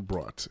and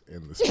brought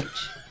in the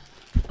speech.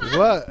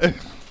 What?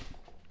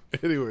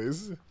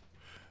 Anyways,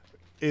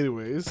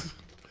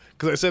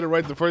 because I said it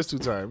right the first two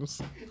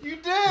times. You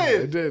I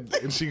did. did,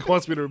 and she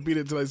wants me to repeat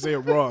it until I say it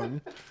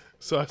wrong.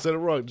 So I said it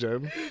wrong,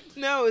 Jen.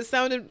 No, it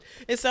sounded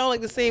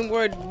like the same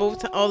word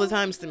all the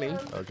times to me.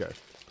 Okay.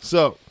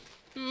 So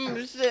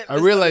Shit. I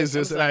realized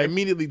this, and I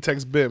immediately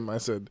text Bim. I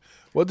said,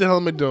 "What the hell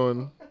am I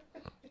doing?"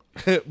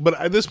 But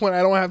at this point,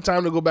 I don't have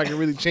time to go back and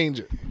really change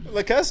it.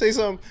 Like, can I say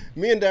something?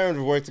 Me and Darren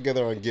have worked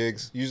together on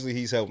gigs. Usually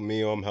he's helping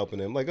me or I'm helping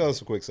him. Like,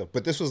 some quick stuff.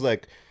 But this was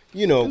like,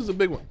 This is a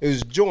big one. It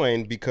was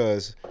joined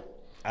because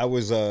I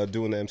was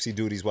doing the MC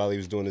duties while he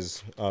was doing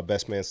his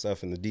best man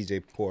stuff and the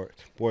DJ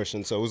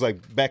portion. So it was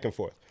like back and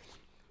forth.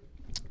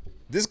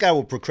 This guy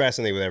will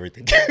procrastinate with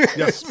everything.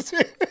 Yes.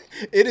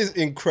 It is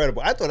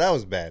incredible. I thought that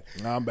was bad.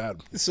 Nah, I'm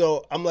bad.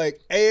 So I'm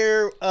like,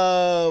 air need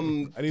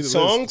a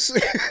songs.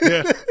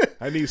 Yeah,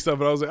 I need stuff.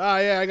 And I was like,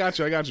 yeah, I got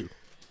you.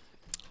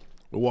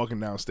 We're walking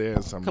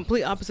downstairs.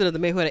 Complete opposite of the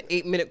man who had an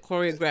 8-minute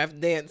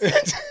choreographed dance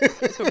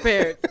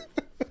prepared.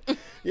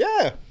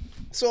 Yeah.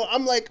 So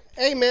I'm like,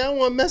 hey, man, I don't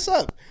want to mess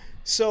up.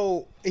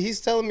 So he's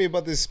telling me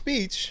about this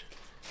speech.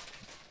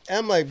 And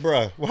I'm like,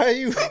 bruh, why are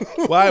you...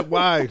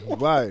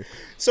 Why?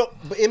 So,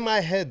 but in my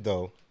head,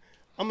 though,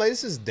 I'm like,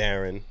 this is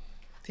Darren.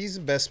 He's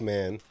the best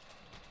man.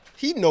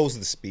 He knows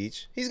the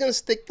speech. He's going to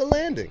stick the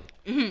landing.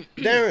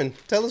 Darren,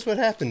 tell us what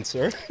happened,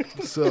 sir.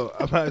 So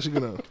I'm actually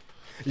going to...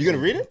 You going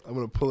to read it? I'm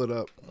going to pull it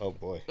up. Oh,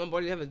 boy. Oh, boy,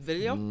 do you have a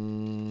video?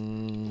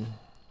 All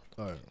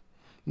right.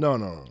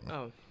 No.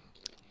 Oh.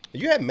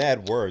 You had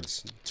mad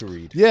words to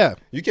read. Yeah.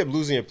 You kept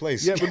losing your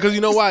place. Yeah, because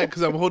you know why?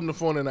 Because I'm holding the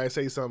phone and I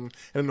say something,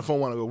 and then the phone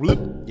want to go blip,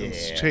 and Yeah.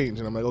 it's change,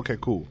 and I'm like, okay,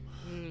 cool.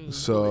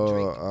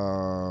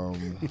 So,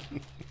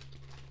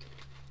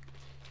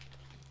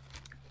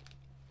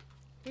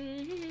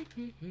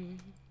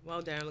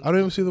 Well, Darren, I don't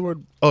even see the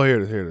word. Oh, here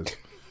it is.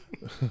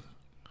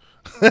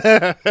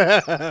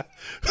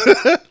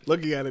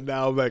 Looking at it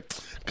now, I'm like,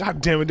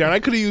 God damn it, Darren! I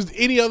could have used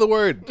any other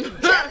word.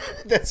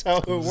 That's how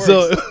it works.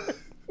 So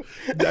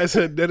I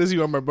said, Dennis,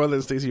 you are my brother,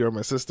 and Stacey, you are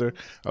my sister.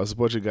 I'll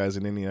support you guys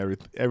in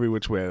every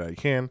which way that I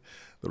can.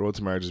 The road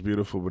to marriage is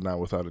beautiful, but not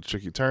without its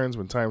tricky turns.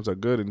 When times are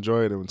good,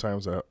 enjoy it, and when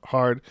times are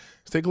hard,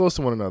 stay close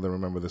to one another.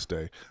 Remember this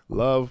day.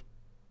 Love,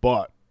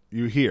 bought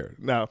you here.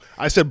 Now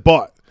I said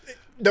bought.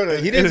 No,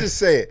 he didn't just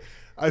say it.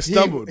 I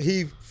stumbled.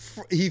 He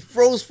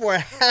froze for a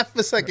half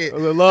a second.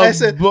 Love, I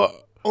said,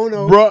 oh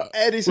no. Bruh.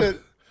 And he said,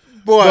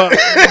 boy.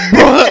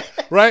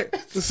 Right?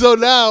 So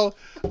now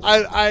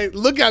I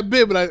look at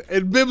Bib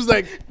and Bib's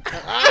like,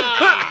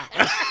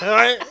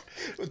 right?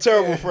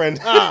 Terrible friend.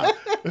 I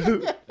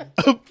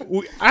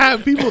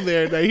have people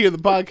there that hear the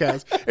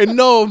podcast and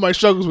know of my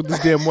struggles with this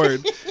damn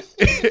word.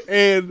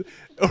 And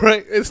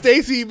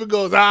Stacey even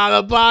goes, the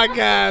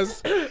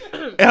podcast.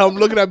 And I'm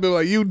looking at Bib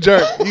like, you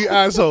jerk, you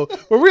asshole.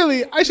 But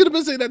really, I should have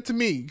been saying that to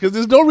me because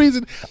there's no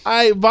reason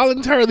I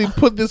voluntarily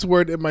put this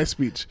word in my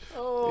speech.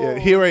 Yeah,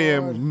 here I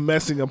am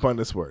messing up on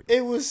this word.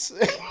 It was.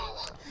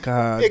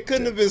 God, It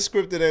couldn't have been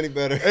scripted any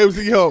better. it was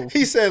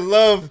He said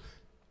love,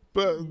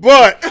 but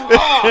but.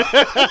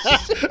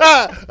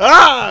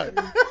 I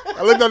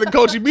looked at the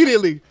coach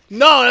immediately.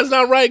 No, that's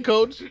not right,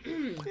 coach.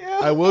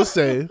 I will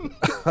say,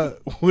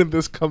 when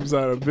this comes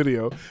out on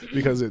video,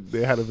 because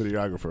they had a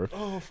videographer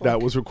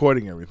that was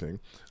recording everything,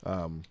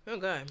 Oh,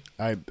 God.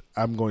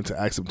 I'm going to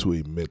ask them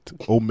to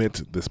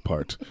omit this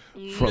part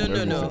from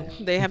everything. No.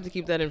 They have to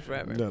keep that in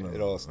forever. No. It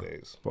all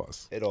stays.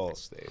 Boss. It all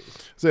stays.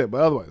 That's it, but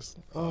otherwise,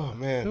 Oh,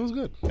 man. it was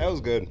good. That was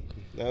good.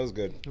 It was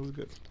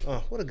good.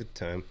 Oh, what a good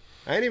time.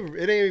 It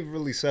ain't even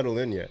really settled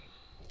in yet.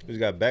 We just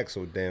got back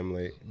so damn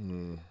late.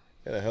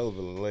 Had a hell of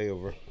a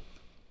layover.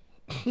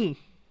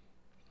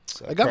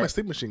 So I got my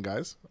sleep machine,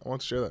 guys. I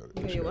want to share that with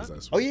Okay, you what?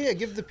 guys. Oh, yeah,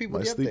 give the people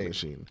My the sleep update.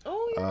 machine.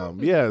 Oh,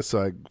 Yeah,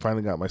 so I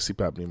finally got my sleep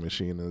apnea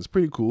machine, and it's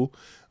pretty cool.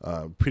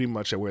 Pretty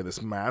much I wear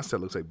this mask that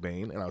looks like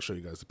Bane, and I'll show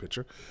you guys the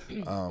picture.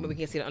 But we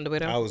can't see the underwear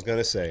though. I was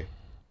gonna say.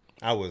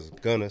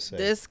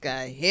 This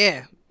guy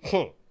here.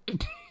 You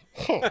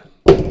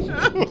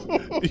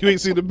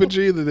ain't seen the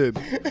picture either, then.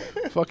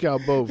 Fuck y'all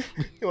both.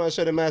 You want to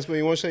show the mask, but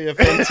you want to show your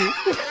Fenty?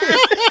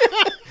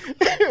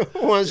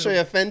 Want to show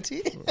your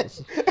Fenty?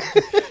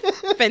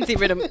 Fenty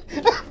rhythm.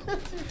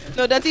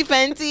 No, dirty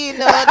Fenty.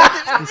 No,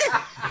 dirty.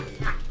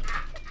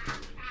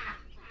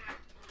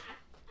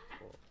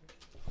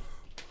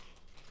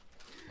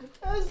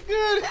 That's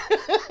good.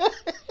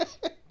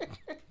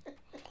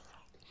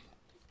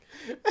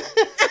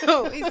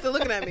 Oh, he's still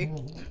looking at me.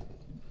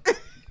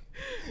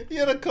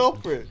 You're the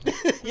culprit.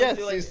 Yes,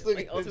 Do he's like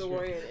looking at Ultimate you.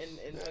 Warrior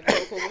and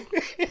Hulk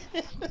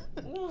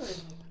Hogan.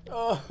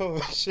 Oh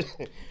shit.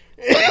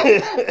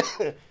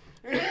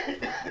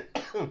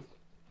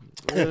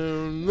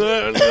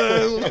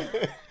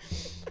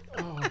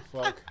 Oh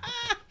fuck.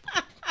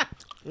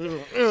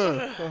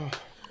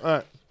 All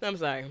right. I'm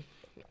sorry.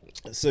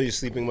 So you're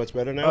sleeping much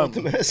better now with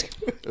the mask?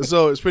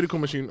 So it's a pretty cool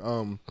machine.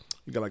 You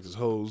got like this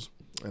hose,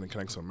 and it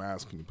connects to a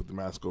mask, and you put the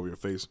mask over your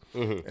face,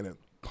 and it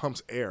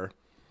pumps air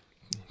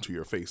to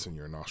your face and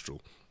your nostril.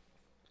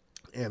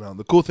 And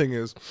the cool thing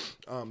is,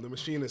 the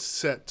machine is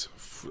set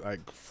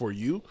for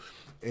you,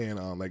 and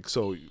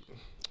so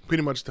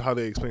pretty much how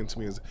they explain it to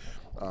me is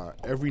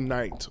every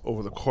night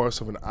over the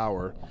course of an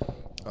hour,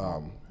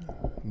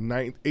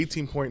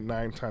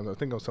 18.9 times. I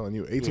think I was telling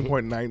you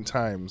 18.9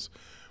 times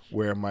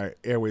where my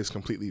airway is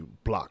completely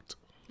blocked.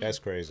 That's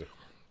crazy.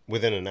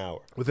 Within an hour.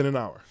 Within an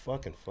hour.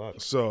 Fucking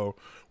fuck. So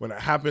when it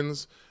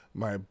happens,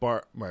 my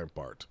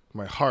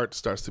heart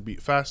starts to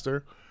beat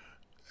faster,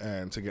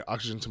 and to get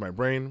oxygen to my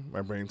brain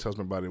tells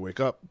my body to wake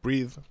up,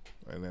 breathe,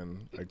 and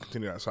then I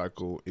continue that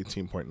cycle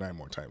 18.9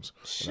 more times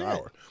in an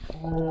hour.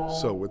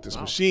 So with this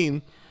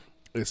machine,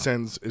 it's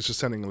just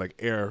sending like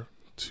air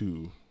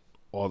to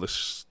all the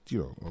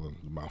all the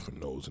mouth and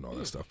nose and all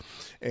that stuff,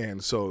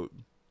 and so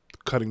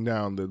cutting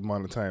down the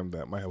amount of time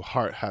that my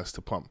heart has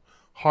to pump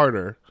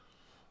harder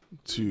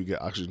to get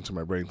oxygen to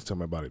my brain to tell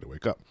my body to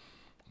wake up.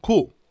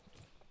 Cool.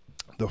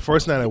 The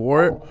first night I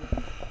wore it,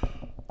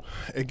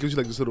 it gives you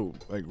like this little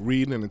like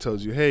read, and it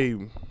tells you, hey,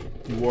 you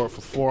wore it for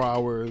 4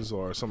 hours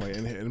or something,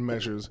 and it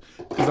measures,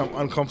 because I'm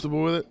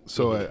uncomfortable with it,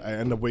 so I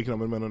end up waking up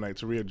in the middle of the night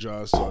to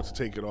readjust or to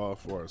take it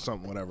off or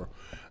something, whatever.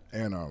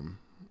 And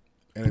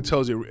it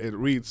tells you, it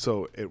reads,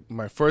 so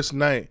my first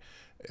night,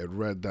 it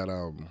read that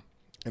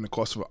in the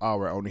course of an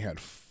hour, I only had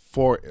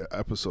 4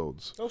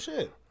 episodes. Oh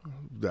shit.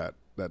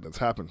 That's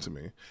happened to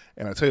me.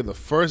 And I tell you, the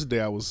first day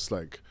I was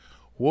like,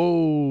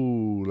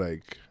 whoa,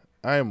 like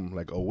I'm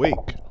like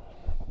awake.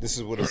 This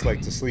is what it's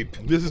like to sleep.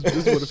 This is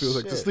what it feels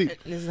like to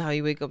sleep. This is how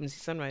you wake up and see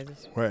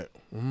sunrises. Right.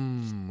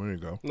 There you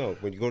go. No,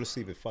 when you go to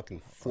sleep at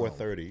fucking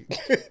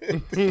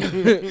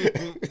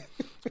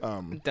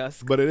 4:30.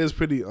 Dusk. But it is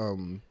pretty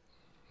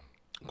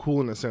cool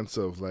in the sense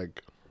of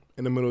like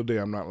in the middle of the day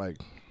I'm not like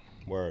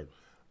Word.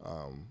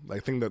 I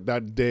think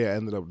that day I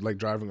ended up like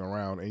driving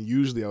around, and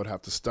usually I would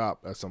have to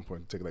stop at some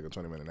point to take like a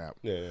 20-minute nap.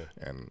 Yeah.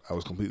 And I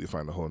was completely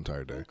fine the whole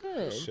entire day.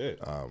 Good.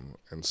 Shit.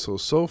 And so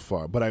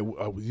far, but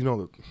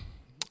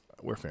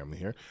we're family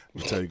here.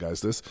 I'll tell you guys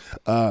this.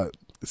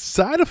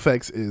 Side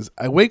effects is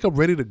I wake up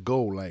ready to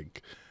go,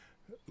 like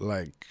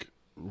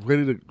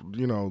ready to,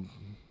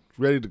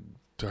 ready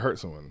to hurt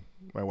someone.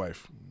 My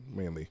wife,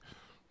 mainly.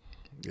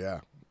 Yeah.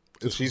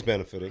 So she's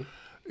benefiting.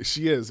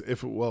 She is.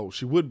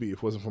 She would be if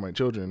it wasn't for my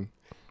children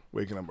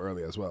waking up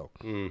early as well.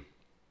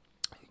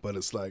 But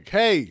it's like,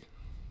 hey,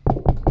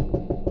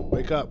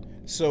 wake up.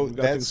 So we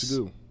got things to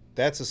do.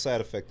 That's a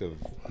side effect of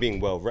being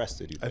well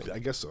rested. You think? I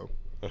guess so.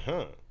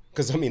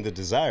 Because I mean, the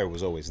desire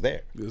was always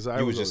there. The desire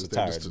you was just a always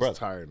there, tired just brother.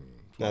 tired and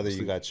Now that you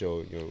sleep. got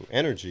your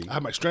energy, I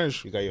have my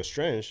strength. you got your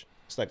strength.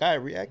 It's like, I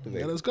reactivate.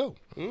 Yeah, let's go.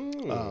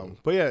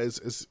 But yeah,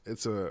 it's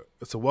a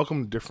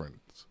welcome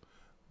difference.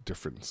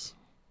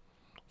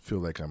 Feel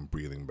like I'm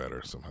breathing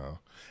better somehow.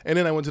 And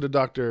then I went to the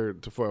doctor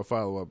for a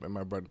follow up, and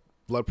my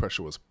blood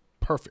pressure was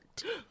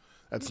perfect.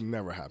 That's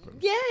never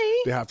happened. Yay.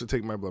 They have to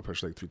take my blood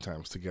pressure like 3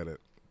 times to get it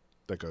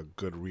like a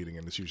good reading,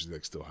 and it's usually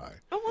like still high.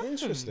 Oh, wow.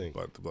 Interesting.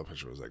 But the blood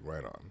pressure was like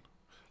right on.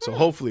 So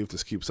hopefully, if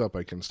this keeps up,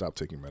 I can stop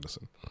taking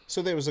medicine.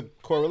 So there was a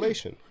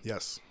correlation.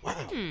 Yes. Wow.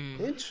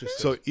 Interesting.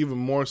 So even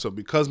more so,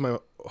 because my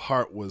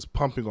heart was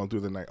pumping on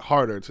through the night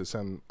harder to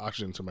send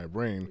oxygen to my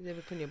brain, You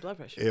never put in your blood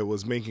pressure. it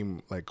was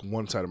making like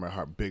one side of my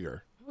heart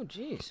bigger. Oh,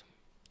 jeez.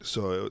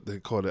 So they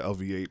called it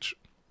LVH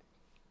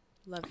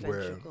Left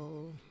Where-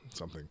 ventricle.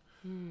 something,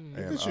 Look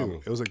and at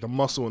you. it was like the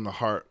muscle in the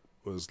heart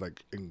was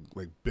like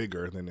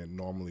bigger than it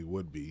normally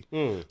would be.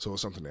 So it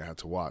was something they had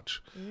to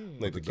watch.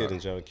 Like the kid in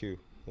John Q.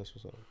 That's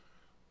what's up.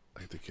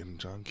 Like the kid in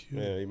John Q.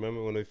 Yeah, you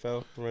remember when they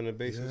fell running the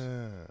bases?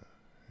 Yeah.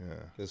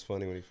 It's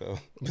funny when he fell.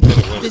 But then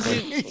it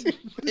wasn't.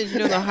 Did you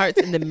know the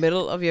heart's in the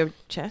middle of your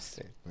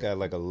chest? Got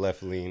like a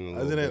left lean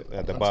a little Isn't bit it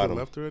at the onto bottom.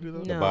 left already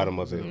though? No. bottom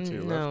of it. To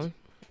your No. left?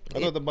 I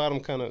thought the bottom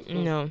kind of.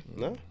 No.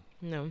 No?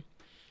 No.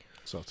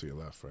 It's off to your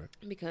left, right?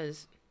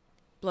 Because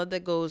blood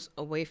that goes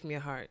away from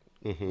your heart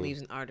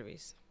leaves in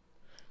arteries.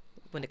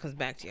 When it comes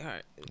back to your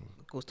heart, it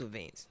goes through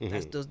veins.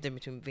 That's those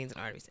difference between veins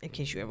and arteries. In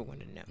case you ever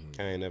wanted to know.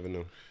 I ain't never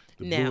knew.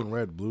 The Now, blue and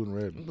red.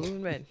 Blue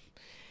and red.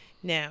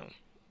 Now,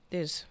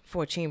 there's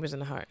 4 chambers in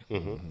the heart. I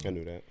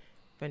knew that.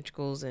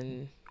 Ventricles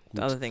and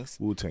the other things.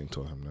 Wu-Tang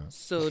told him that.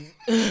 So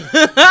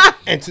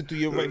Enter through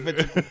your right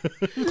ventricle.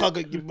 Clog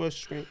up your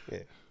bloodstream. Yeah.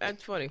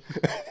 that's funny.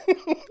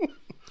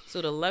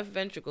 So the left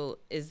ventricle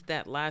is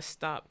that last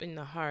stop in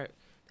the heart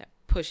that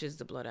pushes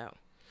the blood out.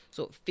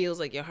 So it feels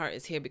like your heart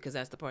is here because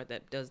that's the part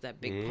that does that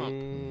big pump.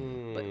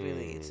 But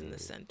really, it's in the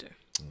center.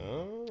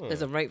 Oh.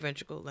 There's a right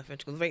ventricle, left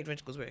ventricle. The right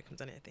ventricle is where it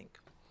comes in, I think.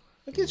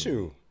 Look at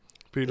you.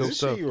 Pretty Is dope this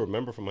stuff. shit you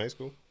remember from high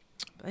school?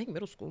 I think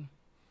middle school.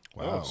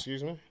 Oh, Wow.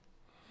 excuse me.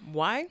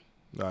 Why?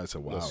 No, I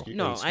said wow.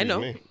 No, I know.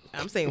 Me.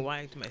 I'm saying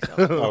why to myself.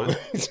 Oh.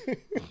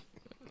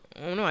 I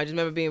don't know. I just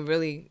remember being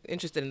really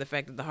interested in the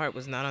fact that the heart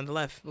was not on the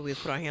left, but we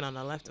just put our hand on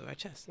the left of our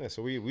chest. Yeah,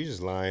 so we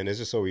just lying. It's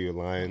just so we were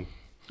lying.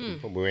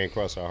 We ain't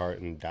cross our heart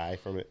and die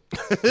from it.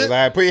 We're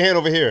like, put your hand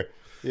over here.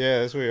 Yeah,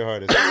 that's where your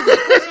heart is.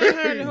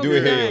 Do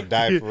it here, you'll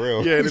die for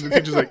real. Yeah, and then the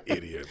teacher's like,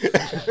 idiots.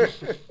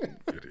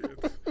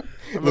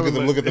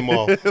 Look at them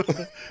all.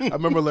 I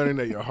remember learning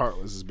that your heart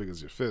was as big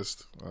as your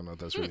fist. I don't know if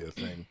that's really a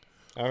thing.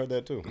 I heard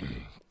that too.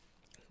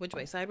 Which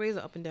way? Sideways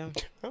or up and down?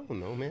 I don't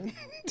know, man.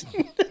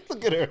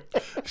 Look at her.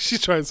 She's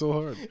trying so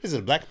hard. Is it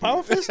a black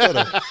power fist? Or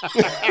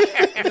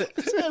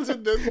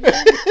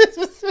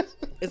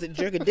Is it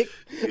jerk a dick?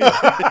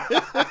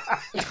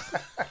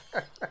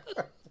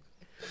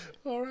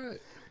 All right.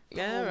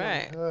 All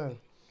right.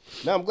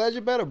 No, I'm glad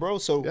you're better, bro.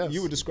 So Yes.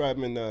 you were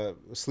describing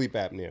sleep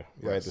apnea,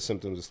 right? Yes. The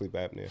symptoms of sleep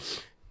apnea.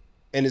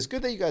 And it's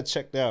good that you got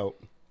checked out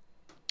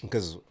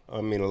because,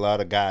 I mean, a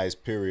lot of guys,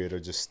 period, are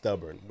just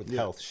stubborn with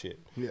health shit.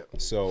 Yeah.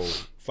 So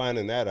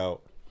finding that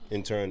out,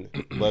 in turn,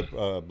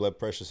 blood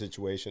pressure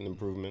situation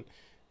improvement,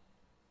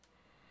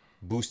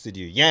 boosted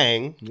your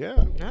yang.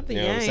 Yeah. Not the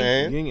You know what I'm yang.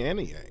 saying? Yin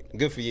and yang.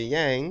 Good for your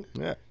yang.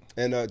 Yeah.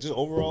 And just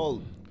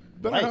overall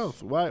Better life.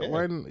 health. Why? Yeah.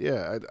 Why?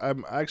 Yeah.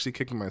 I'm actually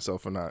kicking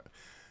myself for not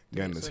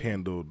getting this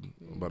handled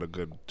about a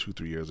good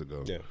 2-3 years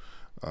ago. Yeah.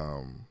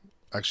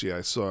 Actually,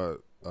 I saw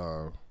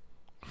a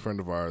friend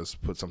of ours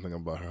put something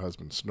about her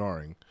husband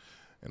snoring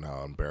and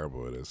how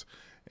unbearable it is.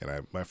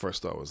 And my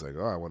first thought was like,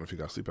 oh, I wonder if he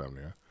got sleep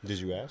apnea. Did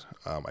you ask?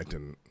 I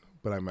didn't,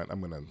 but I'm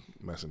gonna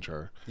message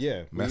her.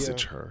 Yeah.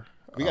 Message her.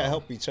 We gotta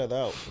help each other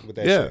out with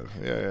that Yeah,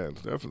 shit. yeah,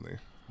 definitely.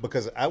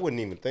 Because I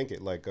wouldn't even think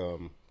it like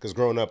because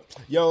growing up,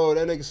 yo,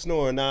 that nigga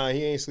snoring. Nah,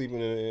 he ain't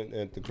sleeping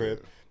at the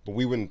crib. But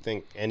we wouldn't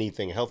think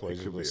anything health wise.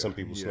 could be, Some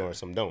people yeah. snore,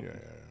 some don't. Yeah.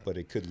 But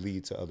it could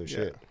lead to other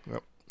shit.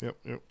 Yep.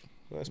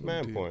 That's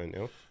mad important,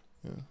 yo.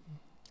 Yeah.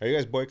 Are you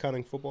guys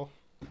boycotting football?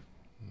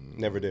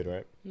 Never did,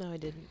 right? No, I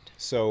didn't.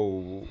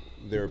 So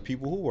there are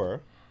people who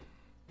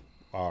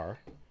are,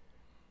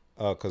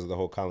 because of the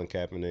whole Colin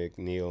Kaepernick,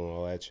 Neil, and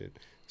all that shit.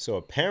 So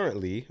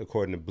apparently,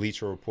 according to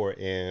Bleacher Report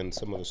and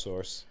some other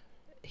source,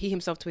 He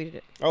himself tweeted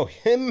it. oh,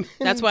 him.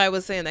 That's why I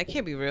was saying that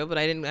can't be real, but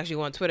I didn't actually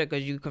go on Twitter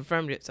because you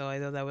confirmed it, so I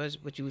thought that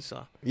was what you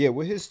saw. Yeah,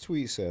 what his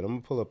tweet said. I'm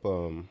gonna pull up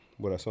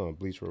what I saw on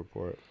Bleacher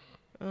Report.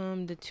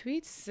 The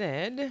tweet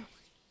said,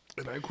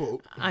 And I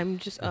quote. "I'm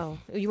just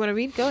you want to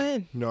read? Go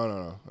ahead."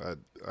 No.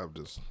 I'm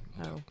just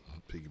Oh,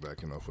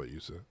 piggybacking off what you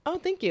said. oh,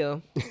 thank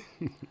you.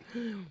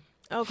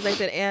 Oh,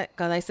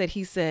 because I said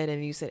he said,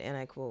 and you said, and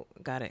I quote.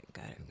 Got it.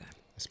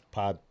 It's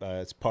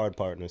Pod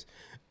Partners.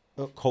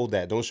 Oh, hold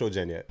that. Don't show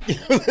Jen yet.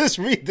 Let's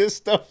read this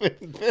stuff.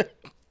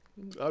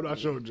 I'm not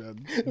showing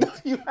Jen.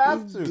 You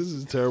have to. This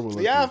is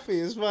terrible. Yeah,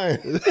 it's fine.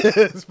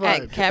 It's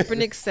fine. At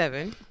Kaepernick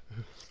 7,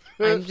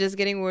 I'm just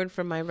getting word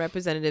from my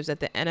representatives that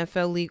the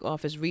NFL league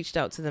office reached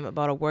out to them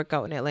about a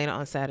workout in Atlanta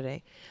on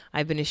Saturday.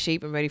 I've been in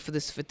shape and ready for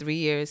this for 3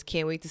 years.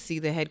 Can't wait to see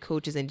the head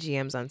coaches and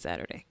GMs on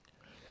Saturday.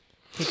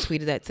 He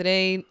tweeted that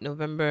today,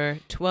 November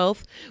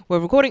 12th. We're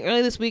recording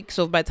early this week,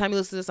 so by the time you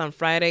listen to this on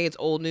Friday, it's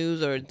old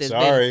news or there's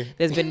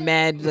been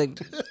mad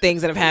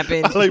things that have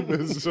happened. I like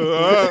this.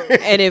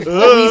 And if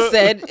what we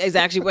said is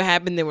actually what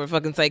happened, then we're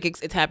fucking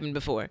psychics. It's happened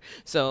before.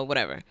 So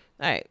whatever.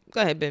 All right.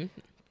 Go ahead, Ben.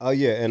 Oh,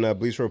 yeah. And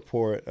Bleacher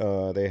Report,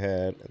 they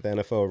had the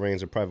NFL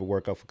arranged a private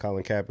workout for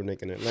Colin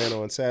Kaepernick in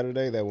Atlanta on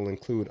Saturday that will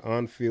include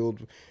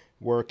on-field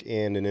work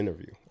and an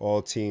interview.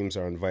 All teams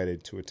are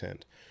invited to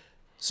attend.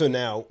 So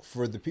now,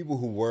 for the people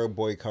who were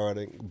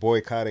boycotting,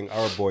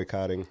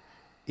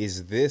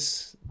 is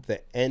this the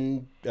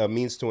end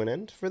means to an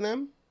end for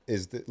them?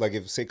 Is like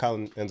if say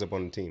Colin ends up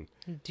on the team,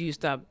 Do you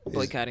stop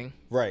boycotting?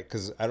 right?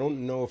 Because I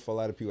don't know if a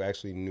lot of people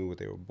actually knew what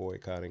they were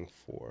boycotting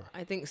for.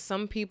 I think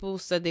some people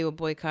said they were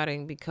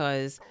boycotting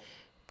because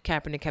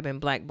Kaepernick had been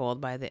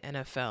blackballed by the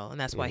NFL, and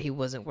that's why he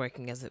wasn't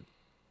working as a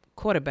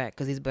quarterback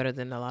because he's better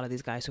than a lot of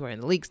these guys who are in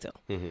the league still.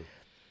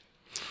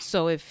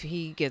 So if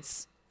he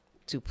gets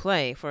to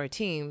play for a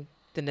team,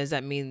 then does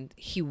that mean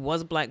he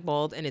was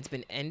blackballed and it's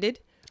been ended?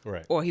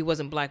 Right. Or he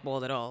wasn't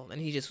blackballed at all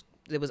and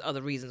there was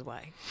other reasons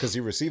why? Because he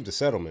received a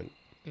settlement.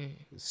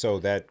 So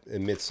that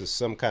admits to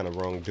some kind of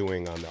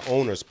wrongdoing on the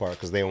owner's part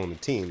because they own the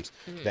teams.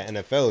 The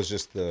NFL is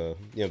just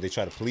they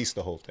try to police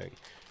the whole thing.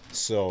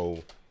 So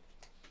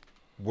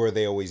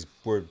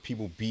were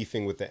people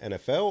beefing with the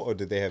NFL, or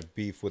did they have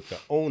beef with the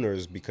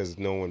owners because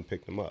no one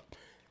picked them up?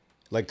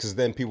 Like, because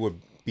then people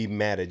would be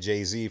mad at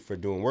Jay-Z for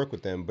doing work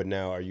with them, but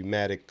now are you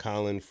mad at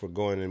Colin for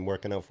going and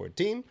working out for a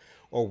team,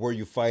 or were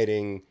you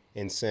fighting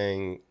and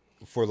saying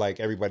for like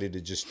everybody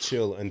to just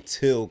chill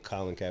until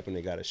Colin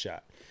Kaepernick got a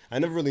shot? I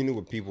never really knew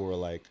what people were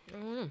like.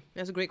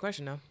 That's a great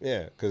question, though.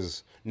 Yeah,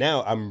 because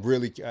now I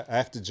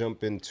have to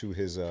jump into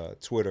his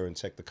Twitter and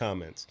check the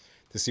comments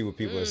to see what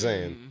people are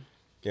saying.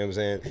 You know what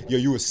I'm saying? Yo,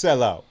 you a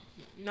sellout.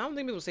 No, I don't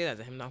think people say that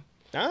to him, though.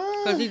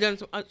 Ah. Because he's done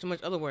so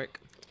much other work.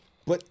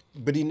 But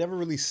he never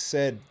really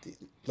said,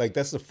 like,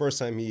 that's the first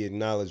time he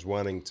acknowledged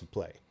wanting to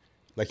play.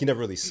 Like, he never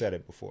really said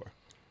it before.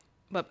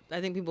 But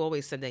I think people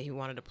always said that he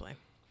wanted to play.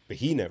 But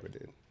he never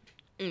did.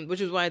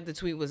 Which is why the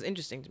tweet was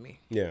interesting to me.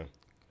 Yeah.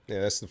 Yeah,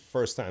 that's the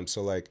first time.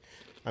 So, like,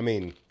 I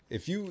mean,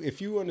 if you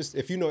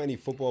know any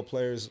football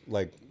players,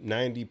 like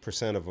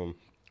 90% of them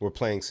were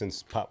playing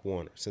since Pop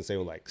Warner, since they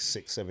were like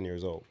 6, 7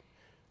 years old.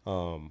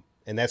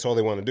 And that's all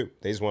they want to do.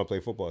 They just want to play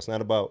football. It's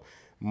not about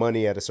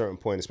money at a certain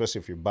point, especially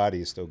if your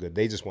body is still good.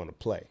 They just want to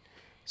play.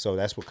 So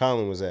that's what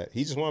Colin was at.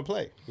 He just want to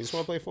play. He just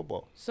want to play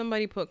football.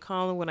 Somebody put,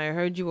 Colin, when I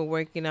heard you were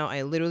working out,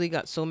 I literally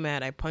got so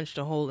mad I punched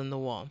a hole in the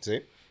wall.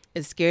 See?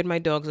 It scared my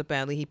dogs up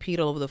badly. He peed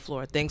all over the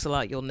floor. Thanks a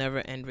lot. You'll never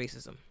end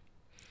racism.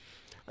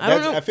 I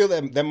don't know. I feel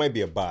that might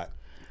be a bot.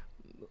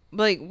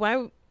 Like,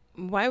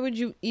 why would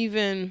you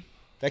even...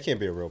 That can't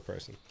be a real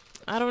person.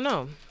 I don't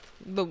know.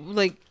 But,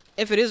 like,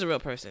 if it is a real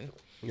person.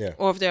 Yeah.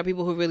 Or if there are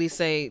people who really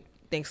say,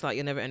 thanks a lot,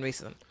 you'll never end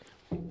racism.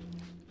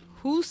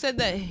 Who said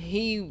that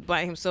he,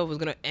 by himself, was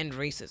going to end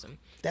racism?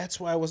 That's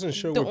why I wasn't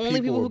sure The what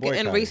only people were who can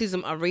end boycotting.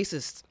 racism are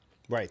racist.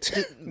 Right.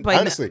 By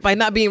Honestly. by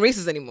not being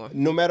racist anymore.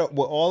 No matter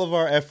what all of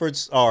our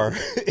efforts are,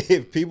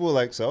 if people are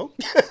like, so?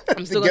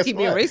 I'm still going to keep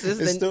being racist.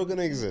 It's still going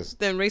to exist.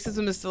 Then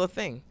racism is still a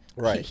thing.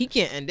 Right. He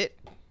can't end it.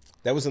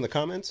 That was in the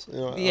comments? You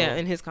know, Yeah,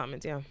 in his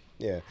comments, yeah.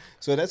 Yeah.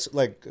 So that's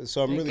like,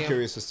 so I'm Thank really you.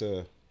 curious as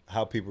to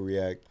how people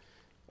react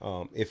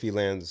if he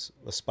lands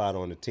a spot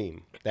on the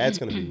team. That's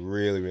going to be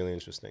really, really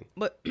interesting.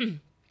 But,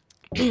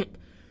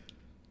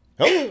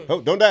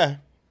 Oh, don't die.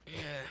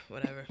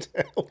 whatever.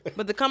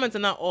 But the comments are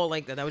not all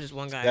like that. That was just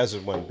one guy. That's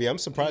just one. I'm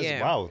surprised.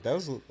 Yeah. Wow, that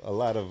was a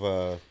lot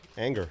of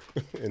anger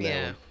in that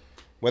Yeah. one.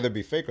 Whether it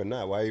be fake or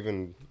not, why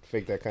even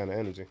fake that kind of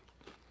energy?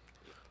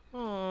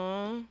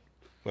 Aww.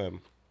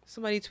 Um,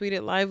 Somebody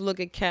tweeted, live look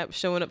at Cap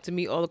showing up to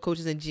meet all the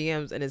coaches and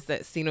GMs, and it's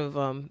that scene of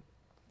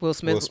Will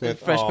Smith in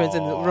Fresh Prince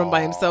in the room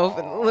by himself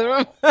in the living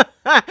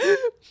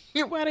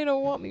room. Why they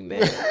don't want me,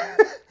 man?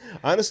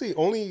 honestly,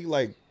 only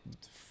like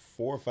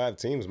 4 or 5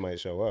 teams might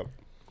show up.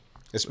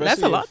 Especially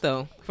That's a lot,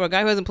 though, for a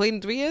guy who hasn't played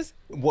in 3 years.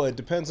 Well, it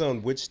depends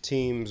on which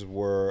teams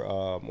were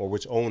or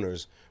which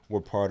owners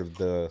were part of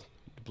the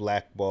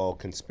blackball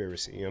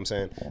conspiracy. You know what I'm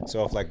saying?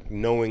 So if like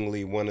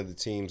knowingly one of the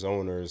team's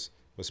owners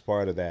was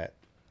part of that,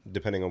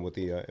 depending on what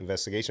the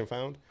investigation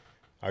found,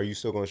 are you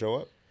still going to show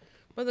up?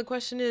 But the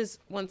question is,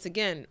 once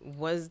again,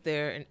 was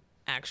there an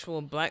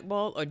actual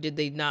blackball, or did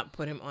they not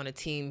put him on a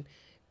team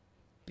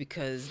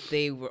because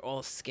they were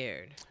all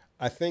scared?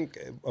 I think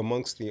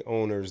amongst the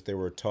owners, there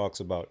were talks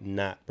about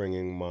not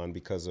bringing him on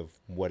because of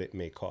what it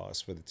may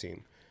cost for the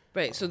team.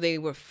 Right, so they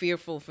were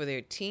fearful for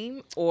their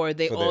team, or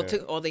they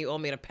all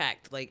made a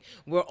pact, like,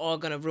 we're all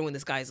gonna ruin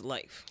this guy's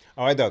life.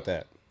 Oh, I doubt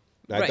that.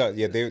 I Right. thought,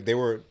 yeah,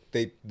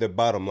 the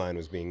bottom line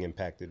was being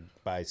impacted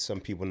by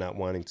some people not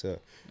wanting to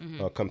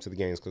come to the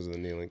games because of the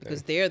kneeling thing.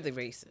 Because they're the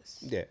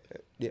racists.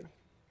 Yeah.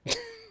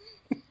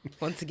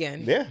 Once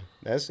again. Yeah,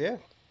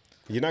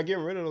 you're not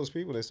getting rid of those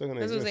people. They're still going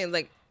to That's what I'm exist. saying.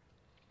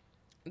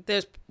 Like,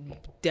 there's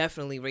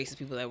definitely racist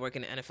people that work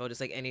in the NFL,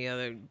 just like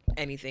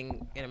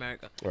anything in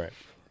America. Right.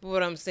 But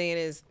what I'm saying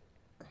is,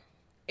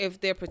 if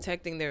they're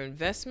protecting their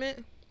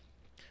investment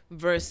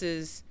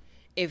versus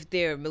if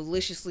they're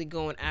maliciously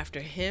going after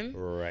him,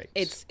 Right.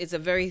 it's a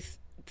very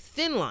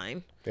thin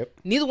line. Yep.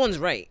 Neither one's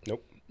right.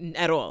 Nope.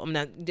 At all.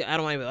 I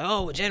don't want to be like,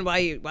 oh, Jen, why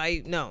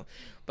you, no.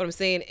 But I'm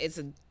saying it's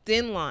a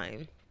thin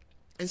line.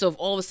 And so if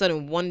all of a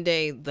sudden one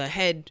day the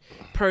head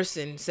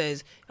person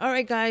says, all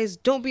right, guys,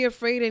 don't be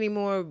afraid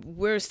anymore.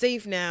 We're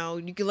safe now.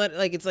 You can let,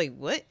 like, it's like,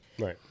 what?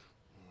 Right.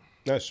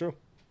 That's true.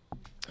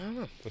 I don't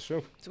know. That's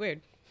true. It's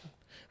weird.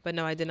 But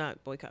no, I did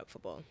not boycott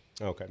football.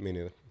 Okay, me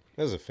neither.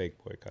 That was a fake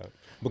boycott.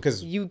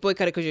 Because You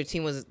boycotted because your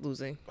team was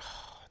losing.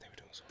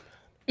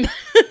 they were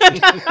doing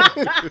so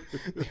bad.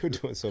 They were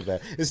doing so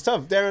bad. It's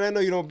tough. Darren, I know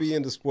you don't be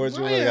into sports.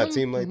 You only got a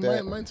team like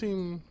that. My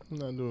team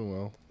not doing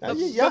well.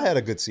 Y'all had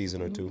a good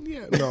season or two.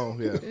 Yeah, no,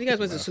 yeah. You guys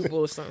went to the Super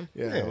Bowl or something.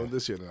 Yeah, well,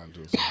 this year they're not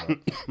doing so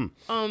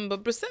bad.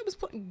 But Brissett was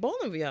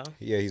bowling for y'all.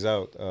 Yeah, he's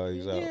out.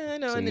 He's out. Yeah, I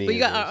know. It's a But knee you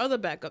got injury. our other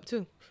backup,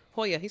 too.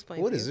 Hoya, he's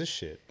playing. What for is you. this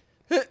shit?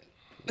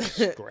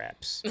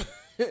 Scraps.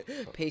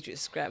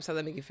 Patriots scraps. How'd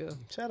that make you feel?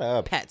 Shut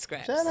up. Pat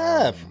scraps. Shut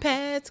up.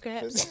 Pat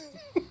scraps.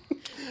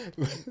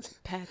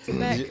 Pat's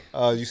back.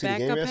 You see the Back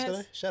game up, yesterday?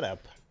 Pats. Shut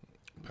up.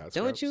 Pat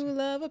Don't Scraps. you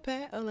love a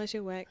pat unless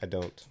you're whack? I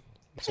don't.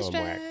 So I'm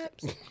whack.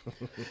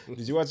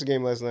 Did you watch the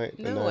game last night?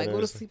 No, I go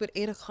to sleep at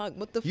 8 o'clock.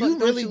 What the fuck? You really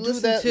don't do you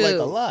listen that to? like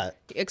a lot.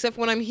 Except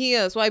when I'm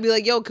here. So I'd be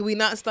like, yo, can we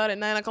not start at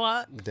 9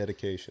 o'clock?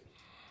 Dedication.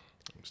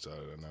 We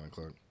started at 9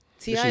 o'clock.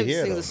 T.I.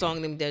 here, sings though. a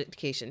song named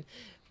Dedication.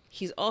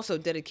 He's also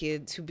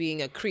dedicated to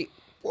being a creep.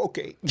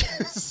 Okay.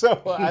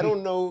 So I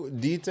don't know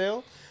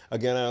detail.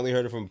 Again, I only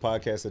heard it from a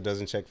podcast that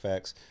doesn't check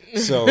facts.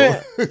 So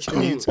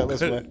can you tell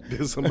us what?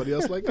 There's somebody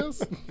else like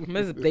us?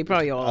 They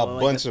probably all A are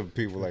like bunch that. of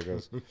people like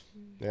us.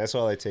 That's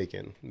all I take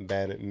in.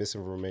 Bad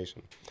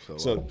misinformation. So,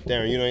 So,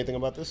 Darren, you know anything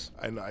about this?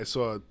 I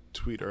saw a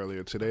tweet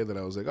earlier today that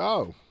I was like,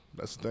 oh,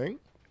 that's the thing.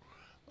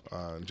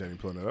 Jenny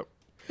pulling it up.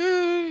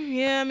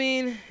 Yeah, I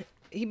mean,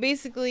 he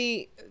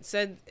basically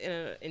said in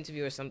an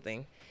interview or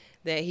something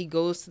that he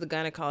goes to the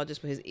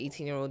gynecologist with his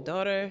 18-year-old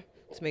daughter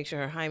to make sure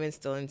her hymen's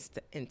still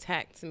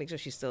intact, to make sure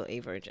she's still a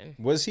virgin.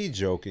 Was he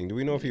joking? Do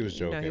we know if he was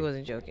joking? No, he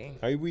wasn't joking.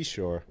 Are we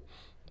sure?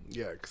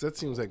 Yeah, because that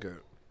seems like a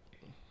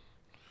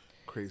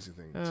crazy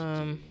thing to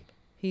do.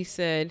 He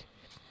said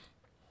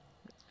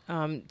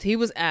he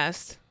was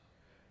asked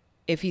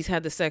if he's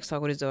had the sex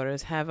talk with his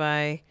daughters. Have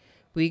I?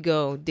 We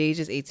go.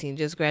 Deja's 18,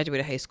 just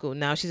graduated high school.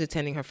 Now she's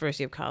attending her first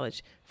year of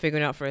college,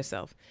 figuring out for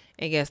herself.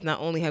 And yes, not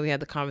only have we had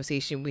the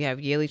conversation, we have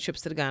yearly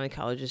trips to the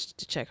gynecologist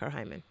to check her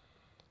hymen.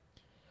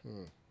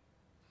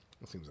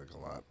 That seems like a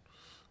lot.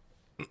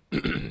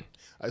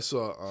 I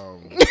saw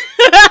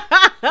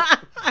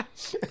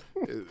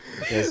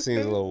That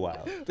seems a little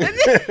wild.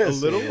 a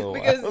little.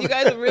 Because you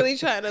guys are really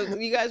trying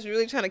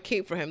to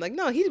cape for him. Like,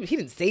 no, he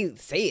didn't say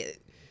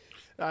it.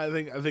 I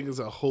think it's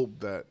a hope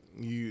that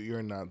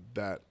you're not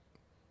that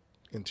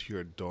into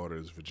your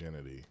daughter's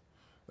virginity.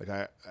 Like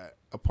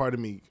a part of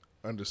me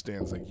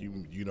understands like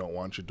you don't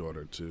want your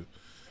daughter to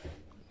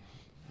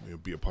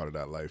be a part of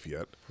that life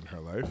yet in her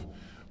life,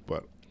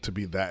 but to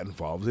be that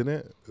involved in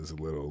it is a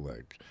little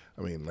like,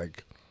 I mean,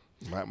 like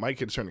my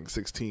kid's turning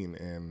 16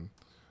 and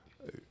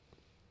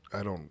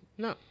I don't.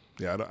 No.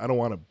 Yeah, I don't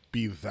want to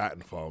be that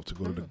involved to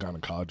go to the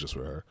gynecologist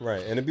with her.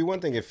 Right, and it'd be one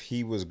thing if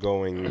he was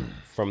going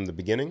from the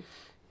beginning,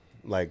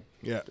 like,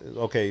 Yeah.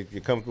 okay,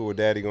 you're comfortable with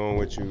daddy going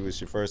with you,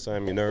 it's your first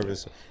time, you're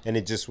nervous, and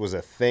it just was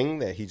a thing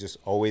that he just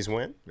always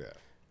went. Yeah.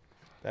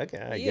 I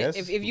Yeah,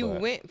 guess. if you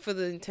but- went for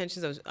the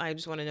intentions of, I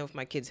just want to know if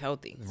my kid's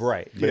healthy.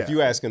 Right, but if Yeah.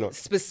 you asking,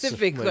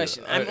 Specific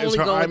question. I'm Is only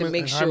her going to hymen-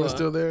 make her hymen sure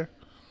still there?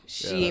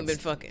 she ain't been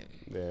fucking.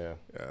 yeah,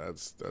 Yeah,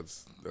 that's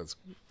That's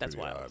pretty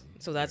wild. odd.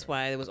 So that's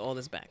why there was all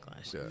this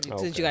backlash. Yeah. Since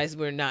Okay. you guys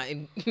were not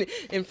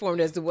informed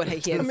as to what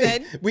he had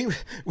said. we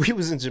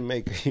was in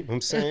Jamaica. You know what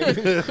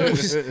I'm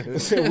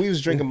saying? we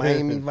was drinking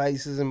Miami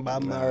Vices and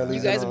Bob Marley.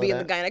 You guys would be in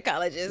the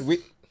gynecologist. We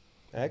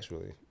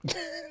actually,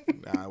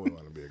 Nah, I wouldn't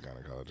want to be a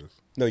gynecologist.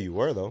 no, you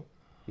were though,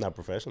 not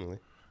professionally.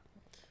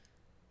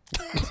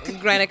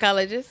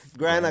 Gynecologist.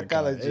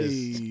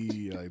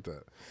 Gynecologist. Hey, I like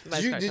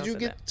that. Did you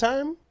get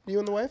time? You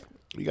and the wife?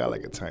 We got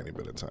like a tiny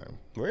bit of time.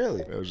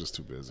 Really? It was just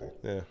too busy.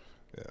 Yeah.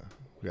 Yeah,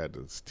 we had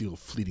to steal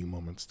fleeting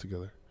moments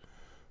together.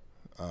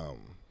 A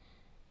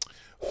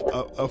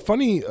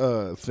funny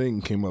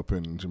thing came up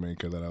in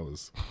Jamaica that I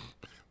was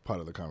part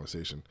of the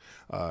conversation.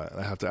 And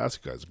I have to ask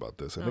you guys about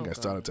this. I think I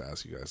started to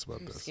ask you guys about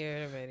I'm this.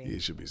 scared already. You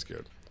should be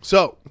scared.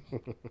 So,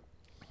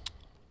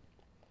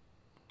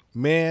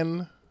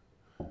 man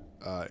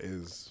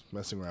is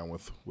messing around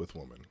with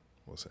woman,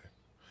 we'll say,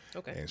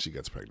 Okay. and she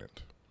gets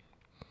pregnant,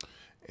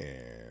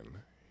 and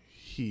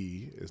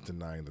he is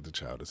denying that the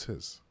child is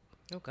his.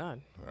 Oh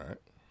God. All right.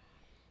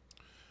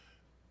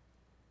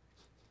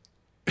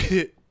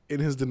 In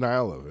his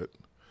denial of it,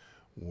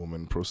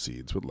 woman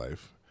proceeds with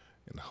life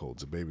and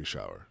holds a baby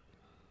shower.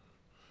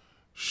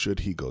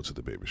 Should he go to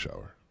the baby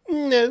shower?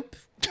 Nope.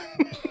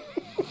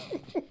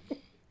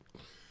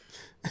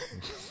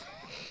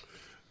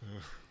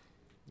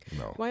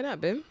 No. Why not,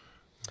 babe?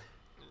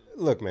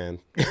 Look, man.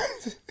 I'm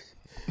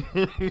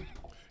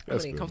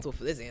That's getting good. comfortable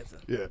for this answer.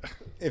 Yeah.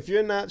 If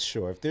you're not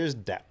sure, if there's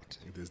doubt,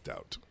 There's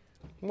doubt.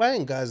 why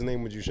in God's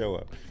name would you show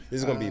up?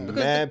 There's gonna be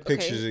mad okay.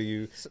 pictures of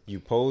you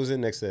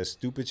posing next to that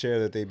stupid chair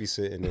that they be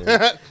sitting in.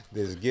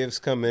 There's gifts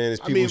coming in. There's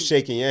people mean-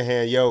 shaking your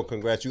hand. Yo,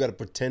 congrats! You got to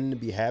pretend to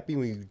be happy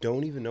when you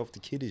don't even know if the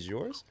kid is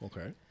yours.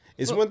 Okay.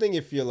 It's one thing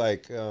if you're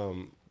like,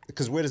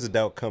 because where does the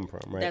doubt come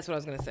from, right? That's what I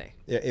was gonna say.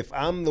 Yeah, if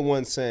I'm the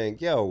one saying,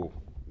 yo,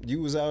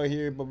 you was out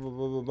here, blah, blah,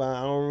 blah, blah,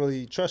 blah, I don't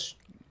really trust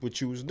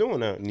what you was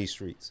doing out in these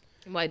streets.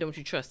 Why don't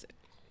you trust it?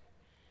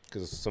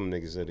 Because some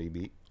niggas said they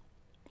beat.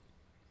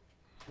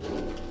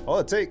 All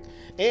it take.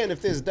 And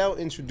if there's doubt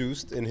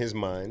introduced in his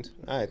mind,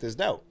 all right, there's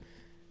doubt.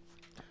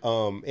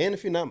 And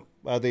if you're not,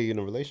 are they in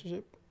a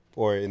relationship?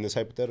 Or in this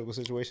hypothetical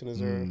situation, is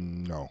there?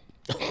 No.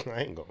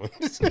 I ain't going.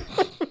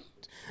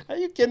 Are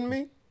you kidding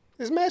me?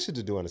 There's mad shit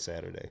to do on a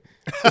Saturday.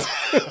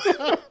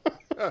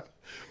 All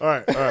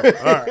right.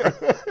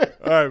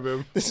 All right,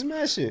 babe. This is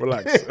mad shit.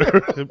 Relax.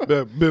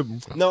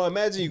 Bib. No,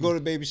 imagine you go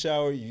to baby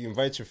shower, you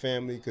invite your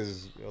family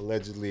because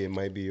allegedly it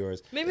might be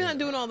yours. Maybe not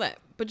doing all that,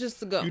 but just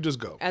to go. You just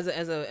go. As a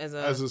As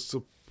a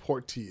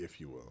supportee,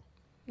 if you will.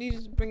 you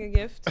just bring a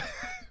gift.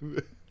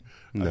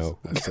 No.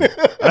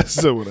 I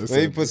said what I Let me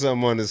said. put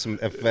something on this, some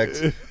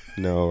effects.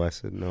 No, I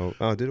said no.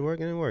 Oh, did it work?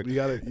 It didn't work. You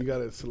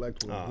gotta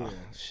select one. Oh, here.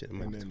 shit.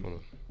 And then- Hold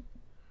on.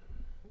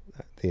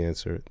 The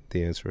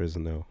answer is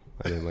no.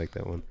 I didn't like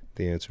that one.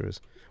 The answer is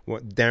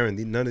what? Darren,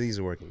 none of these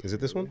are working. Is it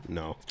this one?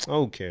 No.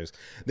 Oh, who cares?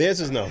 The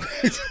answer is no.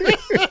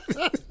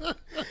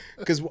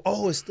 Because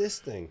it's this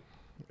thing.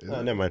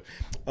 Oh, never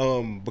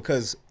mind.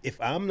 Because if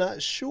I'm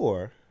not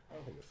sure, I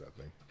don't think it's that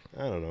thing.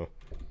 I don't know.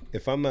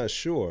 If I'm not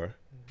sure,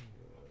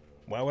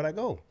 why would I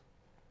go?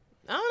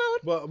 I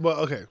don't know. But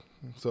okay.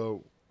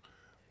 So,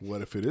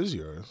 what if it is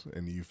yours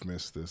and you've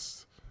missed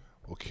this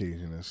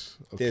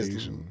There's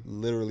occasion?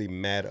 literally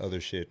mad other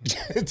shit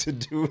to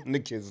do in the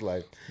kid's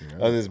life,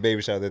 other than this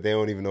baby shower that they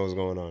don't even know what's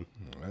going on.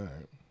 All right.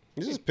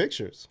 It's just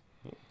pictures.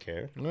 I don't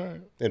care. All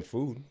right. And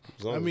food.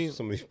 As long I as mean-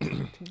 somebody.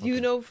 Do you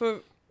know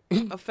for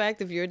a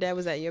fact if your dad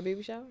was at your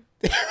baby shower?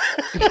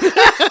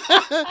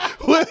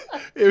 What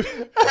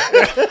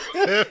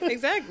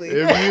Exactly.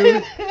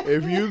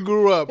 if you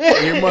grew up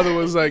and your mother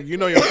was like, your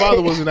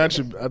father wasn't at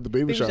the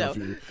baby Baby shower shower. for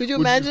you? Could you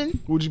would imagine?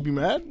 Would you be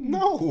mad?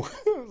 No.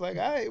 I was like,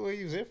 all right, well,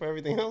 you was here for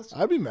everything else.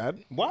 I'd be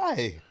mad.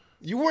 Why?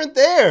 You weren't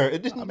there.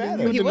 It didn't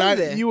matter. He was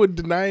there. You would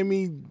deny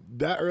me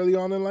that early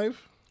on in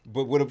life?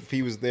 But what if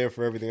he was there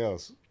for everything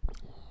else?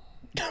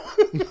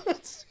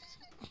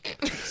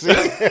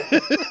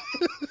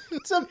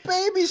 It's a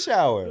baby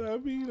shower. I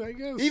mean, I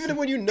guess. Even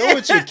when you know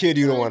it's your kid,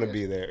 you don't want to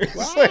be there.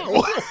 It's like,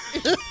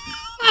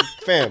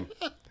 fam,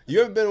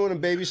 you ever been in one of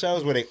the baby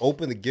showers where they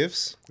open the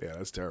gifts? Yeah,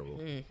 that's terrible.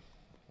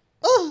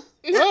 What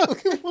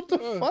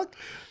the fuck?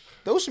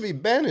 Those should be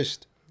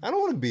banished. I don't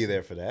want to be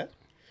there for that.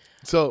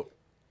 So,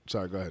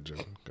 sorry, go ahead, Jim.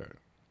 Go ahead.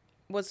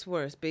 What's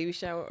worse, baby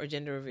shower or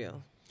gender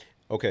reveal?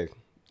 Okay,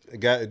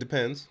 it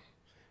depends,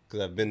 because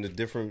I've been to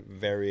different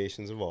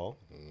variations of all.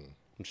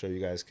 I'm sure you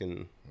guys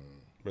can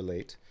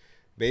relate.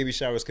 Baby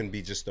showers can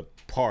be just a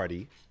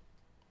party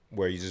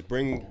where you just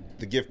bring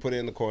the gift, put it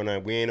in the corner,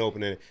 we ain't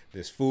opening it.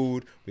 There's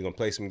food, we're going to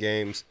play some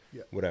games,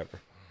 whatever.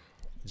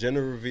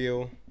 Gender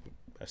reveal,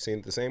 I've seen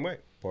it the same way,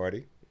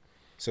 party.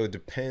 So it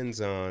depends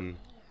on...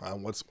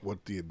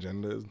 What the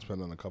agenda is,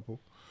 depending on the couple.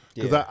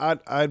 Because Yeah.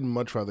 I'd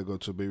much rather go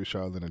to a baby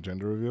shower than a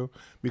gender reveal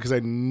because I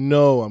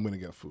know I'm gonna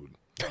get food.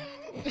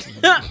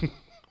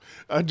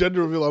 A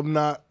gender reveal, I'm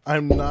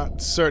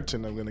not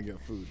certain I'm gonna get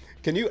food.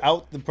 Can you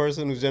out the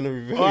person who's gender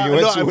reveal Oh, you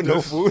went no, to with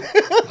no food?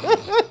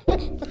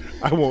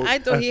 I won't. I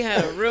thought he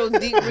had a real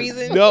deep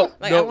reason. No,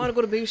 like no. I want to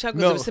go to baby shower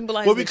because it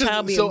symbolizes Well, the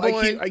child being so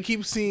born. I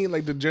keep seeing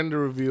like the gender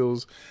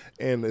reveals,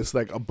 and it's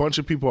like a bunch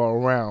of people are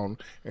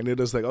around, and they're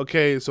just like,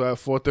 okay, so at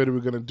 4:30 we're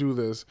gonna do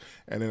this,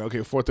 and then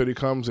 4:30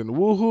 comes and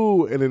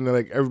woohoo, and then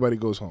like everybody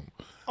goes home.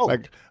 Oh,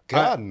 like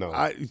God, no.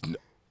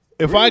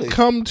 If Really? I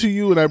come to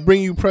you and I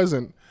bring you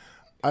present,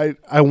 I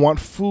want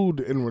food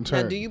in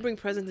return. Now, do you bring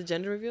presents to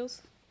gender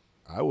reveals?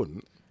 I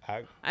wouldn't.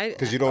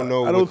 Because you don't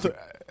know. I don't.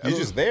 You're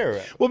just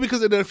there. Well,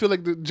 because then I feel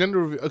like the gender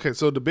reveal. Okay,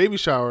 so the baby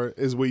shower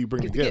is where you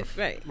bring the gift.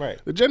 Right. Right.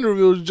 The gender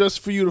reveal is just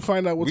for you to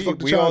find out what the fuck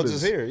the We child all is.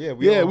 just here.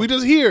 Yeah. We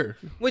just here.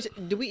 Which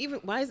do we even?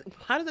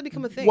 How does that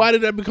become a thing? Why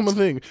did that become a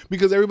thing?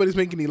 Because everybody's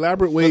making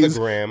elaborate ways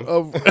gram.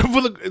 of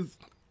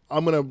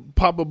I'm gonna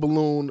pop a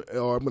balloon,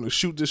 or I'm gonna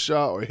shoot this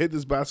shot, or hit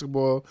this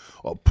basketball,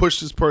 or push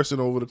this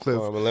person over the cliff.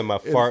 Or I'm gonna let my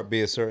fart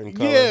be a certain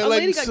color. Yeah, A like,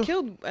 lady got so-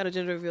 killed at a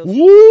gender reveal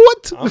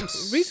What?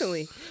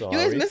 recently. sorry. You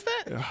guys missed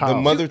that? How? The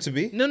mother to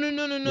be. No.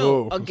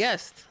 Whoa. A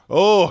guest.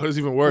 Oh, it's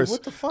even worse.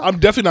 What the fuck? I'm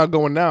definitely not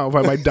going now. If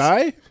I might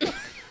die.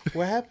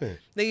 What happened?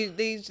 They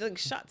like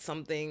shot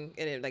something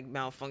and it like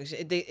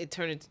malfunctioned. It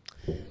turned into,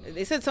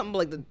 they said something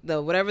like the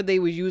whatever they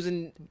were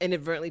using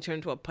inadvertently turned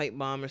into a pipe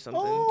bomb or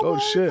something. Oh, my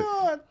shit.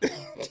 God.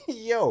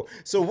 Yo,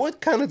 so what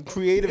kind of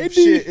creative And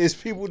shit do you- is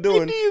people And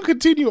doing? do you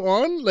continue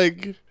on?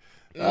 Like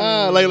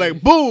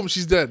boom,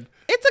 she's dead.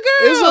 It's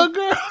a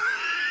girl.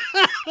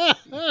 It's a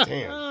girl.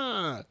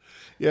 Damn.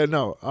 Yeah,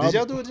 no. Did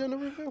y'all do a gender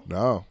reveal?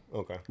 No.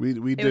 Okay. We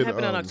It did.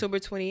 happened on October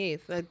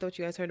 28th. I thought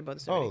you guys heard about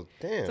this already. Oh,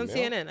 damn. It's on yo.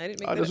 CNN. I didn't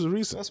make Oh, that this up. was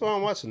recent. That's why I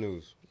don't watch the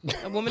news.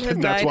 A woman has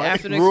That's died why.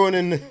 after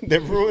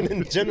They're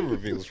ruining gender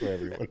reveals for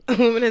everyone. a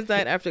woman has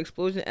died after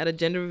explosion at a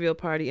gender reveal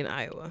party in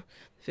Iowa.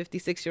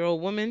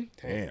 56-year-old woman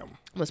Damn.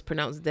 was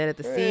pronounced dead at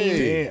the Hey.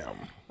 scene, Damn.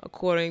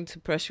 according to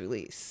press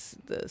release.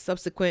 The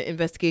subsequent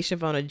investigation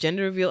found a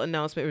gender reveal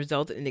announcement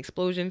resulted in an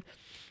explosion,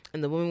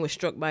 and the woman was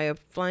struck by a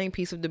flying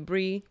piece of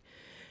debris.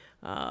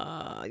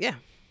 Yeah.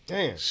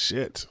 Damn.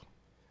 Shit.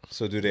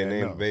 So do they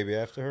name no. the baby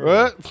after her?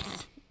 What?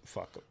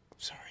 Fuck. I'm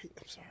sorry.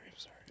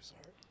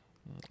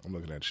 I'm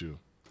looking at you.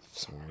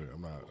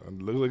 I'm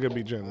not. Look at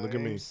me, Jen. Look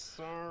at me.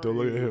 Don't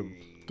look at him.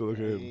 Don't look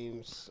at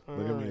him.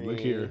 Look at me. Look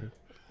here.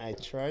 I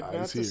tried Eyes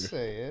not to here.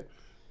 say it.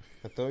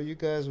 I thought you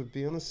guys would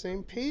be on the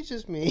same page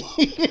as me.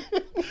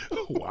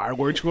 Why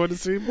weren't you on the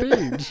same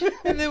page?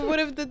 And then what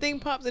if the thing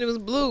pops and it was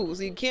blue?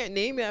 So you can't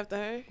name it after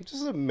her.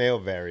 Just a male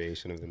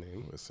variation of the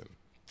name. Listen.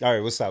 All right,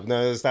 we'll stop.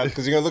 No, stop,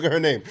 because you're going to look at her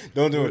name.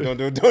 Don't do it. Don't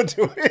do it. Don't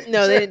do it.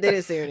 No, they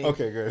didn't say her name.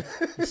 Okay,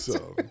 good.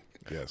 So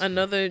Yes.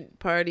 Another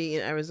party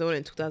in Arizona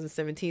in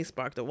 2017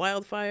 sparked a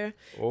wildfire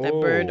that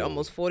burned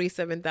almost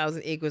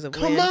 47,000 acres of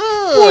Come land.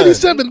 on.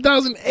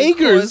 47,000 and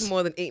acres. caused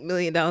more than $8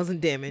 million in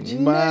damage.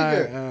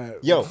 My,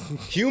 Yo,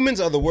 humans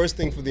are the worst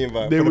thing for the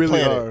environment. they for the really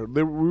planet. are.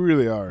 We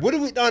really are. What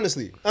do we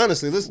honestly?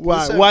 Let's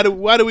Why? say-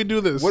 Why do we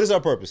do this? What is our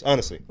purpose?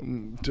 Honestly,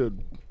 To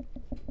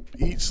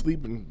eat,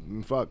 sleep,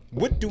 and fuck.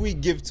 what do we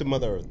give to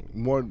Mother Earth?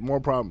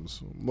 More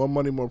problems. More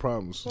money, more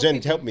problems.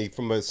 Jen, help me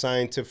from a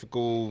scientific,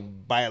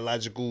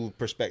 biological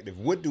perspective.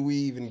 What do we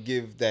even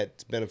give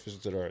that's beneficial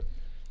to the Earth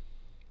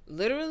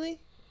Literally,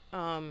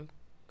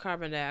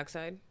 carbon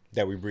dioxide.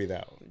 that we breathe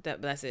out?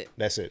 That's it.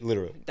 That's it,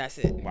 literally. That's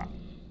it. Wow.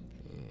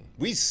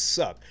 We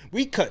suck.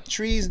 We cut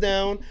trees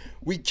down.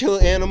 We kill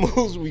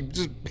animals. We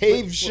just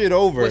pave shit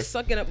over. We're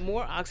sucking up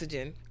more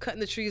oxygen, cutting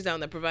the trees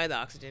down that provide the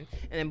oxygen,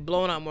 and then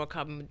blowing out more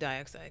carbon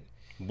dioxide.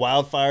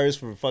 Wildfires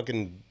for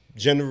fucking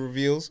gender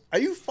reveals. Are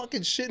you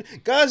fucking shit?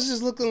 God's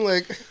just looking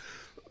like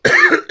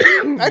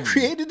I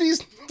created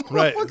these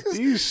Right. motherfuckers.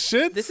 These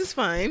shits. This is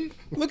fine.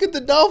 Look at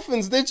the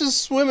dolphins. They're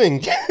just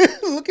swimming.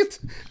 Look at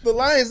the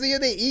lions.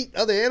 They eat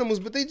other animals,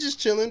 but they just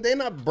chilling. They're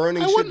not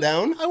burning shit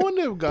down. I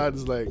wonder if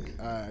God's like,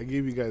 I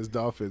gave you guys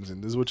dolphins,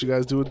 and this is what you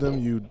guys do with them.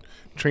 You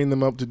train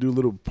them up to do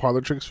little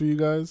parlor tricks for you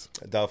guys.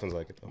 Dolphins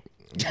like it though.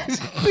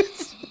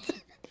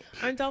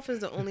 Aren't dolphins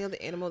the only other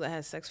animal that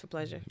has sex for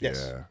pleasure?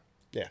 Yes. Yeah.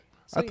 Yeah.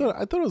 I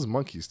thought it was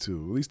monkeys too.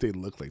 At least they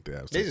look like they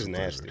have. They sex just with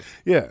pleasure. nasty.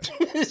 Yeah.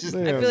 It's just-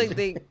 Yeah. I feel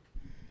like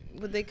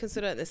would they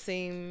consider it the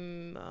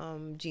same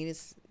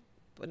genus,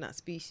 but not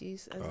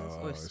species as us? Oh,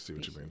 Or I see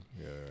what you species? mean.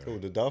 Yeah. Who,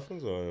 the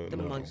dolphins or The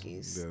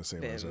monkeys. They're the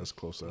same as Them. us,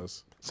 close to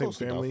us, same Close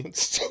to family.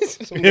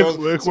 dolphins. some Yeah, girls,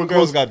 we're some close.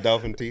 girls got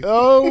dolphin teeth.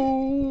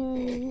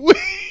 Oh,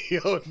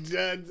 yo,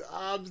 Jen,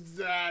 I'm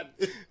sad.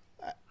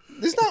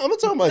 This not. I'm not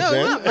talking about No,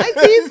 Jen. not my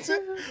teeth.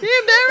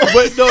 You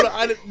embarrassed? But no,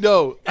 I didn't.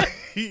 No,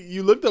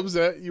 you looked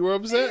upset. You were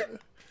upset.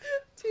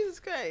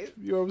 Jesus Christ.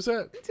 You were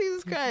upset.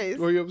 Jesus Christ.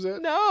 Were you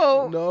upset?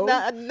 No. No?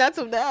 Not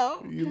till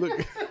now. You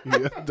look.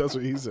 Yeah, that's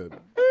what he said.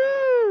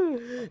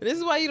 This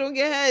is why you don't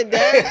get head,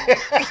 Dad.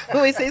 You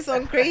always say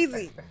something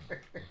crazy.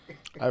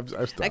 I've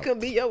stopped. That could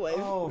be your wife.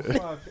 Oh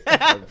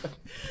fuck.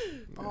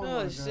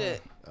 Oh,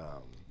 shit.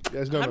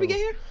 Yes, How'd we get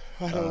here?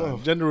 I don't know.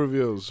 Gender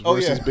reveals Oh,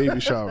 versus yeah. baby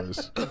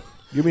showers.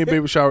 Give me a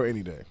baby shower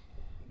any day.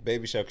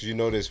 Baby shower, because you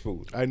know there's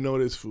food. I know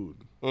there's food.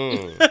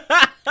 Mm.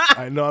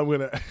 I know I'm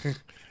gonna.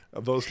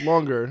 Although it's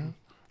longer,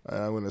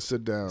 I'm gonna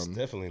sit down.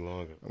 Definitely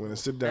longer. I'm gonna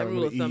sit That down. I'm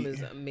rule gonna of thumb eat,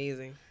 is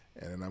amazing.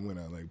 and then I'm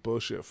gonna like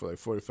bullshit for like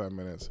 45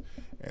 minutes,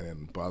 and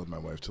then bother my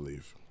wife to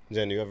leave.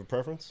 Jen, do you have a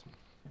preference?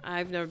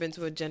 I've never been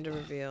to a gender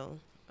reveal.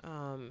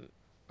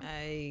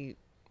 I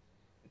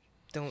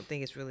don't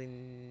think it's really.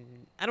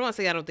 I don't want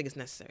to say I don't think it's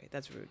necessary.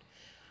 That's rude.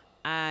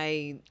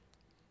 I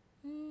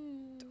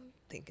don't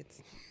think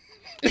it's.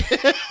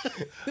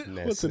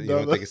 What's You don't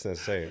another? think it's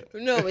necessary?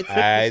 No, it's.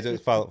 I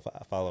don't follow.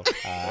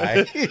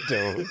 I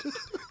don't.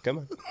 Come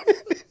on.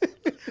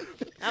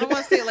 I don't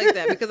want to say it like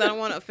that because I don't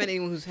want to offend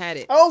anyone who's had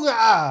it. Oh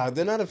God,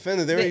 they're not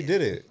offended. They already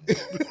did it.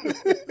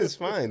 It's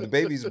fine. The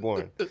baby's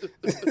born.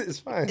 It's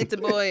fine. It's a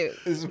boy.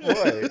 It's a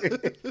boy.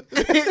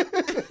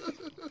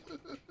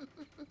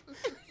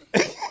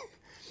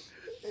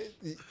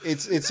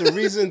 It's a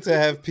reason to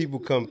have people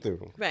come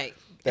through. Right.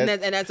 That-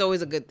 And that's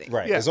always a good thing.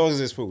 Right. Yeah. As long as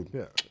there's food.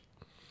 Yeah.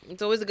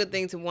 It's always a good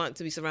thing to want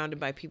to be surrounded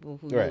by people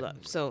who Right. you love.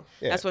 So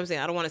Yeah. that's what I'm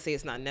saying. I don't want to say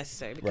it's not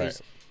necessary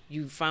because Right.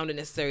 you found it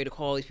necessary to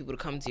call all these people to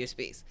come to your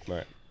space.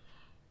 Right.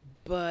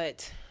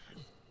 But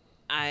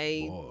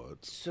I Lord.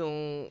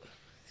 don't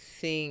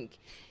think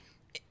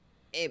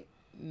it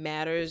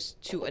matters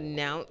to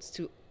announce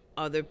to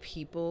other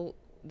people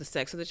the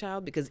sex of the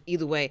child because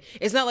either way,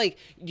 it's not like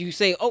you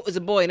say, "Oh, it's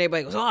a boy," and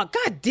everybody goes, "Oh,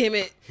 God damn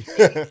it,"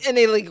 and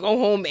they like go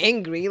home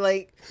angry.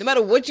 Like no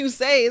matter what you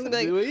say, it's gonna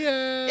be like,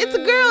 Yeah. "It's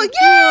a girl,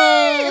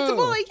 yay! It's a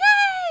boy,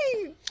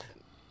 yay!"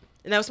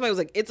 And now somebody was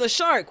like, "It's a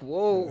shark."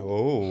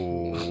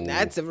 Whoa, Oh.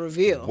 that's a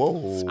reveal.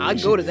 Whoa.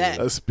 I'd go to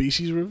that. A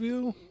species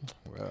reveal?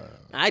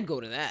 I'd go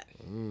to that.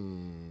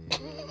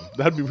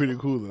 That'd be pretty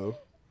cool though.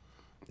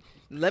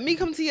 Let me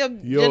come to your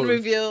Yo, gender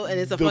reveal, and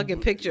it's a the- fucking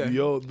picture.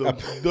 Yo,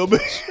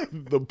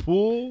 the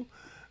pool,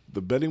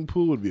 the betting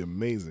pool would be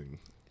amazing.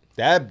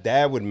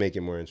 That would make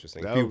it more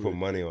interesting. That People would put be-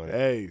 money on it.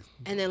 Hey,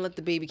 And then let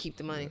the baby keep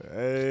the money.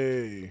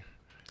 hey.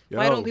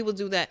 Why Yo, don't people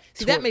do that?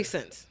 See, that makes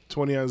sense.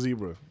 20 on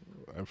zebra?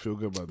 I feel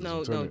good about this. No,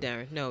 I'm telling no,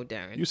 you. Darren. No,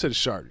 Darren. You said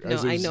shark. No,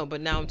 as I is- know, but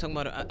now I'm talking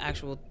about an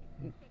actual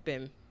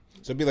BIM.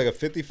 So it'd be like a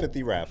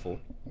 50-50 raffle,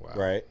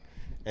 right?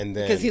 And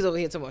then Because he's over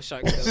here talking about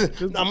sharks.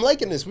 Though. I'm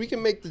liking this. We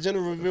can make the gender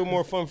reveal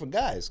more fun for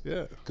guys.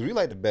 Yeah. Because we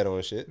like to bet on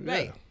shit.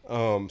 Right.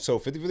 So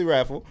 50-50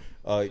 raffle.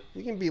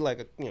 We can be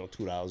like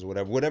 $2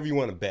 or whatever you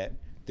want to bet.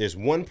 There's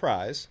one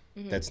prize.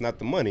 Mm-hmm. That's not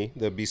the money.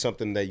 There'll be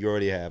something that you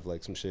already have,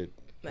 like some shit.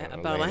 A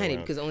bottle laying of Henny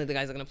around. because only the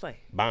guys are going to play.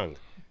 Bang.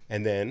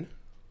 And then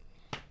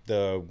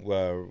the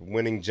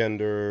winning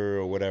gender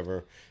or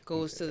whatever,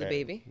 Goes to the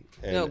baby.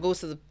 and- No, goes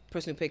to the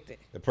person who picked it.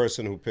 the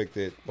person who picked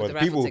it, or the the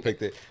people raffle who ticket.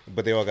 picked it,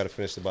 but they all got to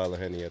finish the bottle of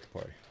Henny at the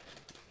party.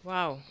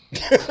 Wow.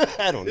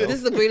 I don't know. This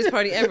is the greatest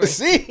party ever.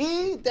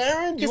 See,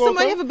 Darren, Can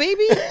somebody have a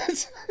baby?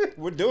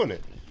 We're doing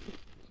it.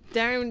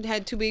 Darren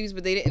had 2 babies,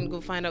 but they didn't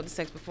go find out the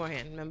sex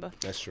beforehand, remember?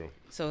 That's true.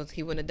 So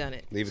he wouldn't have done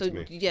it. Leave it to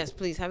me. Yes,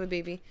 please have a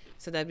baby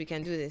so that we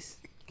can do this.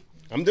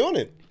 I'm doing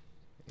it.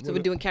 So we're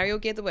doing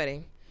karaoke at the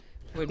wedding.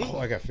 Oh,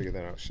 I gotta figure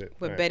that out. Shit.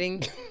 We're All right.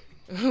 betting.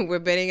 We're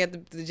betting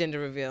at the gender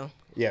reveal.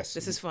 Yes.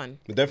 This is fun.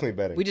 We're definitely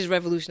betting. We just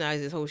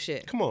revolutionized this whole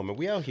shit. Come on, man.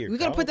 We out here. We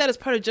gotta Kyle. put that as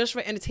part of Just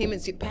Right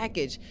Entertainment's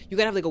package. You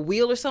gotta have like a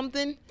wheel or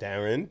something.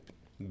 Darren,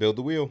 build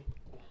the wheel.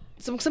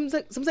 Some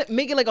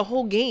make it like a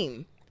whole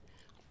game.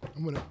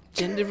 I'm gonna.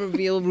 Gender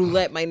reveal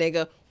roulette, my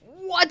nigga.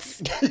 What?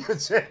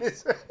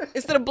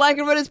 Instead of black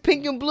and red, it's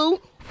pink and blue.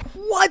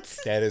 What?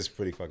 That is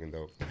pretty fucking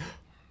dope.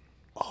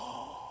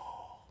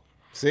 Oh.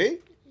 See?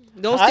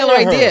 Don't steal our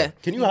Hire her. idea.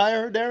 Can you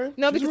hire her, Darren?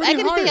 No, She's because I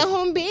already gotta stay hired. at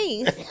home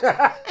base.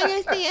 I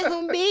gotta stay at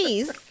home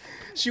base.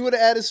 She would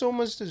have added so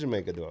much to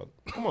Jamaica, dog.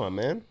 Come on,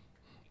 man.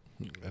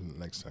 And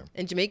next time.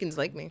 And Jamaicans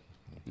like me.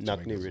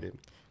 Knock me with it.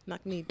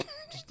 Knock me.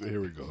 Here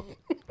we go.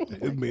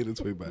 It made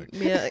its way back.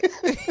 Yeah,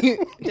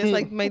 just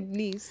like my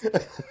knees.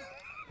 This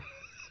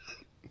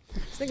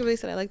nigga really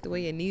said I like the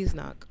way your knees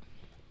knock.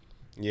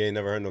 You ain't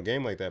never heard no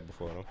game like that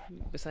before, though.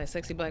 Besides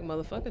sexy black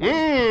motherfucker.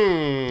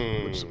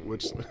 Mm.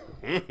 Which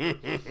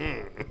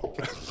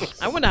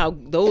I wonder how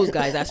those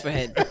guys ask for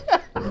head.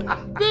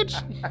 bitch?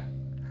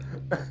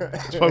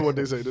 That's probably what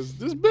they say. This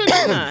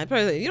bitch. Nah, I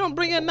probably say, you don't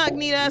bring your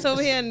knock-kneed ass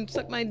over here and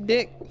suck my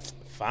dick.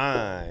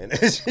 Fine.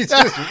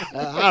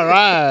 All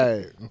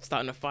right.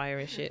 Starting a fire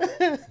and shit.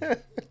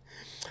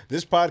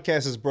 This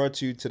podcast is brought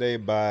to you today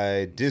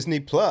by Disney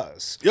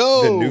Plus,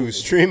 Yo. the new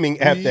streaming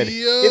app that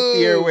hit the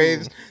Yo.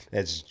 airwaves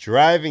that's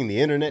driving the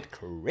internet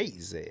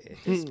crazy.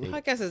 This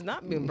podcast has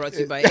not been brought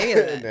to you by any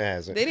of that. It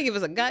hasn't. They didn't give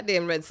us a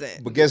goddamn red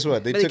cent. But guess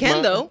what? But they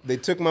can, though. They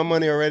took my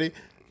money already,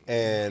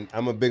 and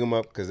I'm gonna big them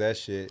up because that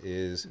shit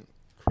is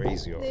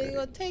crazy They already.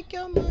 gonna take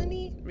your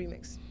money.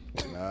 Remix.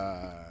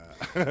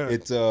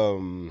 It's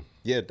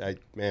yeah,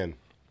 man,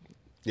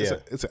 yeah,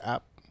 It's an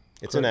app.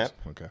 it's an app.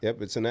 Okay.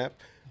 Yep, it's an app.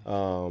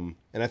 And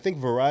I think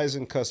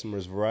Verizon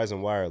customers,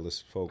 Verizon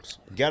Wireless folks,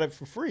 got it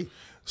for free.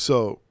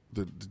 So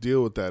the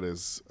deal with that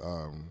is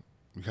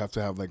you have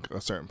to have like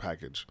a certain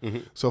package.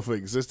 Mm-hmm. So for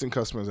existing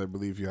customers, I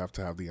believe you have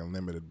to have the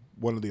unlimited,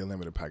 one of the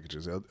unlimited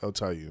packages. I'll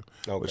tell you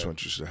which Okay.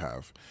 ones you should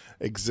have.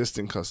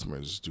 Existing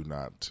customers do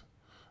not.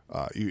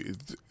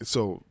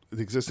 So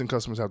the existing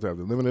customers have to have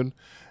the limited,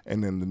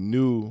 and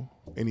then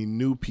any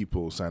new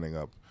people signing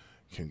up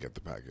can get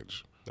the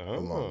package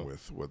along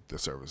with the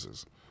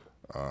services.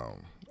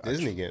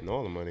 Disney getting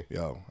all the money.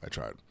 I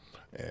tried,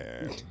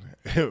 and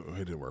it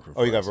didn't work for.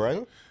 Oh, you got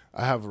Verizon?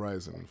 I have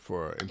Verizon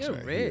for You're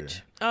internet rich.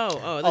 here.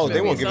 Oh,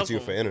 They won't give it to you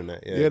for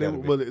internet. Yeah, Yeah,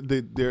 gotta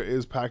be. there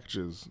is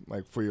packages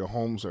like for your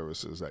home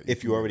services that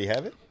If you already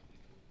have it.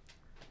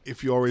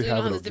 if you already You know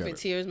have how it, there's it'll different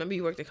get it. tiers? Remember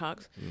you worked at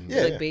Cox?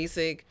 Yeah. Like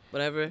basic,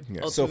 whatever.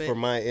 Yeah. Ultimate. So for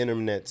my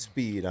internet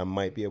speed, I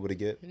might be able to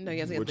get. No, you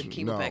have to get the Which-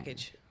 cable no.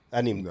 package.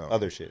 I need No.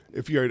 other shit.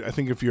 I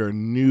think if you're a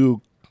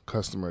new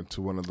customer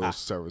to one of those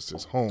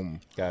services, home,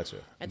 Gotcha.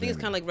 I think it's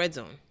kind of like Red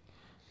Zone.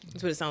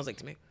 That's what it sounds like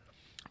to me.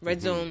 Red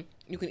Mm-hmm. Zone,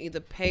 you can either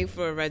pay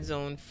for a Red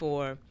Zone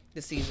for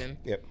the season,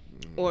 Yep.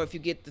 or if you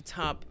get the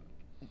top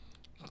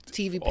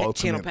TV ultimate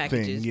channel thing,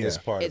 packages, yeah, It's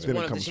part of it's it. then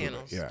one it of the comes with it.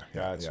 channels. Yeah,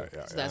 Gotcha.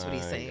 yeah. So that's what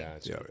he's I saying.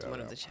 gotcha. Yeah, It's yeah, one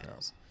of yeah, the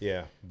channels.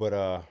 Yeah,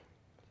 but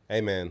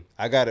hey man,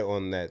 I got it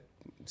on that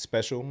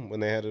special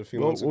when they had it a few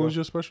months What ago. was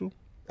your special?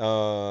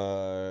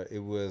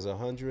 It was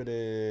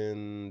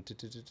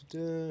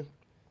 $160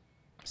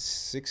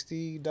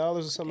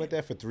 or something like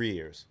that for 3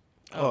 years.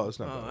 Oh, it's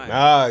not all bad. right.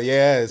 Ah,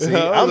 yeah. See,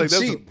 I was I'm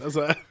like, cheap. That's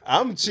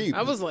I'm cheap.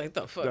 I was like,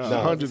 the fuck?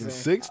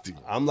 160.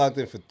 I'm locked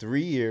in for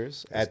 3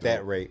 years at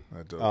that rate.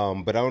 That's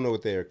dope. But I don't know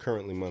what their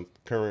current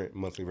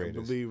monthly I rate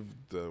is. believe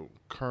the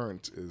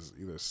current is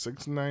either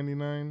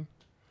 $6.99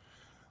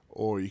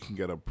 or you can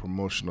get a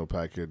promotional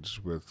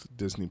package with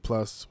Disney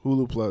Plus,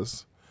 Hulu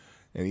Plus,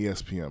 and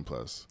ESPN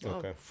Plus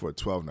Okay. for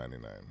 $12.99.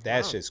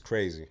 That shit's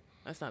crazy.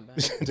 That's not bad.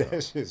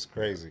 That shit's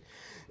crazy.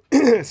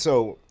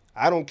 So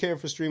I don't care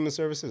for streaming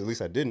services. At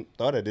least I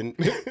thought I didn't.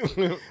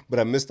 But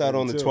I missed out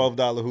on the too. $12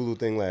 Hulu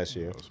thing last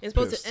year. It's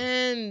supposed Pissed. to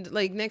end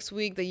like next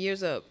week. The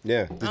year's up.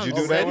 Yeah. Did you Oh, do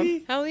that one?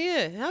 already? Hell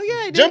yeah,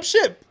 I did. Jump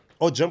ship.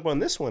 Oh, jump on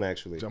this one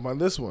actually. Jump on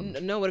this one.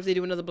 No, what if they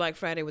do another Black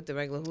Friday with the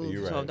regular Hulu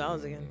You're for right.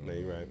 $12 again? No,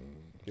 you're right.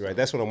 You're right.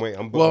 That's what I'm waiting.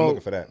 I'm Well,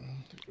 looking for that.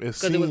 It it was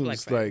seems Black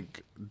Friday.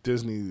 like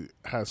Disney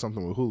has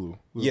something with Hulu.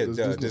 Yeah,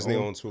 Does Disney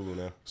own- owns Hulu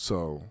now.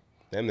 So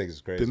Them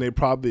niggas crazy. then they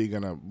probably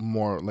gonna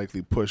more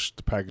likely push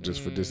the packages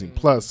for Disney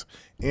Plus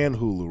and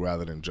Hulu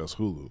rather than just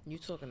Hulu. You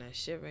talking that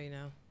shit right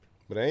now?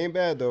 But it ain't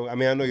bad though. I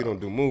mean, I know you don't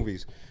do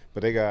movies,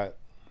 but they got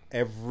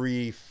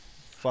every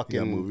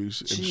fucking movies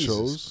and Jesus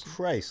shows?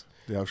 Christ.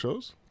 They have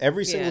shows?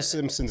 Every single Yeah.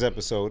 Simpsons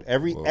episode,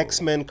 every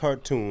X-Men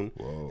cartoon,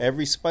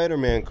 every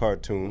Spider-Man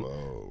cartoon,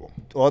 Oh,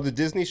 all the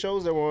Disney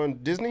shows that were on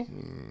Disney.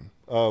 Hmm.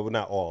 Well,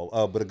 not all,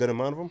 but a good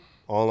amount of them,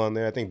 all on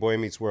there. I think Boy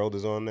Meets World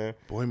is on there.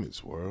 Boy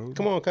Meets World.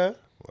 Come on, Kyle.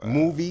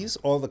 Movies,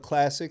 all the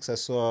classics. I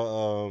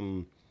saw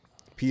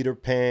Peter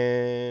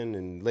Pan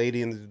and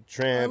Lady and the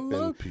Tramp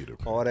love and Peter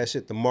Pan. all that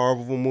shit. The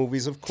Marvel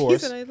movies, of He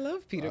course. said, "I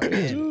love Peter I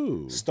Pan."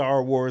 do.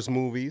 Star Wars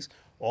movies.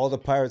 All the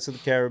Pirates of the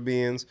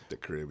Caribbean. The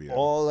Caribbean.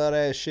 All of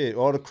that shit.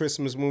 All the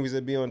Christmas movies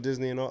that be on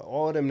Disney and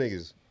all them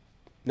niggas.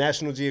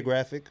 National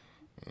Geographic.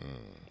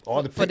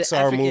 All the For the Pixar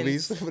Africans.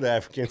 movies for the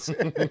Africans.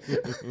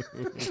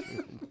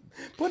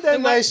 Put that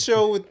nice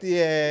show with the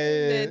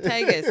The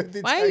tigers.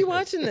 the Why are you tigers.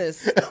 watching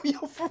this? Yo,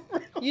 for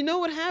real. You know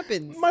what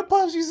happens. My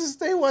pops used to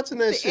stay watching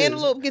that The shit.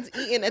 antelope gets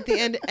eaten at the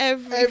end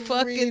every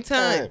fucking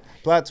time.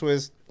 Plot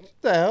twist. What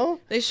the hell?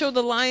 They show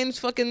the lions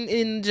fucking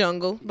in the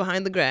jungle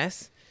behind the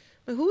grass.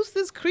 Like, who's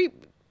this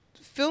creep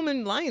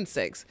filming lion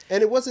sex?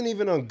 And it wasn't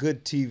even on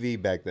good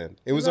TV back then.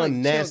 It was was on like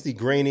nasty,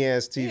 grainy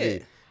ass TV.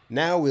 Yeah.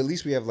 Now at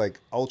least we have like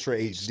Ultra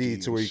HD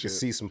HD to where you can shit.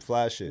 see some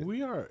fly shit.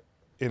 We are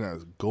in a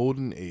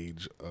golden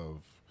age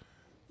of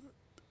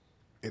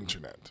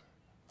internet.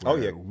 Oh,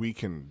 where yeah. We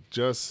can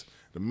just,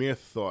 the mere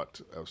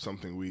thought of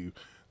something we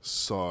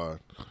saw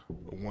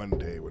one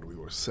day when we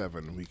were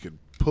 7, we could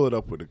pull it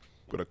up with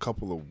a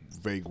couple of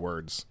vague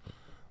words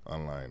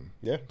online.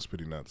 Yeah. It's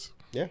pretty nuts.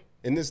 Yeah.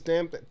 In this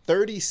damn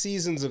 30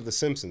 seasons of The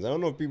Simpsons. I don't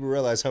know if people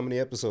realize how many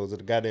episodes of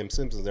the goddamn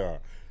Simpsons there are.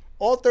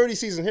 All 30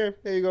 seasons here.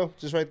 There you go.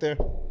 Just right there.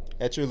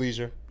 At your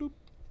leisure. Boop.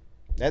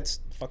 That's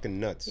fucking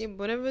nuts. Yeah,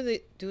 whenever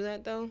they do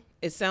that though,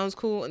 it sounds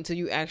cool until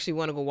you actually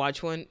want to go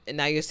watch one, and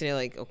now you're sitting there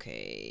like,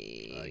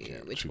 okay,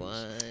 can't which choose.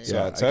 one? So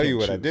Yeah, I'll tell I you can't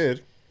what I choose.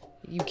 did.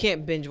 You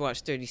can't binge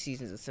watch 30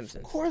 seasons of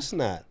Simpsons. Of course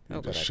not. You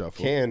But just I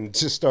shuffle. can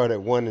just start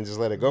at 1 and just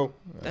let it go.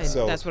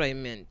 So That's what I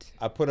meant.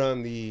 I put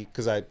on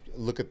because I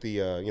look at the,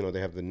 they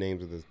have the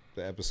names of the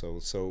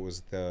episodes. So it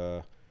was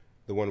the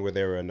one where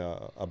they were in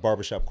a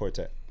barbershop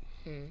quartet.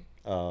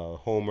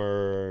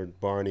 Homer,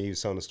 Barney, he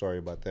was telling a story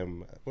about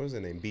them. What was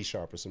their name? B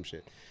Sharp or some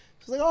shit.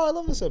 She's like, oh, I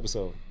love this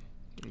episode.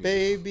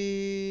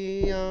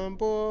 Baby on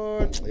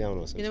board. Yeah, I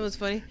don't know. You know what's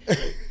funny?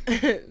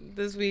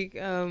 This week,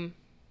 I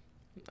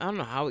don't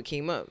know how it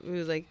came up. It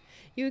was like,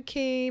 you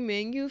came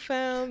and you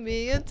found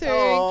me a turkey.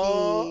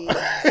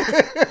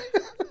 Aw.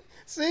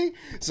 See?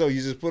 So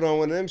you just put on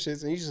one of them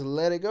shits and you just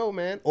let it go,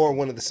 man. Or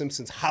one of the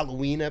Simpsons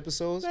Halloween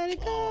episodes. Let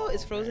it go.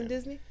 Is Frozen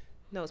Disney?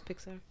 No, it's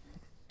Pixar.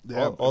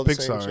 Yeah, all the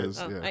same Pixar shit. is,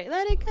 Oh, yeah. all right,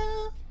 let it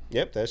go.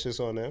 Yep, that's just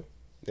on there.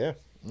 Yeah.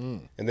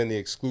 And then the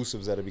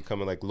exclusives that are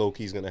becoming like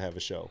Loki's going to have a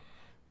show.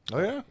 Oh,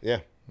 yeah? Yeah.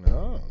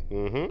 Oh.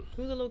 Mm-hmm.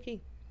 Who's a low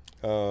key?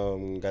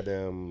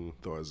 Goddamn.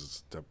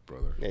 Thor's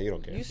stepbrother. Yeah, you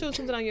don't care. You showed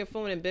something on your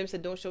phone and Bim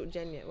said, don't show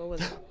Jen yet. What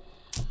was it?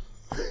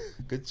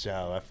 Good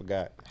job. I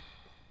forgot.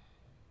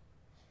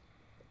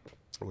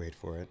 Wait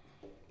for it.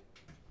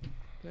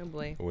 Oh,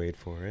 boy. Wait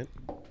for it.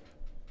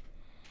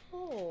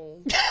 Oh.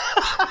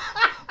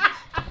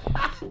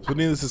 So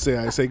needless to say,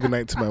 I say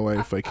goodnight to my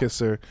wife. I kiss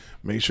her,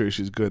 make sure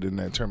she's good, and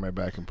then turn my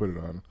back and put it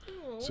on.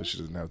 So she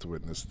doesn't have to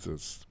witness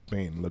this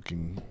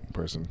Bane-looking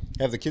person.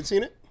 Have the kids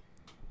seen it?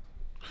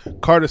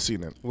 Carter's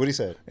seen it, What'd he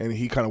say? and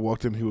he kind of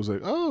walked in. He was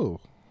like, "Oh."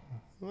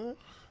 What?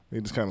 He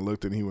just kind of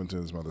looked, and he went to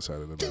his mother's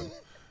side of the bed.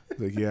 He's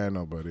like, "Yeah, I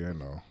know, buddy. I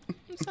know.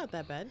 It's not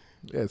that bad.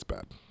 Yeah, it's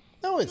bad.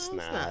 No, it's No,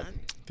 not. it's not.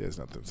 There's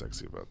nothing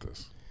sexy about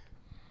this.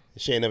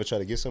 She ain't never tried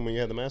to get some when you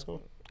had the mask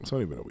on? It's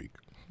only been a week.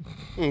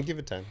 Give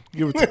it time.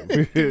 Give it time.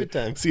 Give it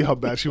time. See how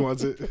bad she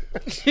wants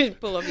it.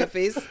 Pull up your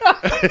face.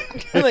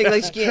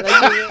 like she can't.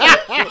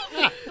 Like,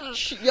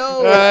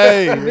 yo.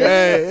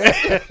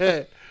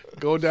 Hey.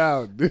 Go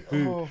down.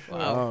 Oh,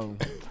 Wow.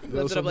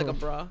 Lift it up like a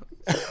bra.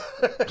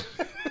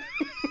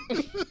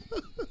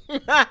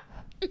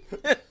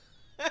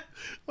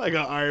 Like an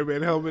Iron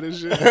Man helmet and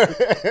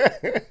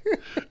shit.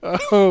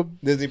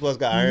 Disney Plus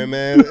got Iron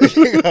Man.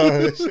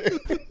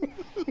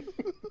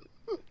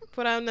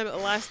 Put on them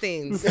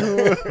elastines.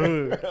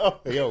 Oh,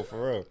 yo,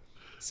 for real.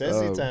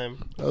 Sassy time.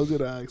 I was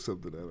gonna ask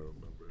something I don't remember.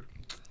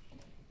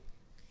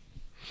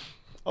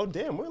 Oh,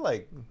 damn. We're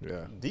like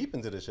Yeah. deep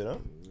into this shit, huh?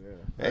 Yeah.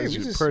 Hey, As we,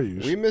 you just, per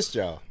usual. we missed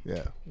y'all.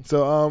 Yeah.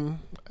 So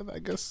I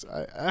guess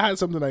I had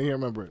something I can't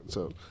remember it.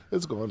 So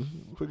it's gone.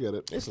 Forget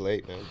it. It's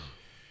late, man.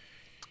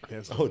 Yeah,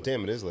 it's Oh,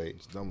 damn, it is late.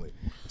 It's dumb late.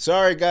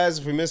 Sorry, guys,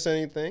 if we missed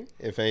anything.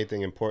 If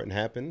anything important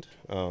happened.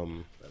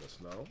 Let us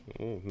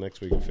know.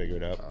 Next week we'll figure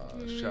it out.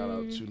 Shout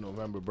out to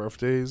November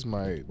birthdays,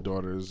 my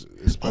daughters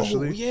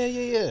especially. Oh,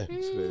 yeah.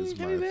 Today's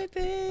Happy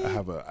birthday.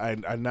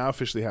 I now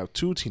officially have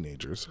 2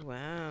 teenagers.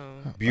 Wow.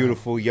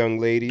 Beautiful young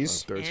A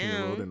ladies.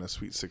 13-year-old and a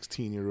sweet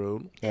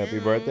 16-year-old. Happy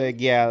birthday,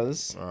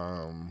 gals.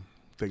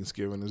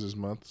 Thanksgiving is this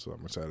month, so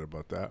I'm excited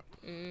about that.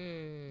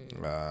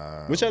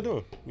 What y'all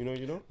doing? You know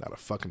you don't? Not a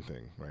fucking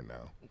thing right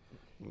now.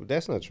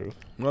 That's not true.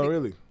 No,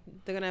 really.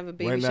 They're gonna have a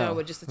baby Right shower now.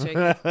 with just a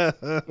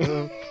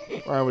turkey.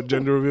 All right, with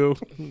gender reveal,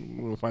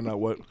 we'll find out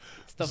what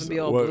Stuff and be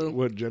all blue.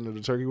 what gender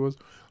the turkey was.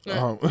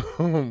 Now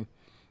we're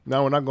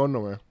not going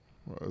nowhere.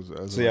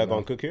 As So y'all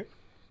gonna cook here?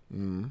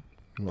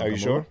 Are you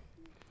sure?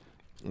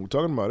 We're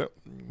talking about it.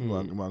 You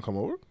want to come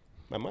over,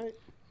 I might.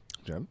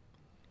 Jen?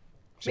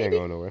 She ain't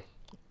going nowhere.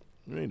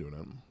 You ain't doing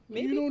that.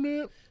 Maybe. You doing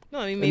that? No,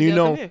 I mean And maybe you I'll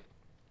know- come here.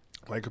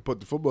 I could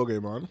put the football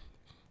game on.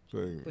 So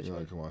you Which know, I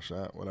one? can watch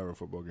that. Whatever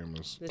football game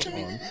is This on,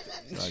 one?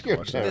 I can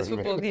watch There's that.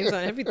 football games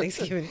on every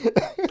Thanksgiving.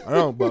 I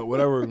know, but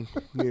whatever. If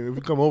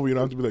you come over, you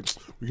don't have to be like,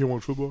 we can't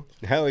watch football.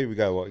 Hell, we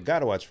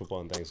gotta watch football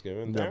on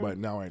Thanksgiving. No, Darren? but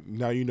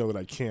now you know that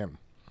I can.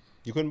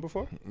 You couldn't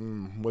before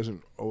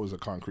Wasn't always a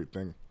concrete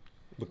thing.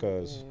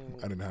 because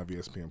I didn't have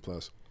ESPN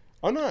Plus.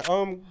 oh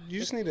no, you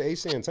just need an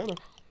AC antenna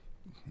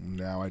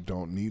Now I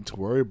don't need to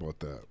worry about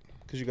that.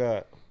 because you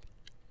got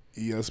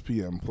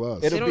ESPN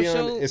Plus. it'll don't be on.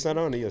 show- It's not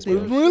on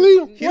ESPN.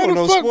 Really? You don't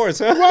know sports,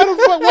 huh? Why the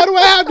fuck? Why do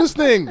I have this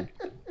thing?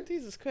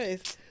 Jesus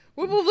Christ.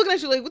 We're both looking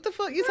at you like, what the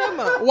fuck you talking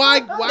about? Why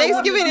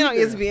Thanksgiving ain't on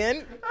is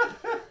ESPN.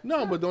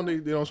 No, but don't they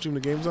don't stream the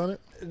games on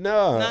it?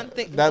 No,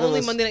 that Only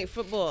was- Monday Night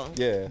Football.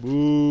 Yeah,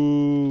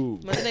 Boo.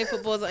 Monday Night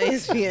Football's on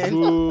ESPN.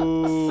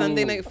 Boo.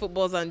 Sunday Night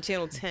Football's on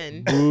Channel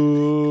 10.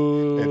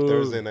 Boo. and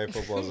Thursday night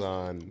football's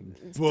on.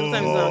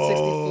 Sometimes it's on It's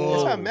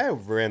 64. not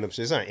mad random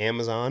shit. It's on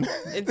Amazon.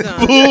 It's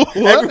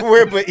on.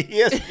 Everywhere but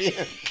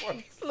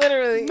ESPN.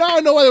 Literally. Now I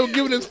know why they were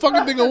giving this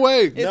fucking thing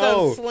away. It's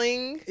No. on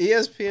Sling.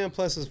 ESPN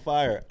Plus is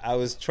fire. I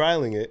was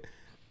trialing it.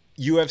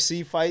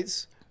 UFC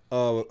fights,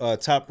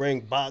 top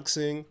ranked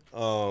boxing.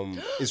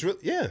 It's really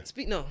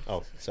No.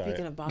 Oh, sorry.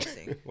 Speaking of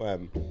boxing. What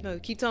happened? No,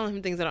 keep telling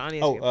him things that are on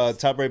ESPN. Oh,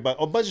 top ranked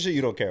boxing. A bunch of shit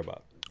you don't care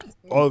about.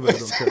 All of that I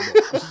don't care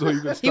about. So you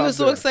can he was stop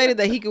so there. excited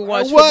that he could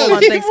watch I was. football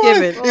on He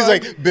Thanksgiving. He's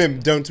like, Bim,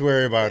 don't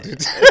worry about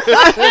it.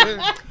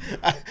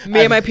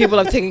 Me and my people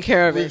have taken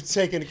care of We've it.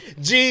 taken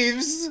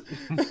Jeeves.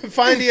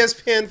 Find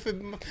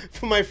ESPN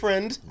for my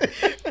friend.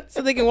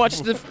 So they can watch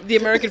the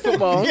American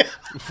football.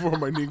 For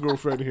my Negro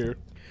friend here.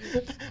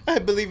 I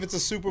believe it's a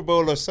Super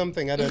Bowl or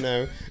something. I don't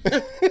know.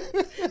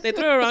 They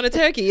throw around a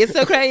turkey. It's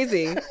so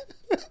crazy.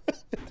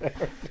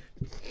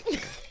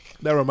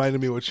 That reminded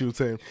me of what you were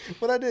saying.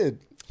 What I did.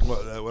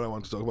 What I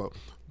wanted to talk about.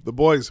 The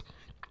Boys.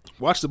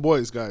 Watch The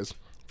Boys, guys.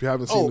 If you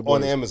haven't seen The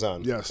Boys. on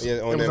Amazon. Yes. Yeah,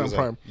 on Amazon.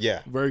 Prime.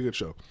 Yeah. Very good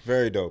show.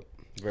 Very dope.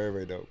 Very,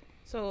 very dope.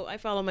 So I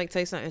follow Mike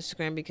Tyson on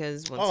Instagram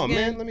because once Oh, again,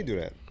 man, let me do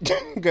that.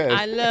 Go ahead.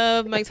 I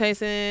love Mike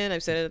Tyson.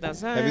 I've said it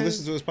 1,000 times. Have you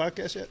listened to his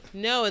podcast yet?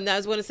 No, and I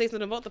was going to say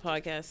something about the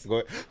podcast.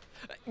 Go ahead.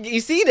 You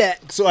see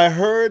that? So I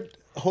heard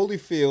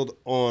Holyfield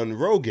on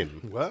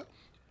Rogan. What?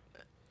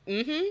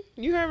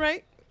 You heard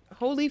right.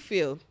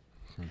 Holyfield.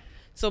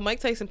 So Mike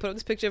Tyson put up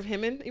this picture of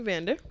him and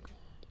Evander.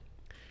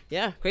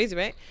 Yeah, crazy,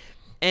 right?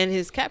 And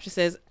his caption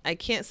says, "I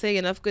can't say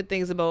enough good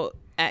things about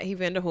at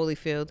Evander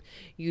Holyfield.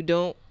 You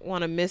don't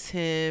want to miss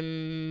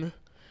him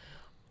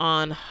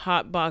on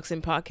Hot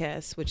Boxing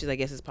Podcast," which is, I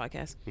guess, his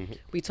podcast.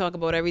 We talk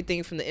about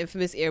everything from the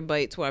infamous ear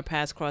bite to our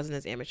past crossing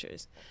as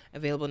amateurs.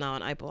 Available now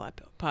on Apple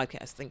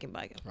Podcast. Thinking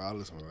by I'll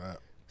listen to that.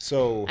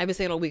 So, I've been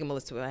saying all week I'm gonna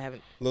listen to it. I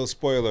haven't. little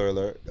spoiler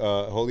alert: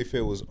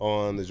 Holyfield was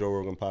on the Joe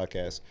Rogan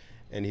podcast,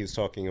 and he was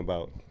talking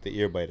about the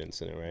ear bite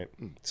incident, right?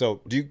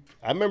 So,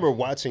 I remember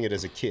watching it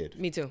as a kid.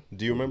 Me too.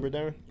 Do you remember,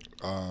 Darren?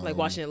 Like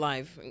watching it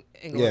live.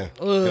 And Yeah.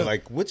 going, You're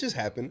like, what just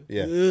happened?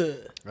 Yeah. I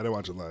didn't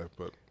watch it live,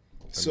 but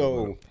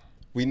So,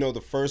 we know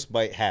the first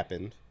bite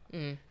happened.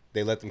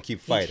 They let them keep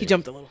fighting. He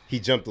jumped a little.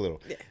 He jumped a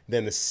little. Yeah.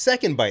 Then the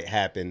second bite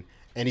happened,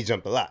 and he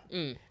jumped a lot.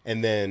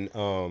 And then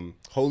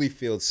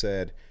Holyfield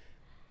said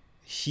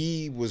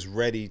he was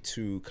ready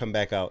to come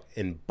back out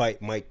and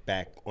bite Mike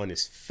back on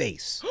his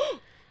face.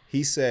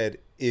 He said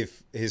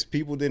if his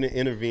people didn't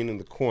intervene in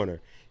the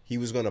corner, he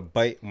was going to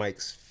bite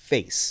Mike's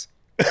face.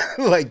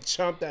 Like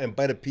chomp that and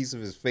bite a piece of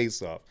his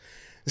face off.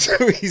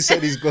 So he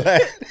said he's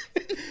glad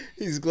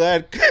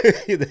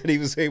that he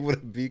was able to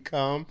be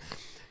calm.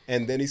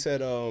 And then he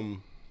said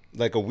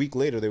like a week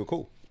later they were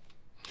cool.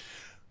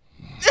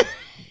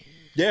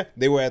 Yeah,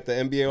 they were at the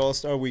NBA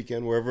All-Star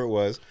Weekend, wherever it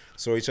was,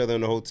 saw each other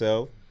in the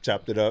hotel,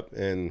 chopped it up,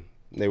 and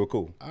they were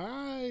cool.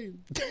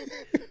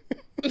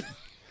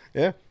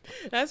 Yeah.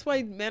 That's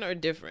why men are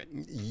different.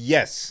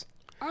 Yes.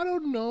 I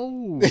don't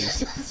know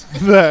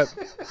that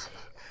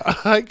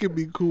I could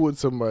be cool with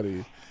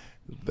somebody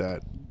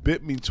that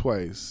bit me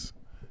twice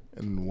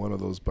and one of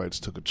those bites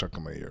took a chunk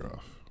of my ear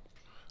off.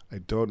 I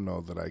don't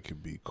know that I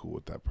could be cool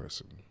with that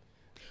person.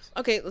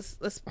 Okay,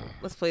 let's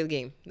play the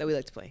game that we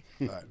like to play.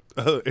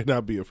 And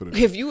not be it for the.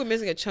 If you were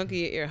missing a chunk of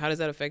your ear, how does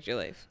that affect your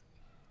life?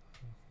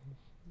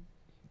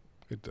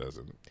 It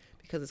doesn't.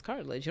 Because it's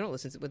cartilage. You don't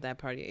listen with that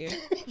part of your ear.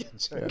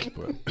 Yeah,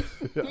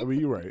 but I mean,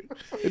 you're right.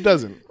 It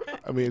doesn't.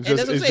 I mean, it's And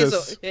just. that's what It's I'm saying.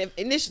 just. So if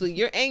initially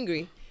you're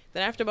angry.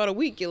 Then after about a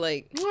week, you're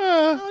like,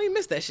 "Ah, oh, you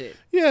missed that shit.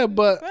 yeah,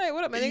 but. Hey,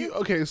 what up, man? Nigga?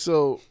 Okay,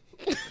 so.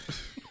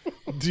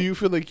 Do you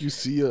feel like you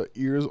see your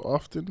ears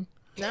often?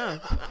 No.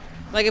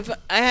 Like if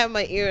I have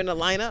my ear in a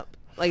lineup,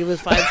 like if it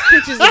was 5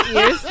 pictures of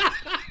ears,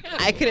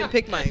 I couldn't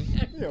pick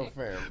mine. Yo,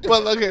 fam.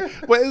 Well, okay,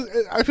 but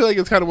I feel like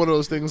it's kind of one of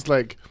those things.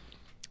 Like,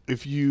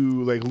 if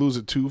you like lose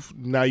a tooth,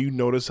 now you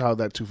notice how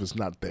that tooth is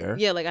not there.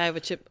 Yeah, like I have a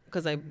chip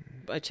because I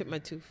chipped my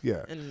tooth.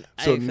 Yeah. And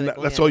So I feel like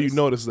that's only all I you was-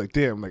 notice. Is like,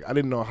 damn, like I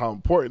didn't know how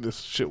important this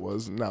shit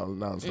was. Now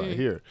it's not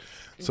here.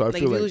 So I Like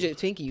feel if you like. lose your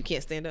pinky, you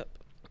can't stand up.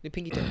 Your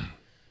pinky toe.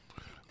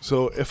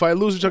 So if I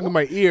lose a chunk of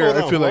my ear, Hold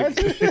I on, feel what?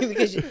 like.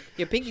 Because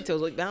your pinky toe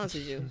like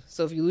balances you.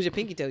 So if you lose your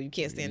pinky toe, you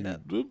can't stand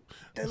up.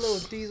 That little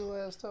diesel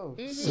ass toe.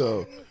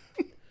 So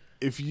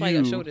if Why you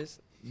got you shoulders?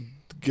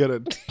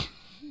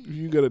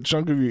 get a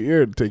chunk of your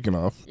ear taken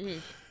off,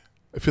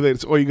 I feel like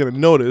it's all you're gonna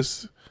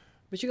notice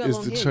But you got is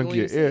long the hair. chunk of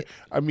You your won't even ear. see it.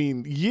 I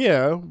mean,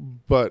 yeah,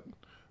 but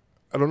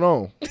I don't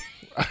know.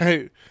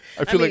 I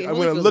feel mean, like I'm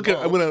gonna Holyfield's look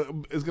at.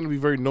 bald. It's gonna be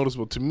very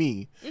noticeable to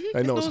me.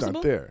 I know it's it's not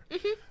noticeable. there.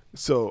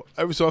 So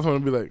every so often I'm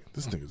gonna be like,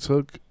 this nigga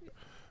took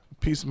a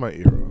piece of my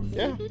ear off.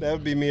 Yeah, that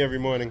would be me every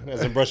morning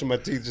as I'm brushing my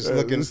teeth, just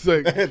looking. It's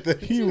like at the,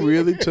 he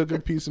really took a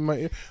piece of my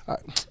ear.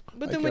 But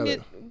I then when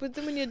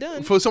gotta- you're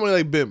done, For somebody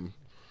like Bim,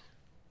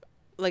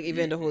 like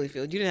Evander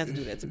Holyfield, you didn't have to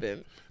do that to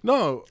Bim.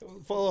 no,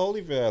 Full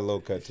Holyfield had a low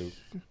cut too.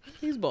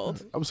 He's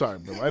bald. I'm sorry,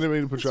 Bim. I didn't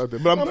mean to put you out there,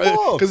 but I'm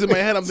bald. because in my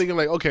head I'm thinking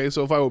like, okay,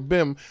 so if I were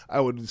Bim, I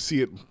would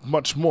see it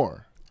much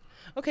more.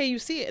 Okay, you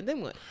see it,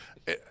 then what?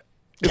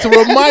 It's a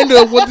reminder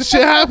of what the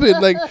shit happened.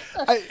 Like,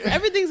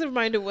 Everything's a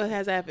reminder of what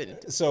has happened.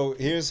 So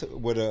here's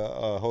what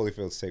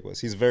Holyfield's take was.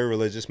 He's a very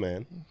religious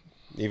man,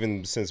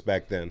 even since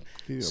back then.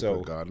 he didn't So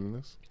put God in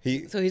this.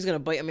 So he's gonna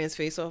bite a man's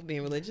face off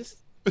being religious?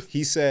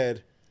 he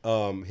said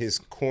his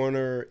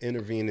coroner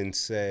intervened and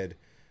said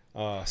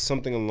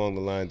something along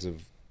the lines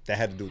of that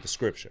had to do with the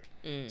scripture.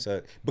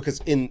 So because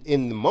in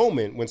the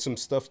moment when some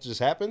stuff just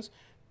happens,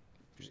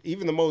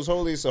 even the most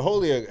holy, so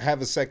holy have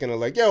a second of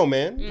like, yo,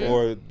 man,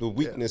 or the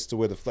weakness to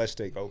where the flesh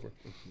take over.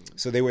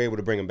 So they were able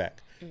to bring him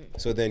back.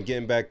 So then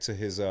getting back to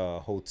his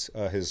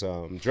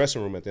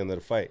dressing room at the end of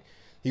the fight,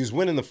 he was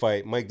winning the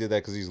fight. Mike did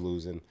that because he's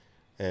losing,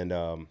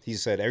 and he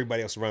said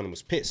everybody else around him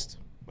was pissed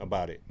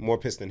about it, more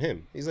pissed than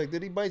him. He's like,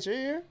 did he bite your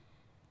ear?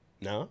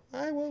 No.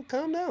 All right, well,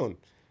 calm down.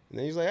 And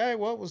then he's like, all right,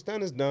 well, what's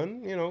done is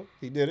done. You know,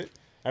 he did it.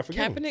 I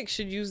forgive him. Kaepernick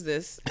should use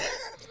this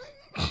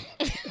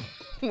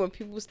when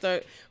people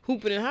start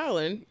hooping and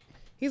hollering.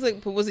 He's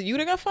like, but was it you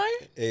that got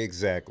fired?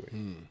 Exactly.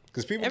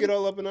 Because people get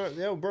all up in our,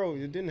 yo, bro,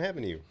 it didn't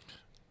happen to you.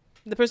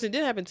 The person it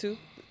did happen to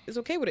is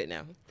okay with it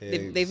now.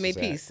 They've made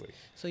peace. Exactly.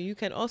 So you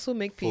can also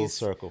make Full peace.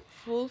 circle.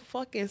 Full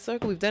fucking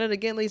circle. We've done it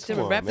again, ladies and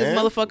Come gentlemen. on, Wrap this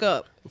man. motherfucker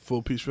up.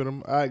 Full piece for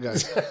them. All right,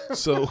 guys.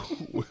 So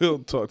we'll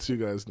talk to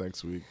you guys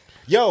next week.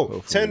 Yo,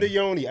 Hopefully. Tender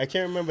Yoni. I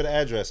can't remember the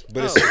address,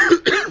 but it's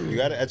you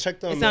got it. I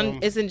checked on.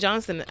 It's in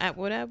Johnston. At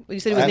what app? You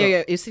said it was near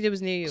you. You said it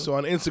was near you. So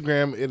on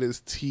Instagram, it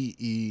is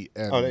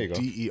Oh, there you go.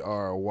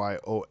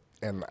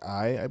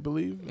 TENDERYONI, I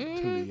believe.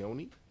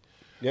 Tendayoni.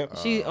 Yep.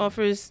 She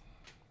offers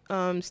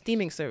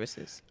steaming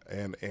services.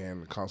 And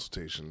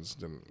consultations.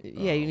 Then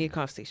Yeah, you need a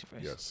consultation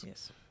first.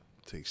 yes.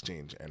 to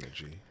exchange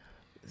energy.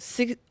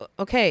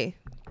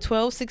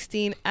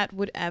 1216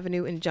 Atwood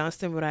Avenue in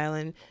Johnston, Rhode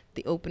Island.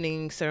 The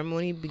opening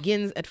ceremony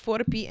begins at 4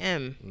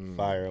 p.m.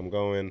 Fire. I'm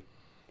going.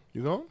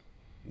 You going?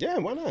 Yeah,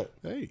 why not?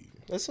 Hey.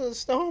 That's the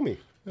homie.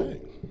 Hey.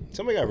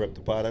 Somebody got ripped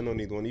apart. I know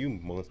neither one of you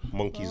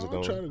monkeys are I'll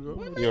going. try to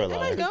go. You're a might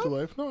liar. go. Take the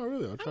life. No,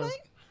 really. I'll try.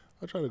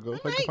 I'll try to go.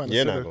 If I can find a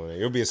You're sitter. not going there.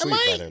 You'll be asleep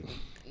by then.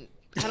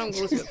 I don't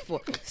go to sleep before.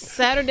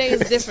 Saturday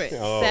is different.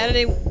 Oh.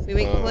 Saturday, we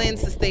make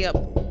plans to stay up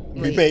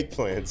We late. make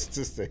plans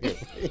to stay.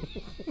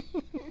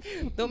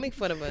 Don't make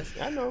fun of us.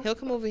 I know. He'll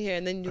come over here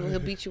and then he'll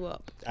beat you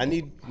up. I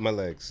need my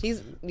legs. You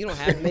don't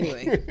have him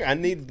anyway. I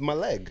need my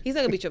leg. He's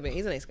not gonna beat you up.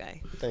 He's a nice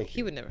guy. Thank He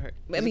you. would never hurt.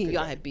 I mean,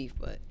 y'all had beef,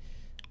 but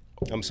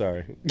I'm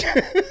sorry.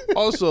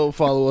 Also,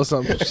 follow us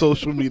on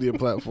social media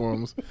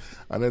platforms.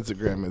 On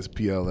Instagram, it's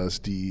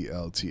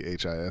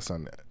PLSDELTHIS.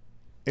 On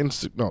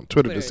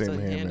Twitter, the Twitter, same it's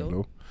on handle.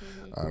 handle.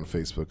 On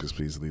Facebook, is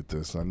Please Delete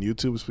This. On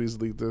YouTube, is Please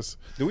Delete This.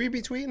 Do we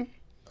be tweeting?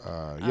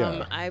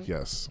 Yeah. I-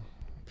 yes.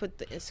 put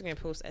the Instagram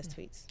post as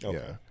tweets Okay.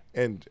 Yeah.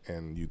 And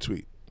you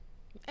tweet.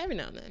 every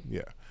now and then.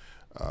 Yeah.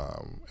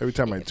 Every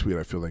time I tweet,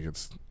 I feel like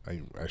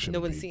I shouldn't. No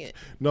one's be. seeing it.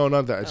 No,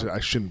 not that. I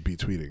shouldn't be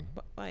tweeting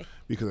Why?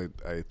 because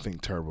I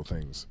think terrible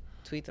things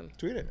Tweet them.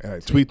 Tweet it. and I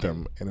tweet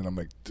them, and then I'm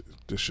like,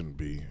 this shouldn't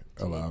be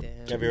allowed.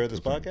 them. Have you heard this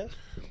podcast?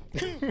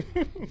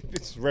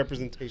 It's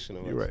representation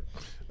of us. You're right.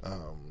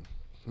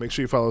 Make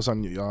sure you follow us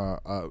on. We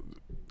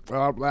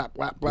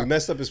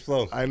messed up his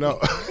flow. I know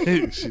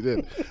she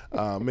did.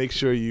 Make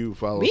sure you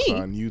follow us Me?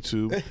 on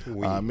YouTube.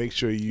 Make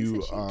sure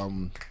you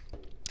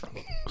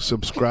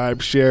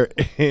subscribe, share,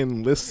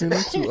 and listen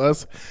to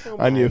us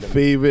on your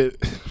favorite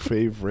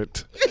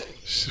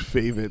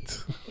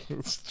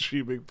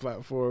streaming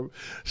platform.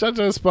 Shout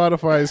out to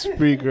Spotify,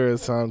 Spreaker,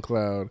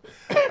 SoundCloud,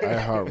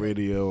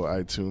 iHeartRadio,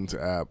 iTunes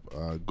app,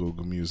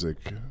 Google Music,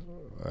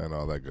 and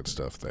all that good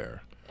stuff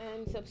there.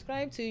 And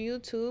subscribe to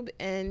YouTube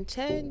and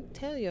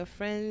tell your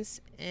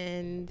friends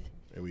and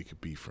And we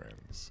could be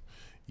friends.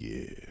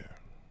 Yeah.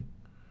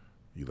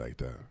 You like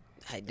that?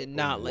 I did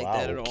not like Wow.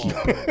 that at all.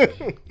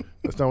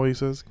 That's not what he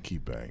says?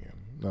 Keep banging.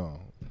 No.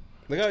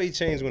 Look how he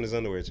changed when his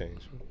underwear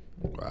changed.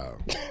 Wow.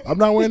 I'm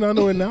not wearing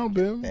underwear now,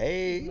 Bim.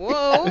 Hey.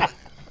 Whoa.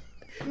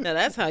 Now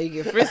that's how you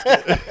get frisky.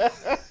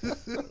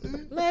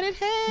 Let it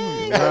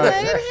hang.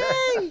 Let it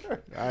hang.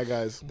 All right,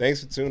 guys.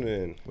 Thanks for tuning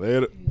in.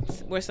 Later.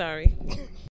 We're sorry.